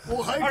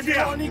我还知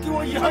道你给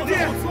我养老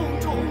送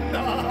终呢。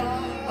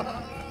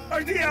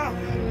二弟啊，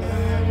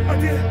二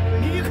弟，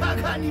你看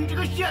看你这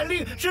个县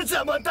令是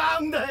怎么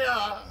当的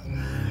呀？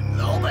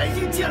老百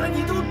姓见了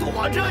你都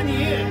躲着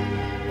你，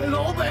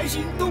老百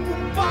姓都不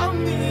帮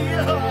你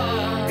呀。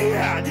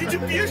爹，你就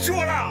别说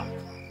了。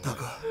大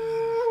哥，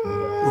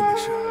我没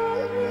事。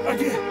二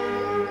弟，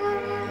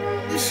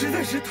你实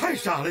在是太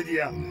傻了你。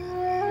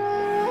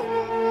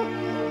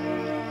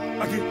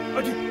二弟，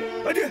二弟，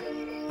二弟，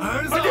儿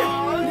子，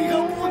你可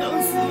不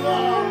能死啊！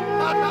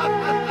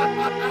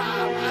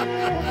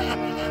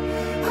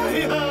哎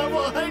呀，我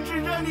还指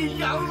着你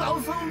养老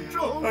送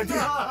终呢。二弟，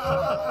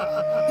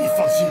你放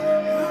心，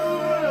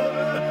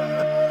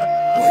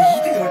我一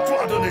定要抓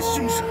到那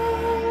凶手，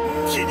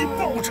替你报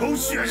仇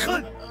雪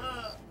恨。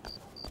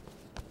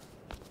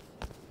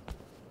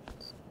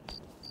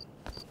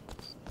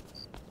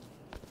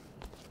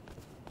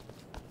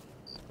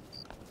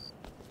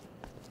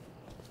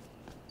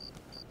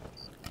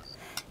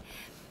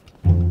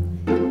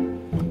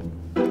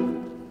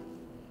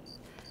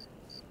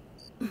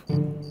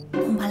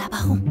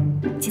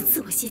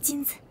些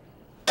金子。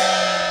啊！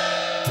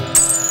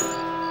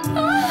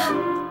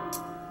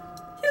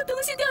有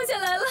东西掉下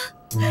来了，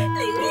灵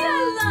验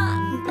了。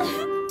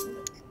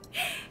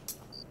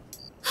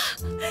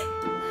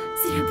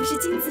虽然不是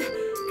金子，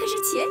可是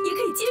钱也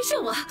可以接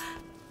受啊。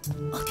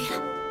哦，对了，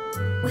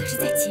我要是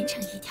再虔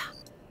诚一点，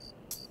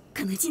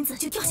可能金子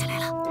就掉下来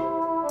了。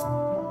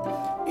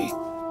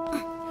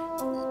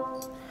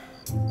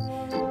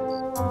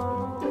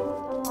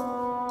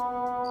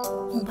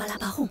轰巴拉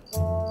巴轰，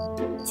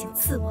请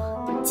赐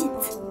我金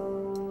子。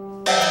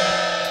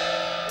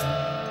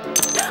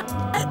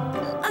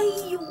哎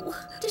呦，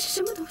这是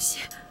什么东西？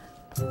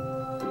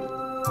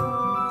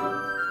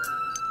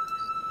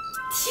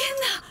天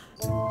哪，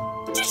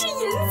这是银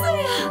子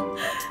呀！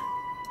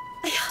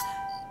哎呀，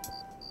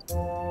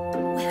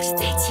我要是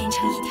再虔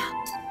诚一点，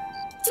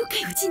就该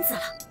有金子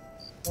了。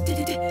对。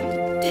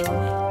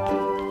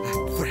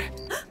夫人，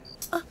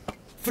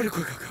夫人，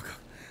快！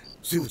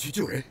随我去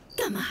救人。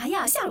干嘛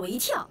呀？吓了我一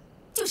跳。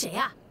救谁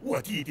呀？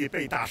我弟弟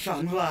被打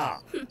伤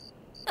了。哼，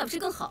那不是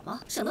更好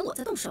吗？省得我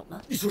再动手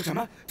了。你说什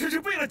么？他是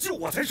为了救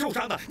我才受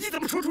伤的，你怎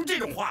么说出这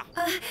种话？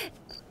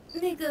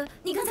那个，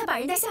你刚才把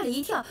人家吓了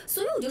一跳，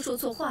所以我就说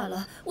错话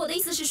了。我的意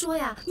思是说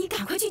呀，你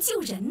赶快去救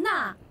人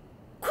呐！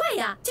快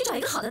呀，去找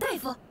一个好的大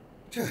夫。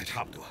这还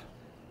差不多，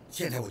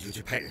现在我就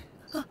去派人。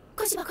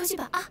快去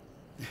吧啊！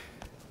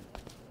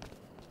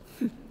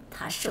哼，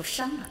他受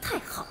伤了，太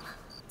好了，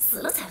死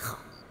了才好，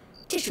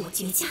这是我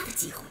绝佳的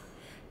机会。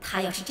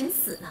他要是真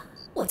死了，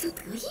我就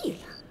得意了。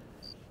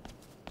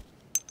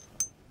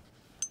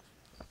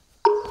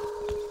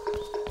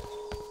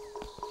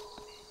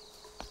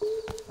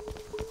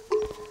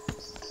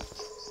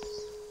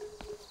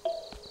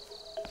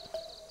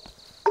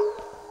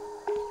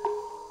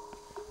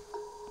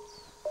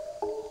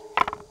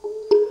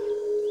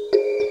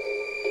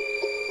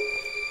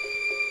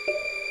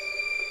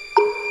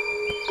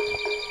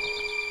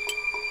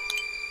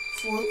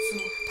佛祖，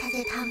他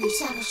在汤里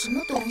下了什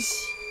么东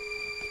西？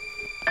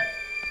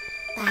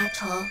八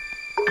成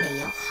没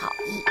有好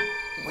意，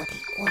我得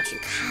过去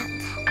看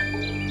看。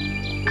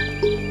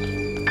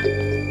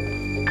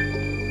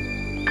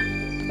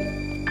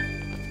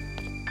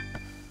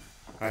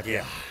二弟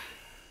啊，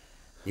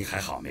你还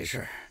好没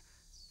事，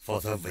否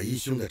则为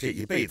兄的这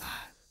一辈子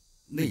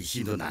内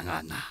心都难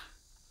安呐。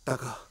大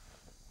哥，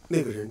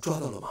那个人抓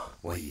到了吗？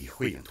我已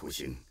绘影图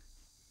形，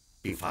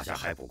并发下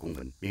海捕公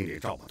文，命令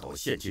赵捕头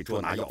限期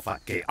捉拿要犯，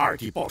给二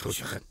弟报仇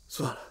雪恨。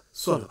算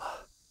了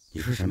吧。你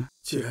说什么？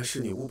既然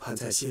是你误判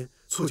在先，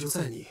错就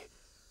在你，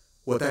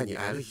我代你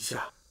挨了一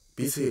下，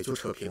彼此也就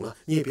扯平了，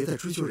你也别再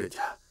追究人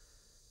家，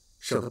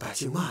省得百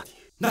姓骂你。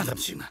那怎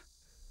么行呢？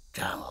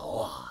战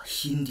鳌啊，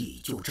心地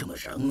就这么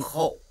仁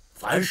厚，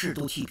凡事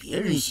都替别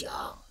人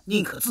想，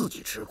宁可自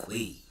己吃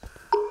亏。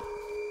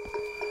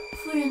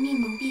夫人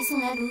命奴婢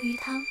送来鲈鱼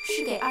汤，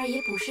是给二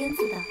爷补身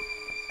子的。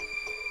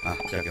啊，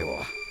交给我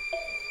吧。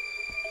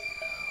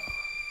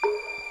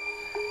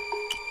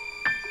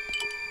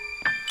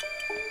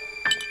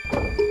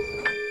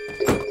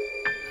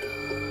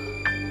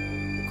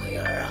奎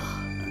儿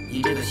啊，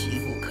你这个媳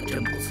妇可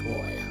真不错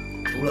呀，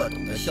除了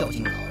懂得孝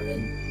敬老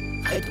人，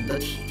还懂得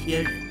体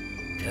贴人，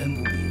真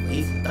不比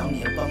为父当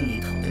年帮你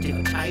讨的这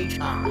个差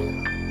差呀。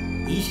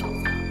你小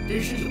子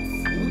真是有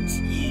福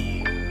气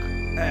呀！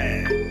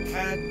哎，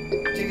他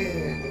这个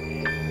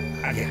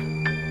二弟，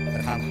喝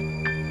汤吧，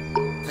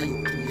他有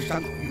助于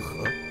伤口愈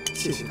合。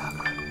谢谢大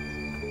哥。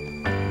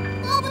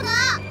喝不得。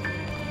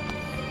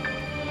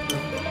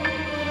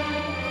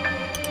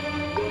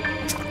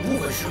误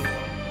会师傅，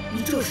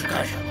你这是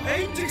干什么？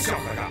哎，这个小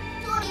和尚，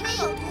这里面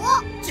有毒，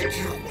简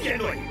直是胡言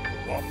乱语！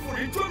我夫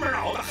人专门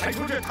熬的，还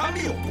说这汤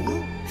里有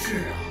毒。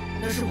是啊，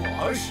那是我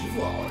儿媳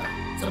妇熬的，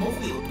怎么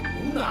会有毒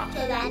呢？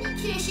这碗里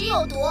确实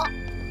有毒。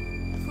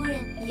夫人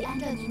已按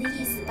照您的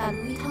意思把鲈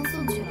鱼汤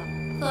送去了。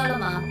喝了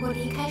吗？我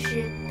离开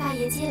时，大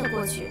爷接了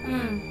过去。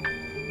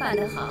办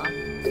得好。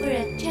夫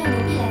人，这样奴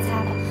婢来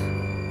擦吧。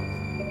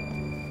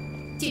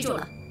记住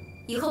了，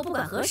以后不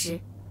管何时，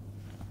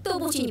都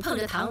不许你碰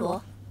着唐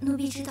罗。奴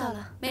婢知道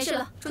了。没事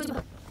了，出去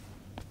吧。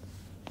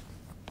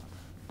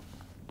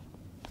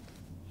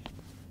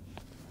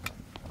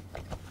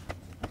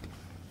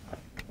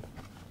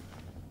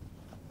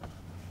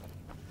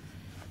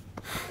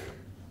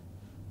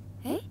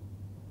哎，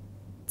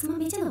怎么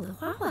没见到我的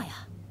花花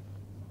呀？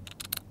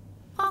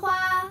花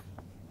花，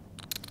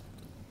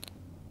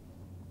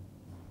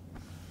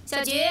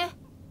小菊，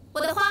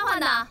我的花花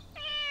呢？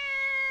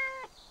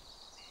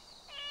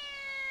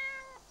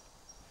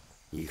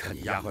 你看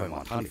你丫鬟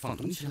往汤里放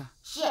东西了？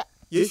是。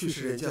也许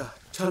是人家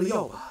掺了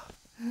药吧。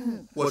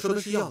我说的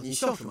是药，你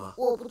笑什么？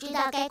我不知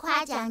道该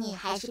夸奖你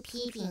还是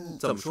批评你。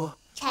怎么说？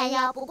掺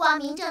药不光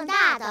明正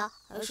大的，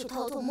而是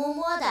偷偷摸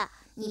摸的，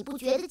你不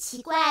觉得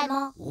奇怪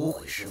吗？无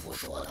悔师傅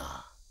说的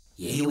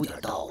也有点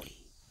道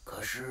理。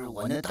可是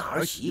我那大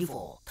儿媳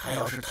妇，她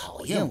要是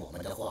讨厌我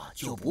们的话，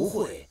就不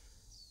会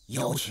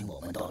邀请我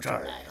们到这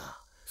儿来了。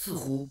似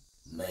乎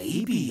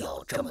没必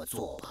要这么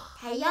做吧？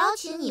她邀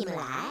请你们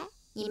来？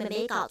 你们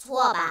没搞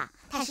错吧？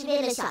他是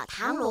为了小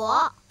唐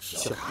罗。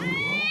小唐罗，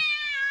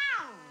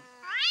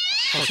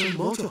好像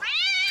猫叫，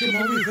这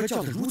猫为何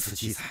叫得如此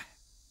凄惨？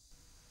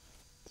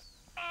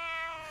阿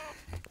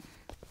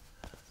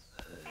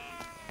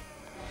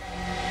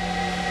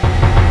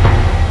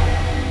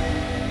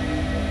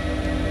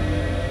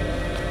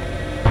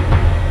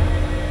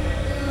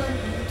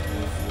弥陀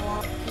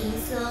佛，贫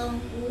僧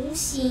无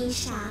心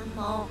杀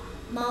猫，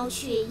猫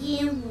却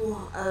因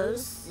我而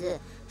死。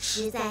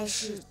 实在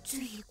是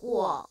罪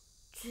过，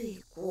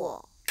罪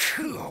过！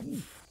可恶！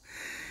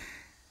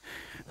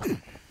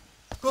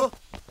哥，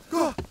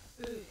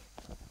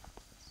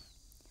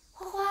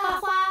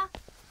花花，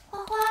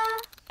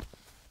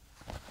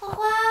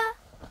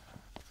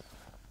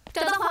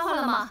找到花花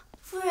了吗？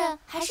夫人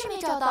还是没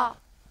找到。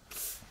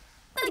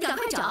那你赶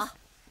快找！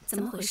怎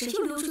么回事？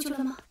又溜出去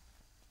了吗？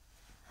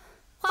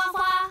花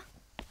花，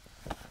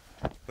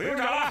不用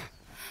找了。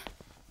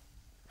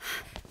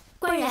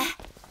官人。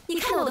 你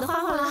看到我的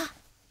花花了？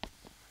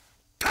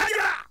看见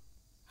了。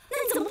那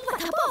你怎么不把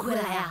它抱回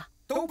来呀？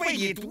都被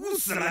你毒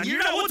死了，你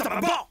让我怎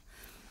么抱？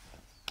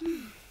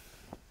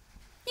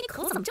你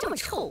口怎么这么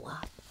臭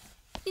啊？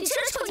你吃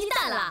了臭鸡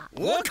蛋了？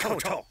我口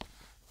臭？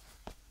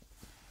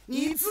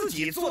你自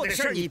己做的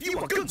事儿，你比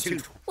我更清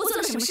楚。我做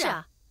了什么事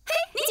啊？嘿，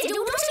你简直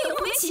无中生有，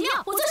莫名其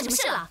妙！我做什么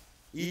事了？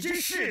已经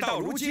事到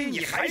如今，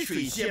你还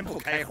水仙不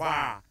开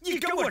花，你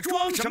跟我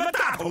装什么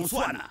大头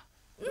蒜呢？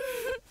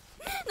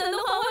 难道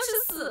花花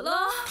是死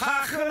了？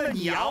他喝了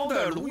你熬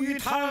的鲈鱼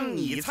汤，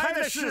你猜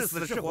他是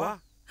死是活？我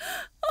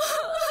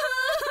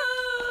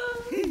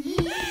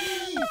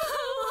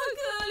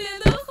可怜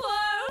的花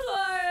花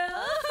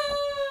啊！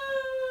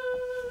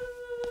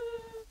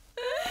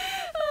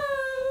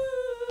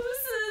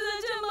死得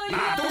这么冤！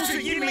那都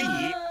是因为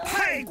你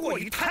太过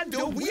于贪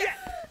得无厌，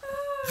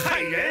害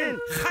人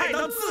害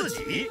到自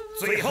己，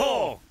最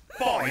后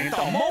报应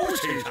到猫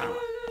身上了。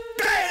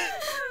该！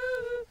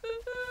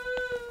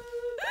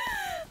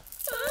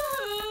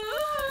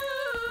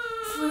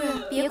 夫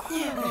人，别哭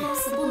了，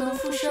死不能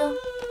复生。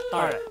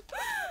大人，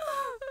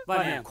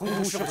外面空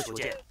空师傅求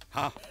见。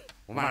好，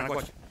我马上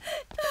过去。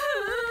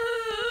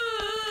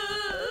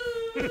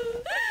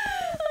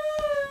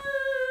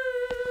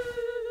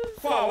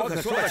话我可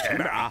说到前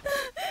面啊，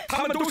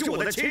他们都是我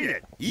的亲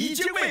人，已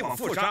经为我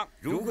负伤。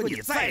如果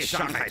你再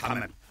伤害他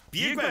们，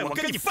别怪我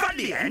跟你翻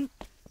脸。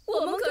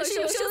我们可是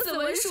有生死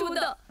文书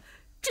的，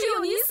只有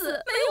你死，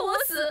没有我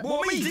死。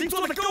我们已经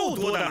做得够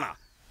多的了，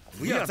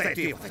不要再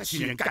对我的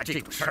亲人干这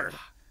种事儿了。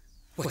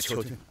 我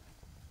求求你，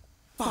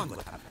放过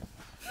他们！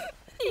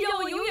你让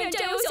我永远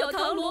占有小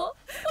唐罗，我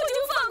就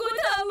放过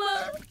他们。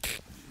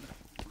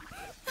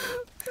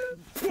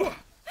不！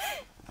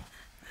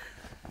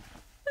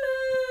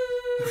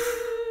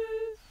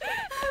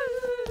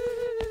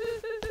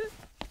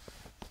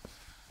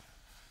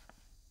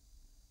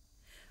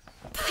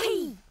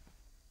呸！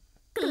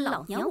跟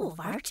老娘我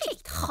玩这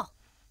套，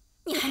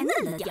你还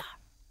嫩了点儿。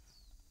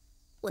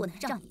我能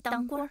让你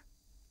当官，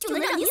就能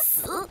让你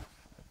死。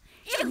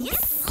 让你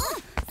死！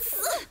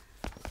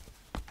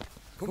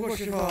不过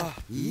师傅，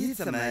你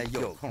怎么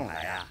有空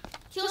来啊？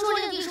听说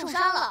令弟受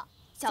伤了，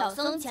小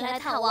僧前来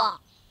探望。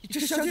这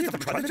消息怎么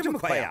传得这么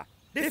快呀？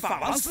连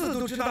法王寺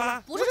都知道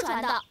了？不是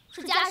传的，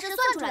是家师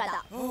算出来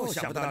的。哦，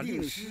想不到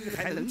令师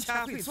还能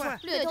掐会算，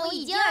略通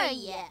一经而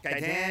已。改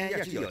天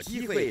要是有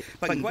机会，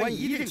本官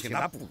一定请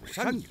他补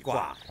上一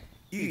卦，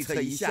预测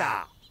一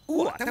下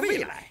我的未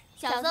来。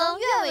小僧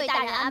愿为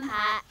大人安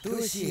排。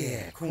多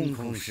谢空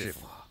空师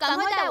傅。 赶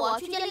快带我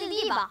去见令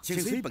弟吧！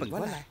请随本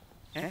官来。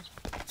哎，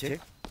请。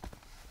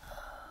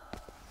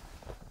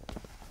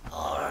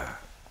老二，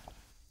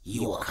依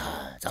我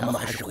看，咱们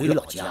还是回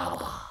老家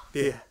吧。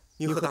爹，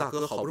您和大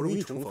哥好不容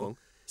易重逢，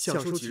享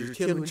受几日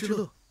天伦之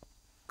乐，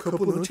可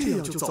不能这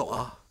样就走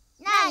啊！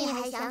那你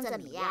还想怎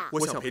么样？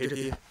我想陪着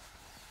爹，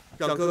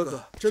让哥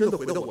哥真的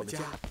回到我们家，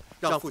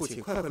让父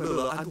亲快快乐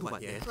乐安度晚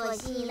年。可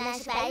惜你那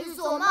是白日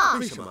做梦。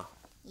为什么？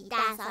 你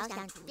大嫂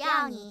想除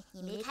掉你，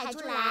你没看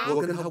出来？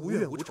我跟他无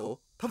怨无仇，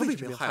他为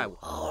什么要害我？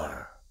敖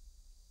儿，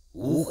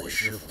无悔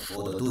师傅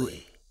说的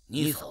对，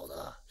你嫂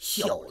子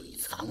笑里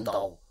藏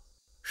刀，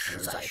实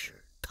在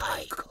是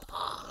太可怕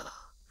了。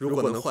如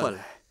果能换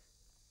来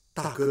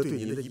大哥对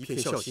您的一片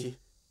孝心，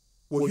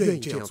我愿意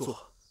这样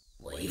做。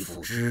为父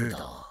知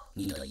道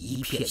你的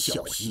一片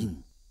孝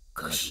心，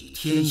可喜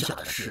天下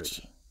的事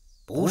情，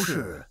不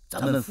是咱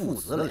们父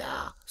子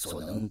俩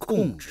所能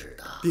控制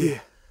的。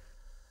爹，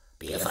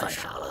别犯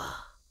傻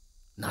了，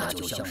那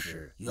就像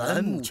是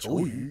缘木求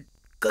鱼，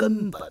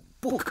根本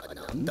不可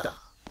能的。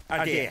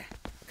二弟，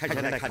看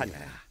谁来看你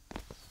来啊？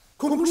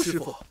空空师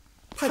傅，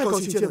太高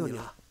兴见到你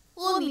了。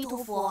阿弥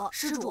陀佛，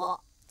施主，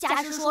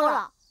家师说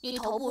了，你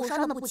头部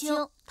伤得不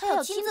轻，他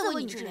要亲自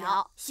为你治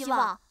疗，希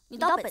望你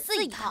到本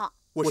寺一趟。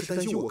我是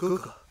担心我哥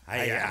哥。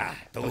哎呀，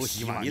都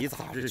希望你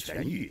早日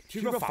痊愈。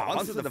听说法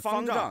王寺的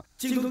方丈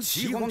精通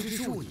奇荒之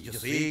术，你就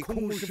随空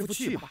空师傅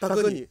去吧。大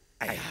哥你，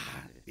哎呀，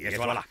别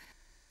说了，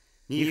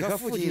你和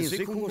父亲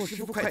随空空师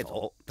傅快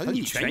走，等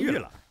你痊愈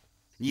了，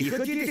你和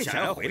爹爹想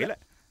要回来，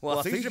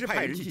我随时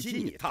派人去接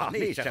你一趟，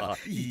那时候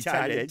一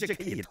家人就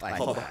可以团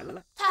圆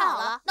了。太好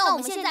了，那我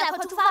们现在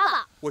快出发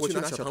吧。我去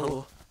拿小唐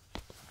罗。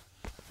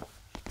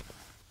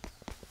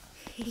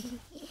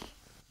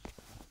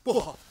不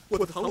好，我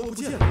的唐罗不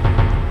见了。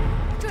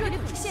这里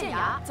可是县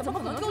衙，怎么可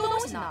能丢东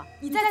西呢？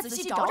你再仔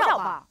细找找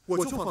吧。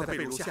我就放在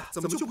被褥下，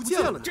怎么就不见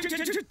了呢？这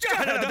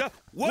还了得！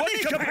我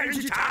立刻派人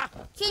去查。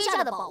天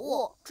下的宝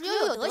物，只有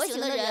有德行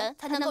的人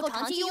才能够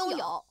长期拥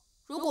有。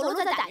如果落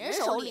在歹人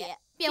手里，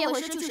便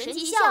会失去神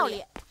奇效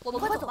力。我们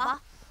快走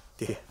吧。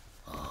爹。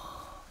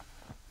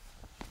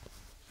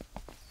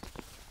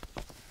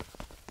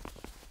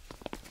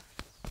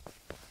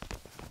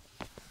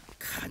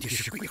看这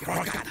是鬼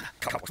花干的，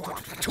看我抓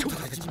住他，抽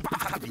他的筋，扒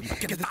他的皮，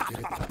给他打一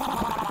巴。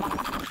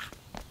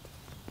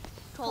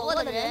丑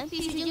恶的人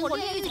必须经过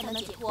炼狱才能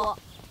解脱。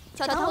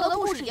小唐罗的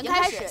故事已经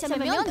开始，下面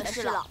没有你的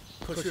事了。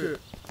可是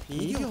你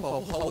一定要保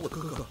护好我的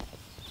哥哥。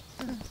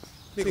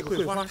那个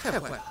桂花太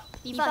坏了。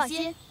你放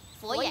心，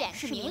佛眼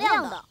是明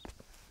亮的。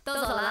都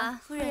走了，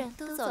夫人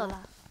都走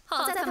了。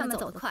好在他们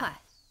走得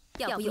快，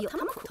要不有他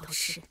们苦头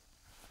吃。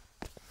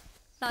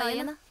老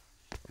爷呢？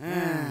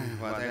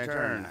我在这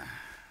儿呢。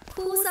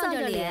哭丧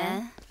着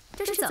脸，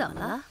这是怎么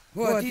了？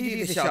我弟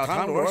弟的小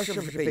唐罗是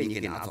不是被你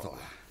给拿走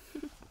了？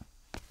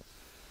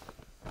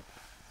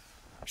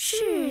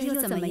是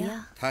又怎么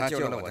样？他救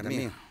了我的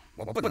命，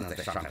我不能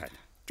再伤害他。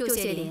朱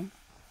学林，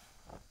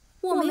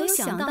我没有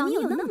想到你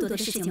有那么多的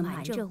事情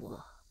瞒着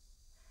我。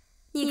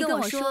你跟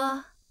我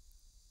说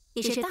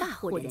你是大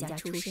户人家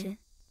出身，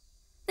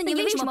那你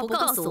为什么不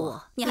告诉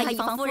我你还有一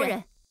房夫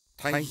人？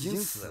他已经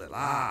死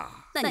了。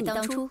那你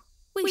当初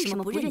为什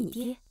么不认你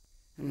爹？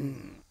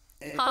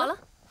好了，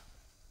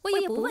我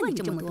也不问你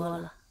这么多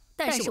了。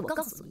但是我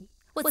告诉你，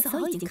我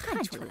早已经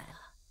看出来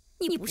了，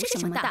你不是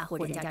什么大户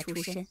人家出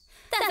身，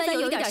但凡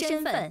有一点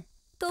身份，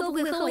都不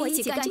会和我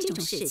一起干这种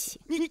事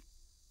情。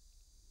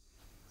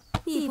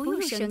你不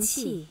用生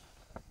气，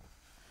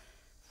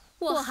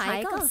我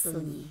还告诉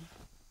你，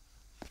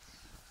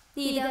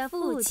你的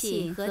父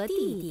亲和弟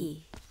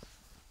弟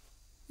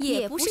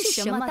也不是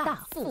什么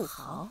大富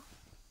豪。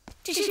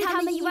只是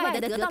他们意外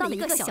地得到了一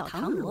个小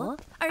唐罗，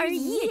而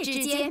一夜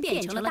之间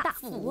变成了大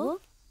富翁。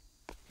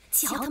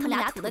瞧他们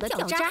俩土得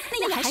掉渣，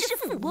那也还是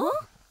富翁。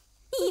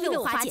你以为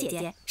我花姐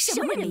姐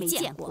什么人没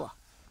见过？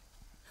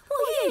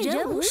我阅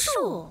人无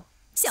数，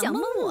想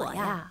蒙我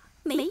呀，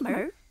没门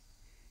儿。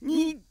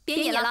你别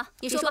你了，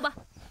你说吧。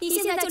你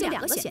现在就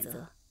两个选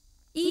择：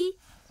一，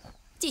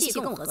继续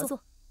跟我合作；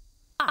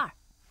二，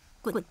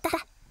滚蛋。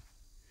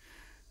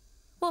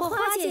我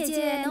花姐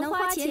姐能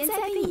花钱栽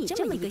培你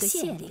这么一个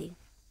县令，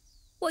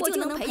我就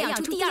能培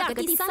养出第二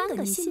个、第三个，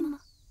你信吗？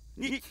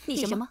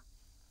你什么？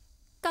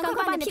赶快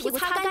把你的屁股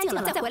擦干净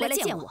了，再回来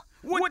见我。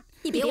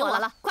你别我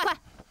了，快，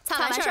擦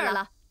完事儿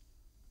了，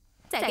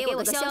再给我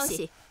个消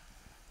息。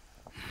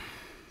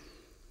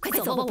快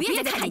走吧，我不愿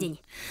意再看见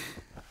你。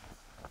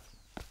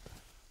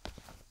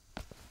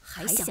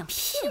还想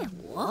骗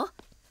我？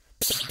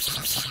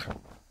啪！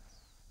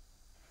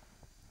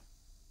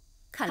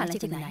看来这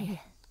个男人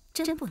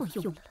真不能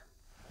用了。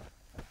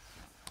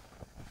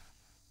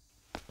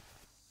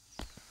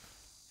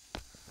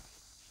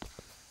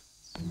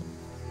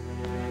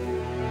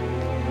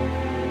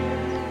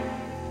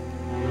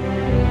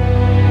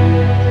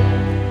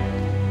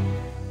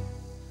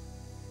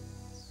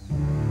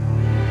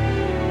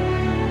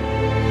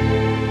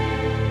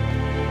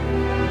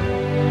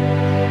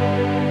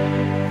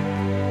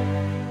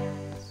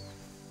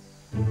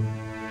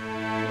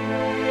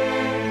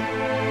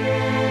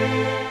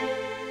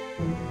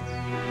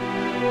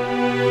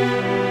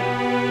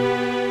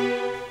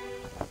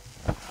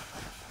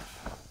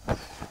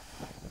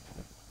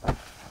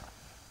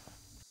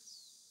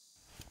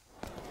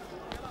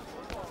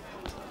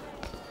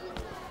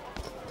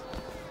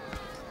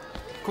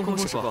空空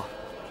师傅，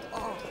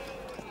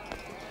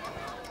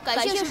感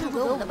谢师傅给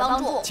我们的帮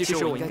助。其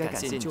实我应该感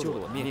谢你救了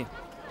我的命。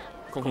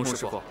空空师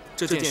傅，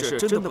这件事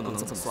真的不能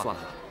这么算了。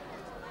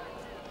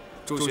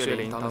朱学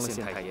林当了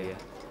县太爷，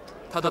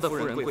他的夫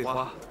人桂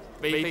花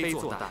为非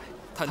作歹，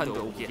贪得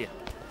无厌，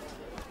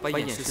把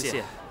偃师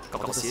县搞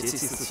得邪气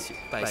四起，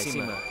百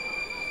姓们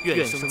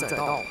怨声载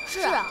道。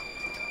是啊，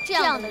这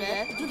样的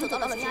人已经走到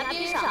了悬崖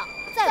边上，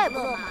再不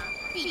勒马，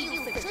必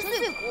定粉身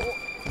碎骨。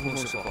空空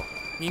师傅，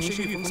您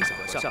是御风小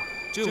和尚，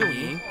只有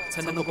您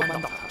才能够扳倒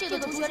他。这个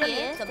朱学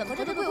林怎么和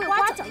这个桂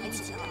花搅在一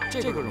起了？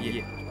这个容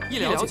易，一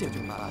了解就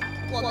明白了。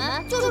我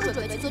们就是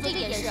准备去做这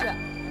件事。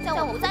在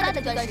我不在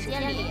的这段时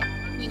间里，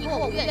你和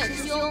我无怨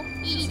师兄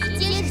一起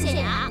监视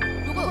县衙，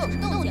如果有什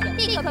么动静，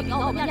立刻禀告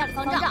我们亮里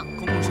方丈。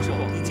空空师傅，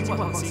您尽管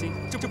放心，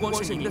这不光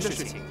是您的事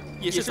情，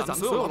也是咱们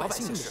所有老百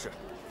姓的事。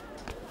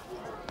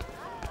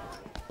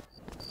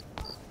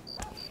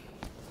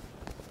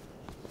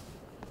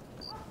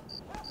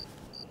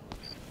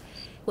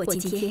我今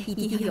天一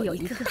定要有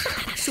一个大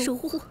大的收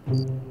获。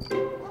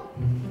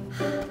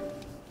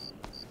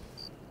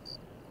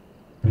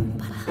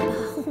巴拉巴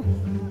轰，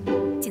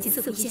今天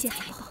做一些财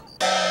宝。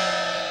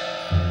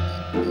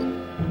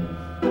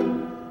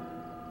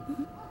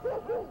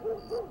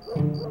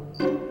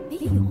没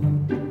有。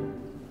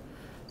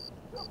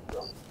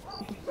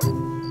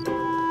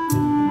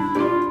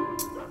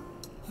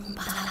巴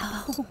拉巴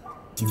轰，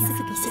今天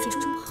做一些珠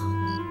宝。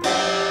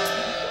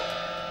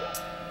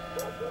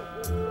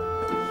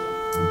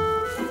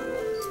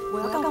我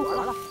要干活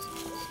了。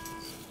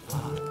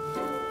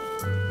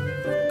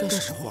干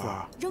什么活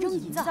啊？扔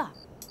银子。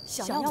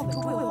想要稳住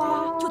桂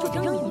花，就得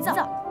扔银子。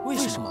为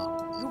什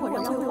么？如果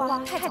让桂花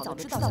太早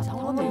知道小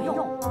唐罗没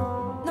用，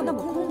那么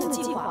空空的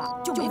计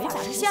划就没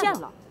法实现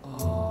了。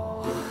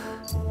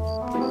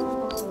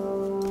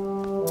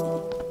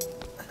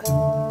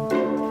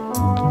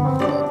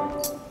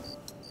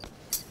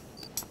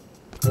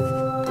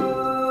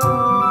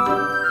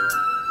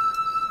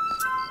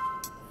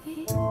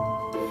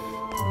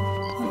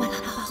哇啦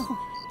啦轰，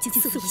今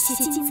天做一些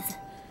金子。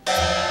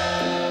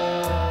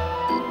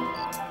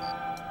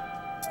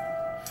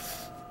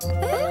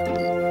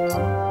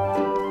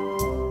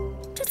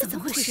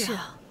是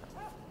啊，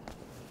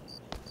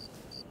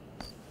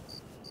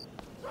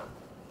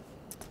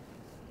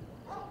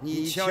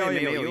你敲也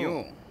没有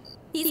用。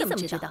你怎么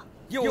知道？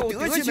有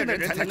德行的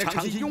人才能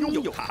长期拥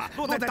有它，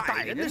落在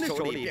歹人的手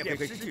里便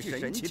会失去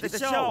神奇的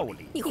效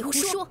力。你胡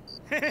说！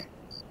嘿嘿，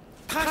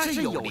它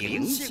是有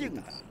灵性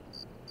的。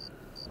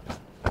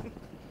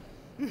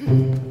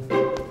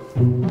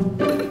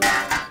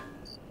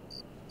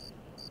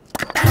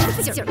这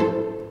副劲儿，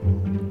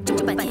整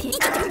这半天一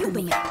点用都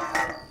没有。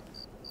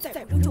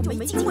再不扔就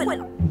没机会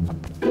了。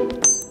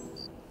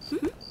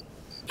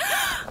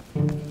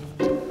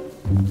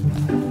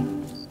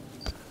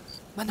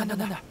慢点，慢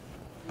点。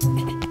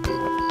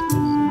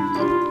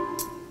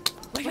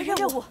完成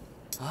任务。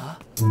啊！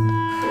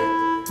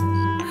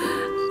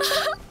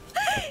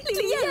灵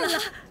验了，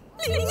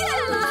灵验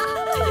了！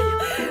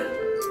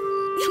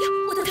呀，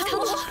我的唐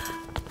罗！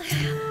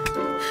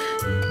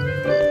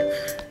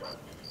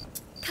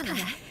看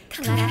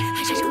来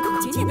还是口口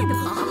念念的好。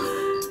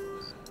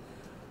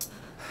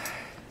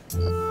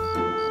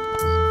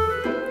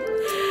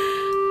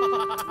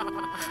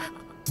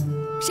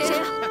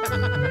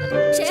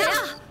谁呀？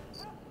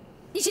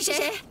你是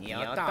谁？你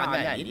要大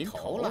难临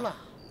头了。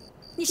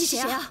你是谁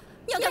啊？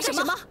你要干什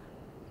么？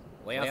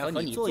我要和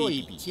你做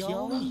一笔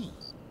交易。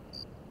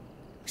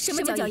什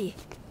么交易？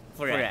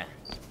夫人，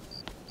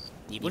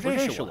你不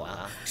认识我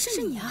啊？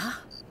是你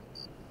啊！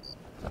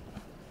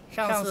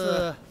上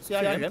次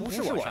虽然人不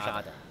是我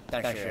杀的，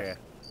但是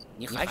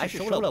你还是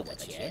收了我的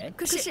钱。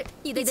可是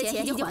你的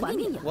钱已经还给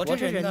你了。我这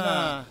人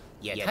呢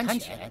也贪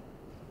钱。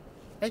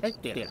哎，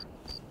对了，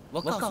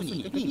我告诉你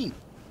一个秘密，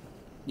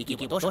你给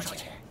我多少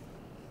钱？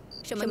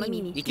什么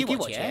秘密？你给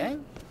我钱，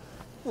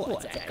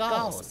我再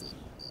告诉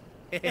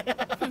你。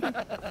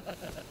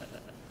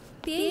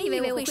别以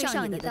为我会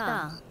上你的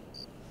当。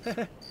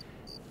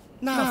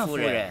那夫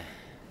人，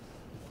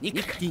你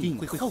肯定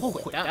会后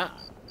悔的。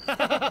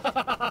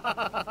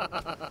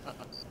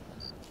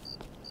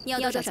你要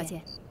多少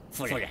钱？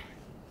夫人，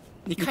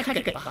你看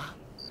着给吧。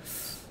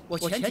我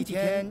前几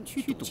天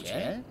去赌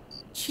钱，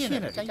欠了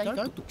人家点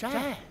赌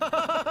债。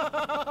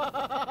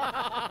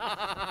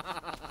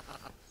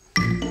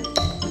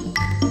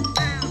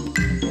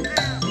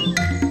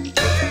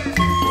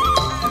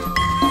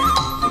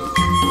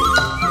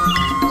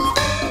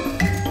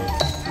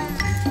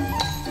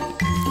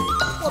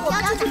我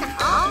们要去哪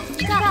儿？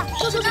你看，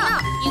就是那儿，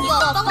一个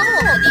刚刚落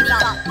后的地方。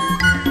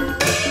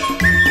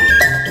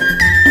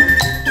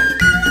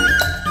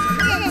什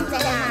么人在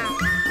那儿？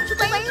是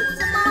观音菩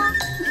萨吗？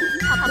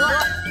差不多。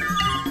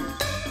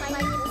观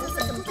音菩萨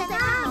怎么在那儿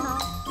呢？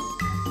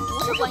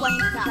不是观音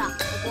菩萨，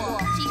不过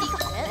是一个好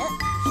人。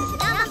是什么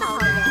样的好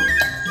人？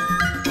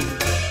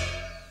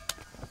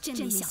真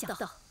没想到，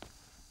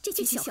这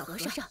群小和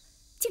尚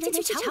竟然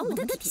去查我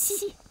们的底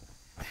细。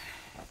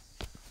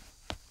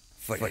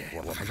夫人，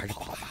我们还是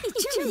跑吧。你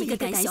这么一个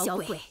胆小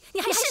鬼，你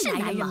还是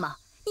男人吗？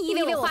你以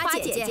为我花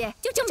姐姐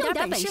就这么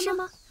点本事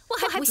吗？我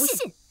还不信，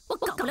我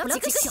搞不了几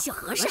个小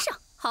和尚。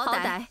好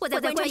歹我在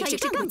官场也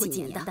是干过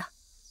几年的。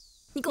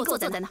你给我坐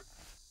在那儿，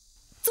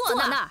坐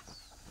那儿。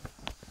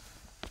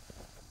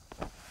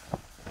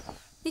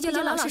你就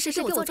老老实实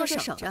给我坐这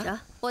守着，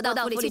我到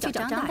府里去找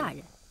张大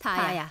人，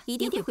他呀一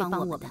定会帮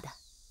我们的。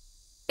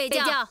备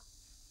轿。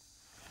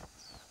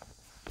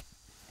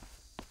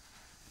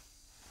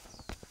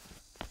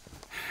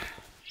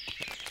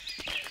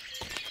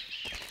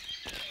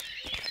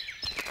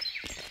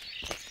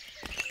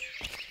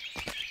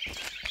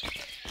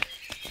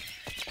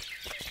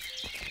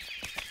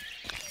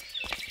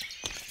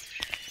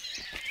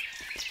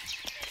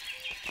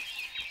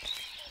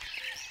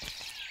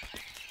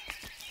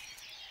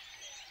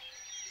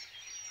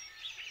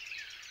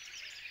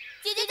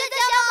姐姐在家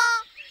吗？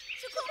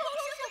是空空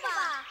师傅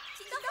吧？请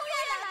到后院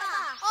来吧。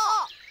哦。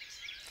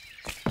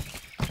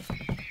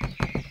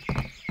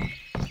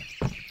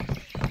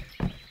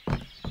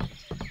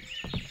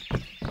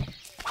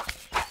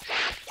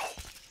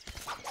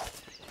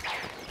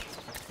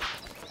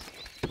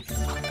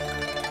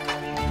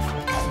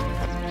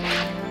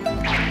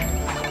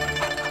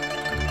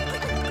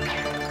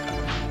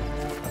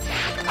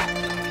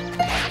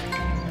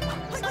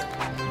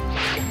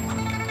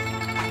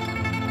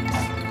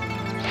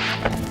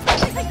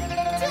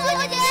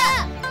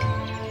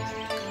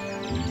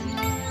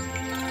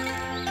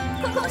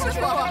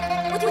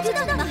我就知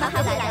道你们还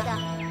会来的。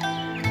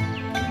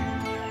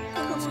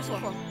空空师傅，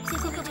先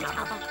喝杯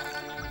茶吧。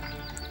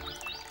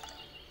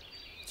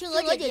青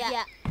娥姐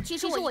姐，其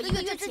实我1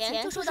个月之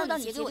前就收到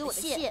你写给我的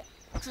信，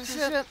只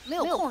是没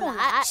有空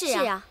来。是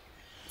啊，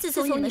自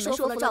从你们说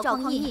服了赵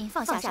匡胤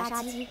放下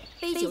杀机，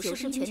杯酒释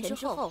兵权之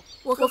后，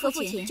我和父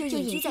亲就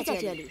隐居在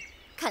这里，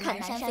看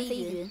南山飞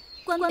云，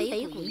观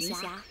北谷云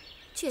霞，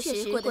确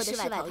实过得世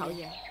外桃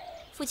源。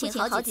父亲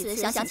好几次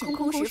想请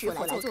空空师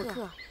傅来做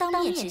客，当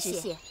面致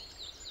谢。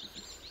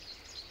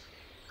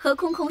和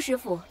空空师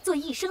傅做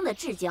一生的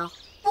至交，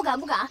不敢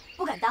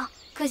当。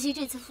可惜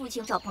这次父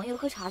亲找朋友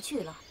喝茶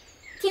去了，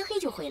天黑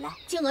就回来。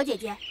青娥姐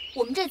姐，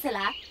我们这次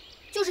来，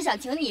就是想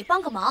请你帮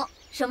个忙。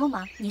什么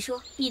忙？你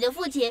说。你的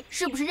父亲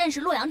是不是认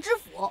识洛阳知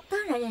府？当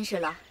然认识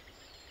了。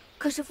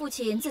可是父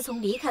亲自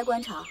从离开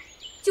官场，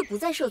就不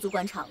再涉足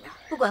官场了。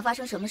不管发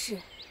生什么事，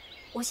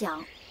我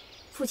想，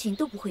父亲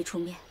都不会出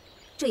面。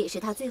这也是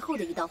他最后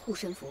的一道护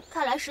身符。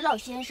看来石老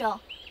先生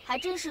还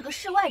真是个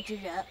世外之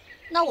人。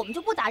那我们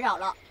就不打扰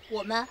了，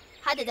我们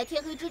还得在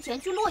天黑之前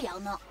去洛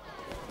阳呢。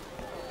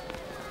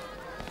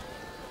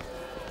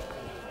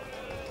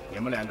你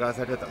们2个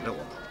在这等着我。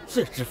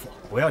是知府。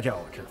不要叫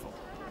我知府，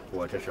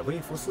我这是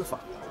微服私访。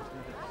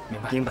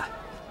明白。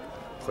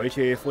回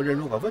去夫人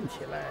如果问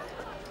起来，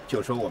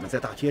就说我们在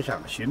大街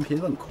上寻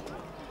贫问苦，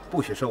不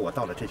许说我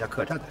到了这家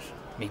客栈的事。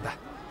明白。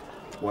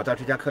我到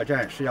这家客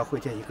栈是要会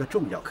见一个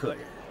重要客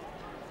人，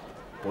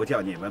不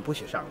叫你们不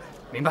许上来。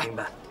明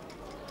白。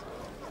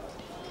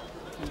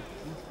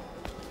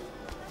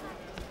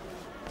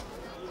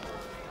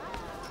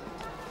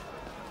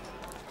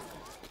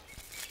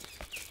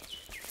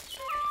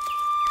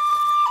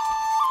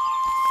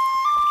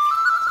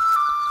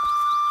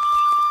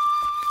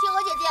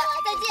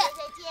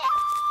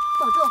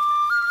保重。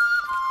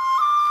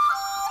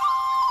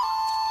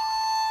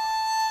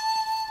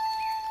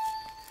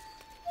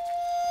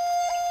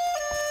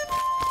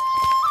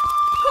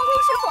空空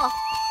师傅，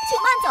请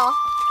慢走。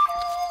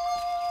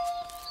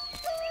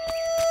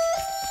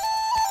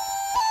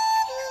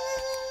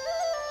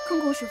空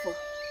空师傅，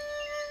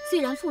虽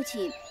然父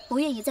亲不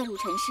愿意再入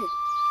尘世，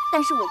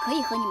但是我可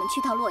以和你们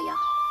去趟洛阳。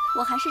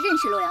我还是认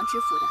识洛阳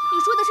知府的。你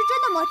说的是真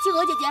的吗，青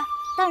娥姐姐？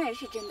当然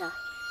是真的。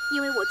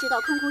因为我知道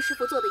空空师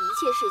傅做的一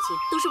切事情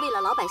都是为了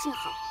老百姓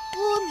好。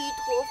阿弥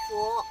陀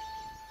佛。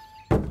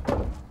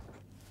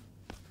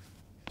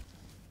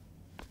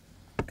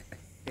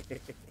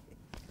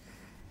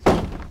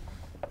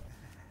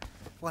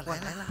我来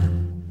了。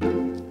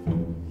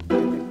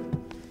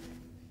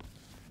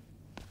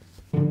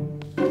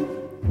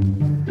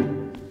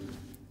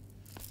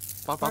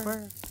宝贝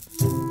儿，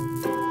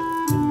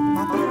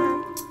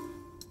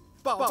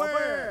宝贝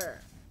儿。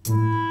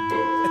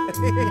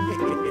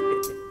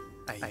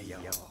哎呦，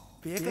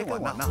别跟我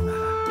闹了！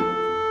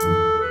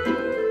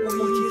我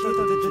接到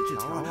这纸条，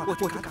我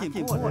就赶紧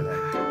过来了。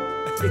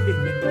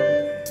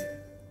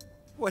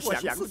我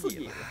想死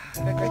你了！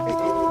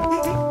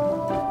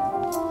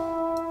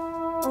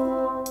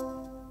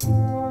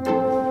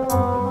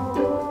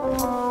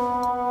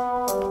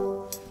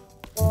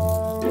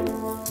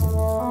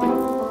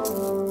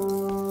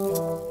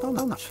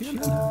到哪去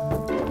了？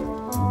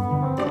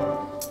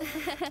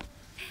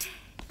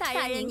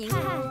大人您看。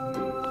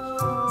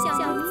小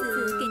女子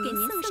给您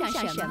送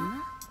上什么？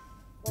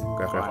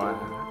乖乖，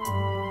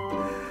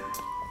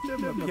这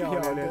么漂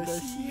亮的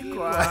西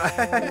瓜！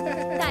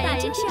大人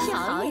真是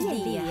好眼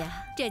力呀！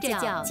这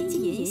叫金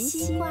银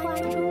西瓜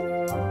珠。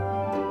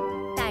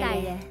大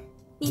人，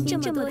您这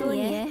么多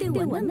年对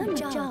我那么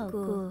照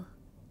顾，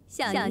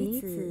小女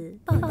子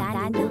报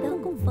答您的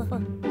供奉。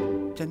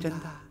真的？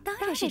当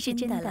然是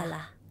真的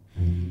了。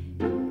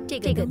这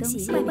个东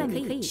西外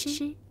面可以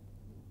吃，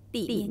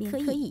里面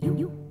可以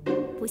用。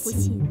不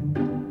信，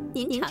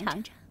您尝尝。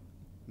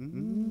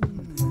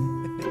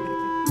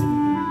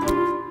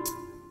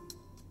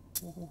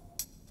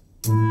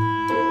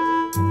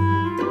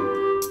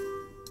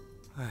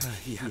哎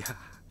呀，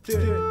这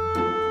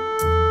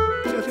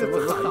怎么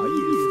好意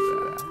思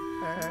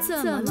啊？怎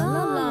么了，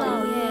老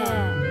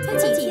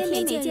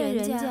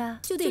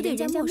就对人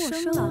家陌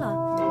生了，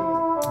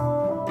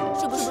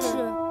是不是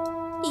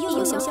你又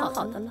有想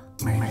好的了？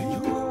没有，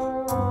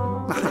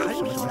哪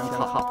有想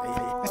好的呀？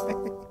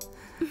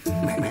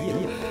没有。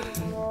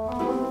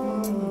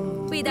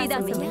味道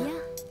怎么样？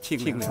清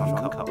凉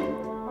爽口，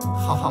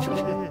好吃，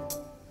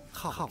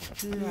好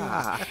吃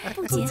啊！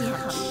不仅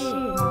好吃，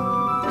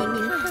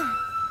您看，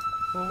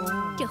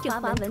这花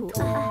纹图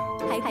案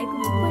还可以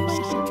观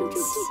赏助气。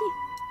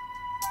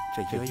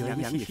这鸳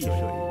鸯戏水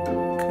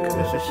可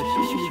是栩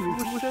栩如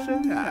生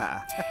啊！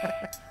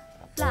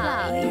老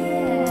爷，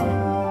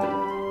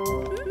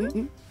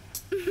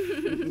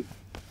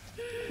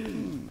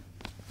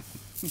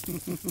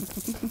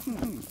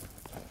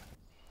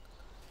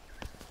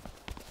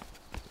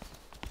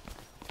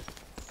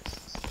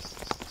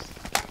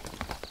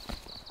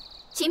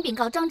请禀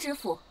告张知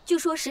府，就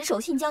说石守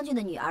信将军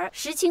的女儿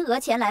石青娥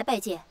前来拜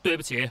见。对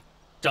不起，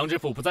张知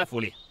府不在府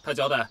里，他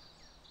交代，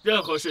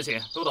任何事情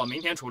都到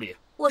明天处理。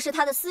我是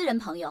他的私人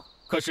朋友。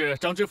可是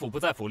张知府不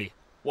在府里，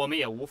我们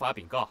也无法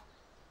禀告。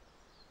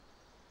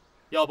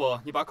要不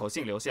你把口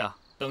信留下，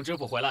等知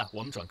府回来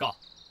我们转告。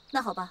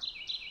那好吧，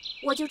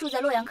我就住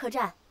在洛阳客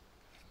栈。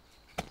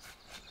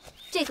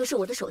这个是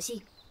我的手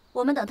信，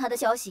我们等他的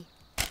消息。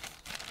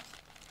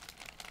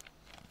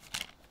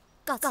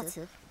告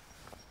辞。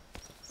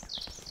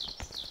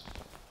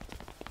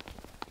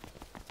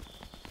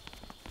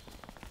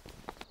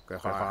桂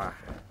花，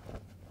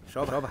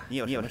说吧，你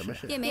有什么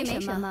事？也没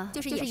什么，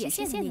就是眼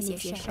线的那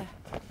些事儿。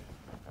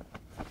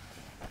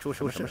出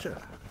什么事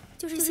了？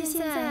就是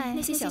现在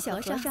那些小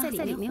和尚在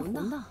里面胡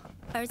闹，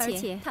而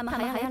且他们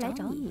还要来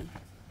找你，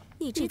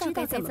你知道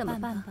该怎么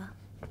办吧？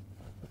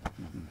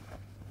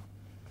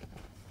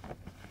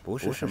不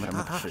是什么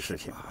大事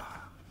情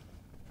吧？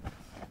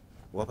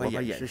我把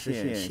眼视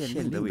县县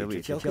令的位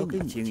置交给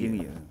你经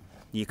营，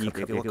你可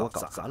别给我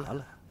搞砸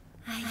了。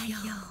哎呦，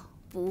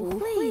不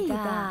会的。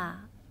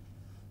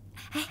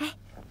哎，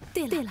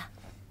对了，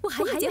我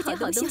还有件好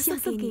东西要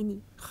送给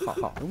你。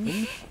好东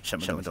西？什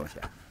么东西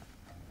啊？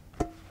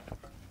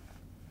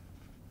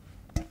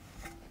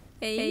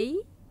哎，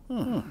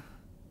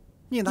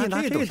你拿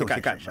这东西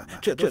干什么？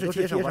这都是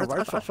街上玩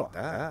耍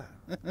的。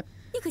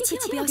你可千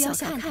万不要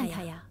小看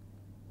它呀！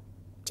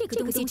这个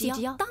东西只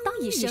要当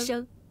一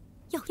声，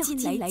要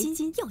金来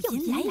金，要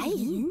银来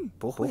银。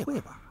不会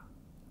吧？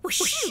我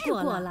试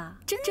过了，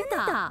真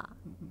的。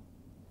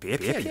别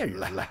骗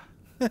人了。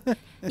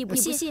你不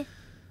信？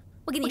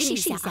我给你试一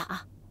下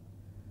啊！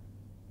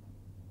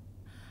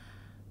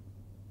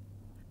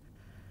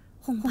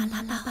轰吧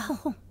啦啦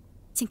轰，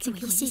请给我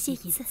一些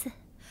银子。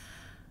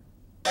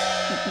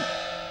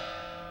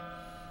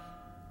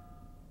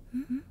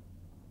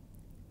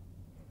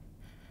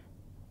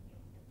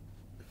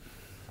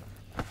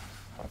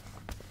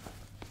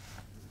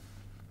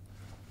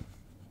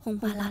轰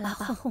吧啦啦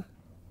轰，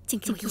请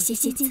给我一些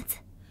金子。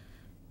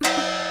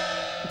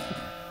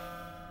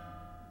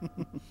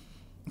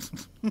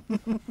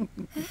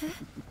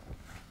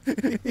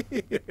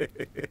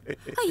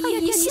哎呀，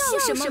你笑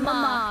什么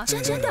嘛？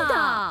真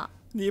的，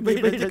你被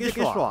人家给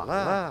耍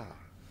了。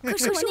可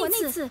是我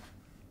那次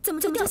怎么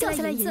就掉下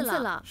来银子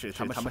了？是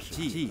他们使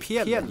计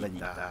骗了你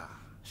的。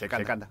谁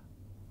干的？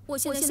我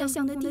现在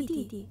相公的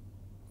弟弟。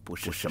不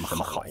是什么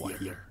好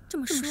玩意儿。这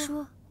么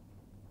说，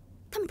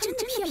他们真的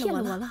骗了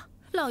我了。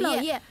老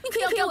爷，你可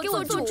要给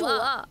我做主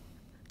啊！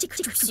这个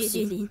朱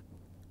学林。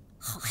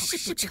好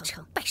事不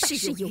成，败事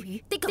有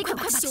余，得赶快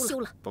把他休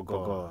了。不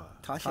过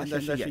他现在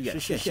是偃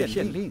师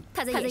县令，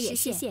他在偃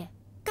师县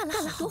干了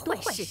好多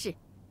坏事，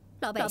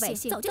老百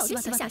姓早就希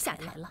望他下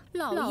台了。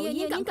老爷，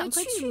您赶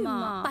快去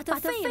嘛，把他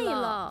废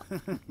了。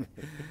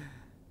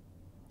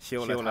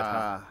休了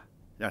他，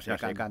让谁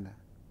干呢？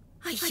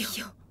哎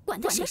呦，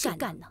管他谁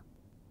干呢？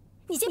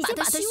你先把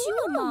他休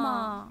了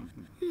嘛，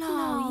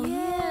老爷。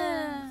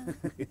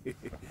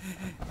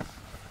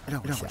让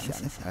我想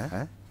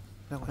想。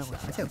让我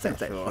想想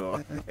再说。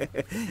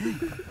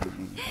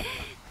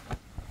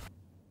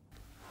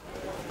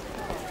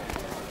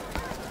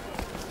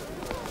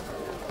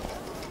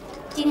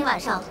今天晚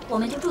上我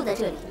们就住在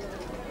这里，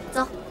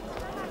走。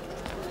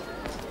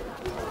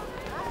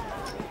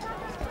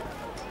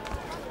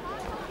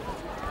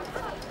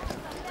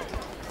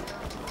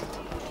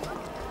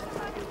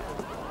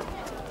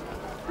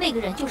那个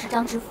人就是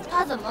张知府，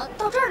他怎么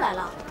到这儿来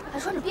了？还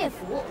穿着便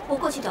服。我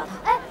过去找他。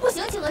哎，不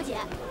行，青娥姐。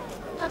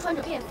他穿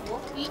着便服，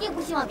一定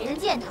不希望别人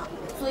见他，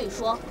所以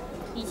说，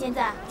你现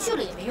在去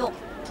了也没用。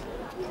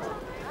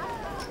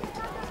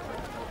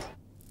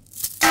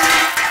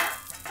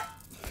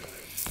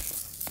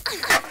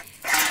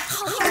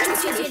好你朱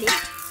学林，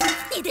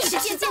你的时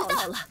间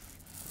到了。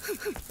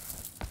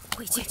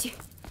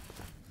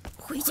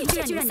回去就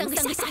让你们三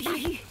个下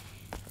地狱。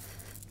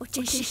我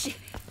真是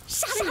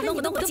杀了你们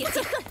我都不解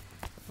恨。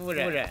夫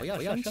人，不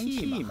要生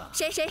气嘛。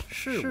谁？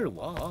是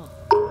我。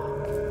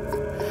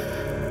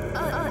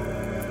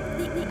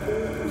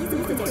你怎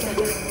么会在这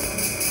儿？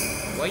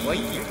我一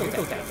直都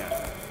在这儿。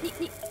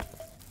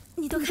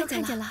你都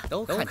看见了？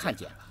都看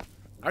见了，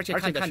而且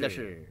看的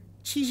是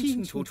清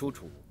清楚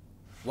楚。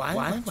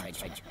完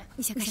全。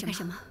你想干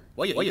什么？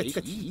我有一个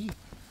提议，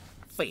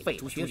废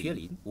朱学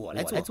林，我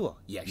来做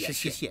偃师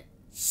县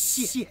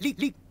县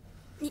令。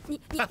你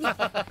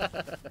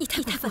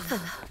太过分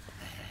了！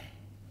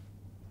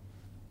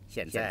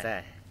现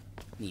在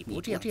你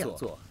不这样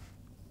做，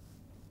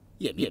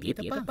也没别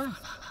的办法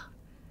了，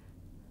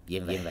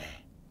因为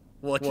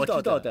我知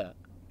道的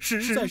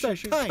实在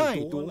是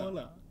太多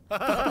了。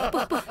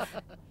不，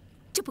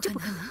这不可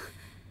能。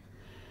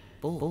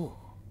不，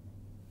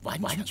完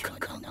全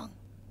可能，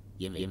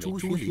因为朱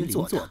学林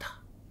做的，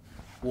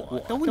我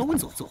都能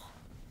做。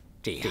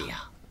这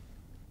样，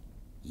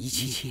一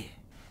切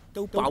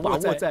都把握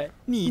在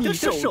你的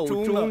手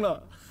中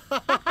了。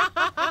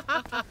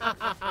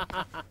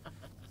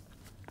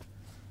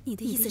你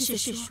的意思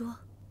是说，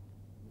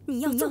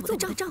你要做我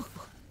的丈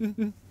夫？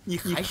你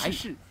还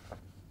是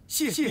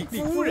谢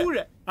夫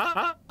人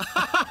啊！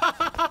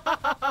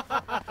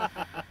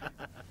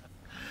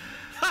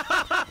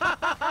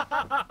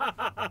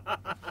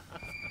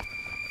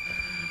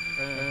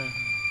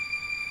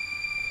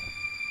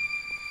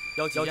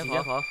要几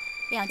间房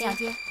？2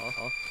间。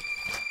好。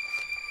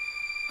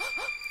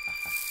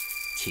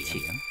请。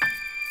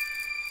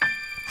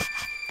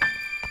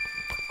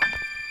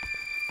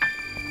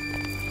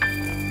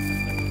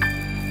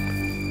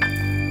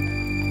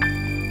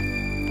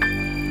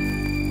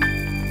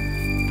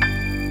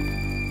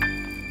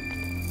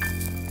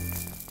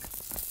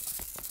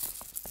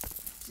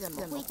怎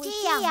么会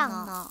这样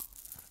呢？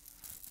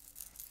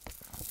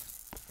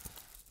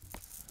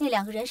那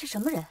2个人是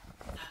什么人？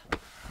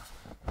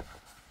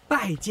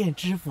拜见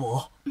知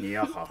府。你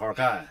要好好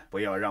干，不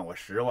要让我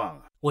失望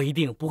啊！我一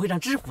定不会让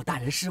知府大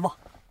人失望，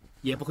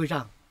也不会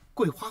让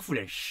桂花夫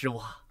人失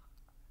望。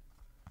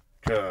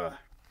这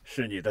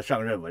是你的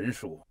上任文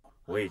书，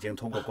我已经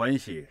通过关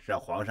系让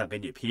皇上给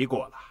你批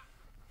过了。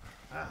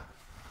啊，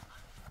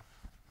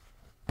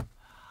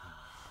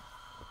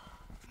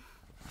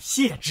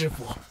谢知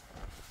府。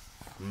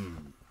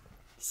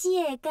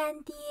谢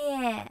干爹。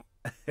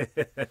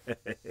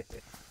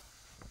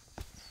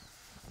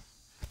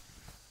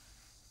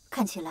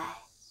看起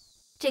来，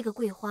这个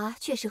桂花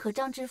确实和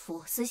张知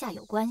府私下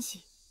有关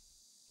系，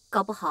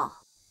搞不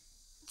好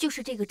就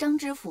是这个张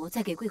知府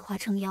在给桂花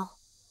撑腰，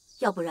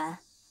要不然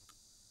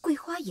桂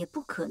花也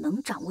不可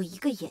能掌握一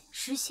个偃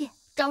师县。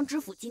张知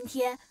府今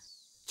天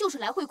就是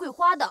来会桂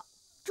花的。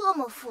这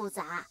么复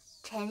杂，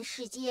尘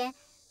世间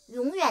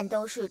永远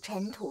都是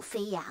尘土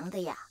飞扬的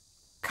呀。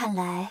看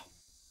来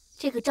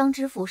这个张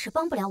知府是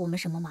帮不了我们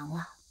什么忙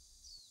了，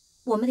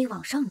我们得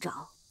往上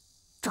找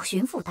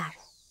巡抚大人，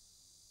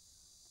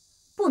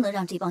不能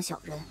让这帮小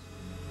人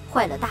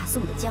坏了大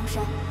宋的江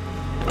山。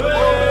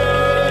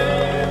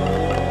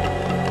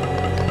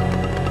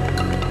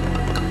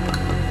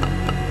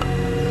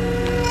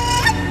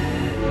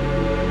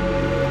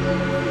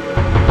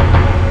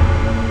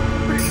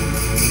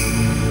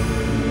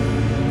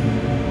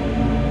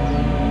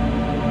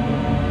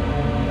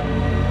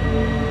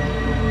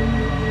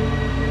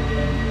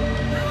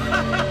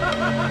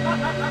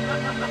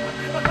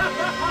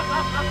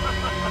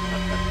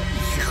你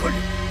是何人？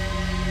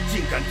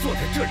竟敢坐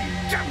在这里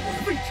占我的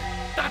位置！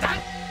大胆！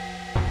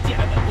见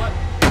了本官，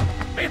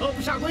为何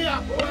不下跪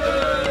呀？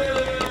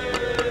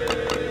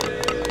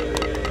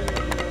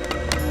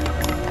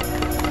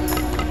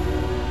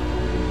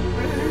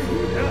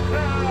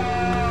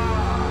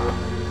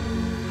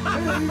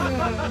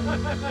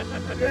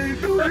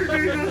都是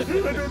这个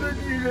河东的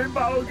女人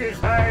把我给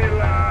害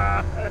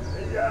了！哎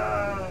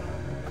呀！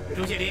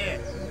朱学林，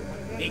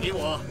你给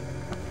我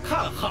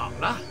看好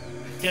了，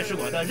这是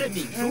我的任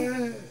命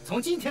书。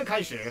从今天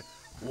开始，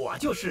我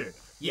就是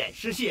偃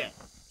师县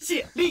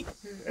县令。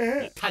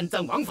你贪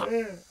赃枉法，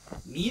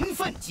民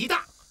愤极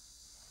大。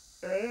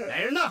来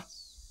人呐，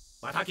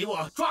把他给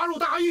我抓入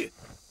大狱，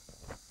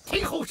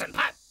听候审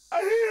判。哎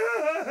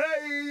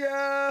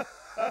呀！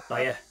老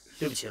爷，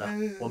对不起了，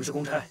我们是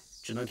公差，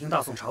只能听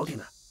大宋朝廷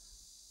的。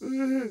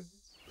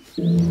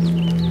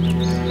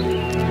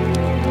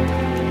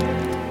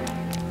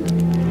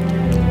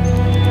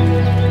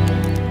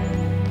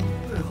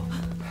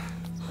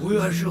吴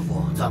元师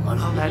傅怎么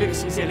了？来了个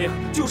新县令，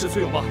就是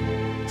崔永旺。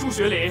朱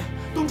学林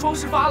东窗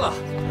事发了。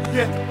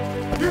爹！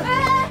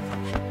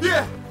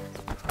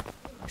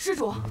施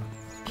主，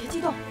别激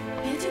动，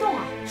别激动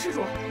啊！施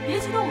主，别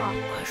激动啊！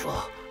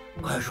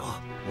快说，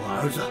我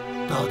儿子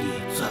到底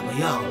怎么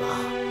样了？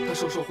他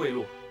收受贿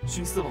赂，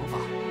徇私枉法，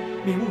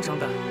明目张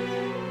胆。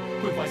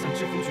桂花向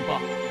知府举报，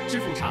知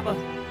府查办，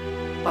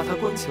把他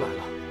关起来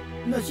了。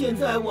那现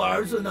在我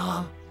儿子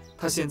呢？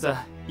他现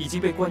在已经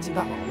被关进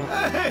大牢了。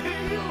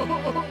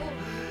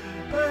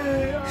哎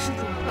呀，施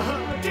主，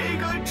这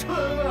个蠢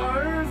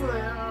儿子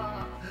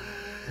呀，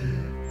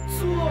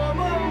做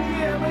梦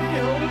也没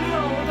有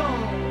料到，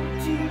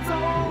竟遭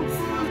自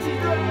己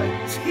的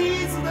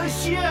妻子的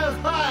陷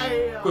害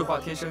呀！桂花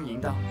天生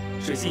淫荡，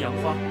水性杨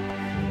花，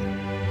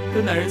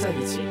跟男人在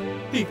一起，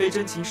并非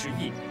真情实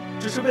意，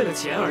只是为了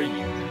钱而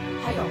已。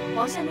还有，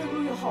王县令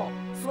入狱后，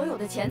所有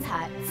的钱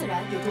财自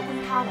然也就归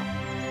他了。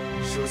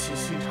蛇蝎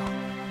心肠，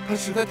他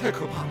实在太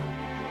可怕了。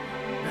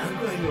难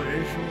怪有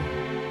人说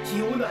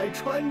酒乃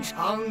穿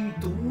肠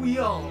毒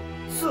药，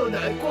色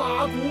乃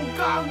刮骨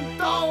钢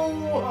刀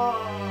啊！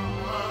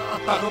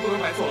大哥不能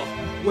白做了，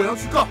我要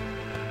去告，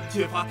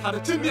揭发他的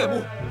真面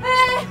目。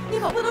哎，你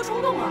可不能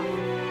冲动啊！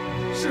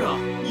是啊，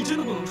你真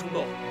的不能冲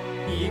动。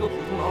你一个普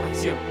通老百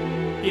姓，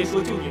别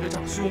说救你的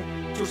长兄，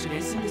就是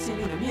连新的县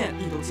令的面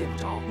你都见不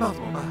着，那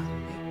怎么办？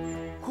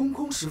空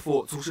空师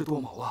傅足智多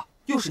谋啊，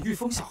又是御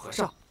风小和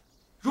尚，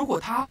如果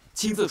他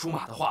亲自出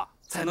马的话，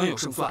才能有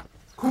胜算。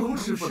空空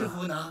师傅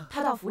呢？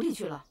他到府里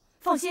去了。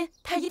放心，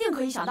他一定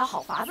可以想到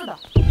好法子的。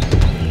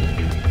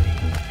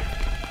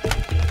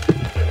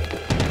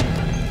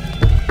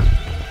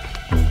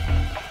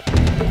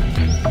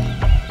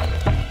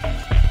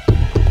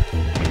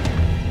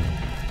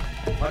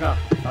团长，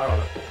打扰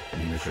了。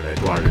你们是来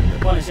抓人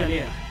的？换了县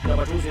令，要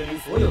把朱学林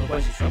所有的关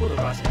系全部都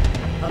抓起来，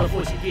他的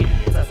父亲弟弟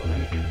也在所难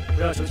免。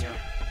不要求情，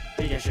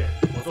这件事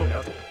我做不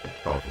了主。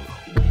道总好，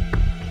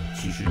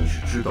其实你是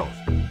知道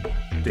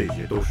的，这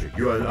些都是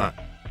冤案。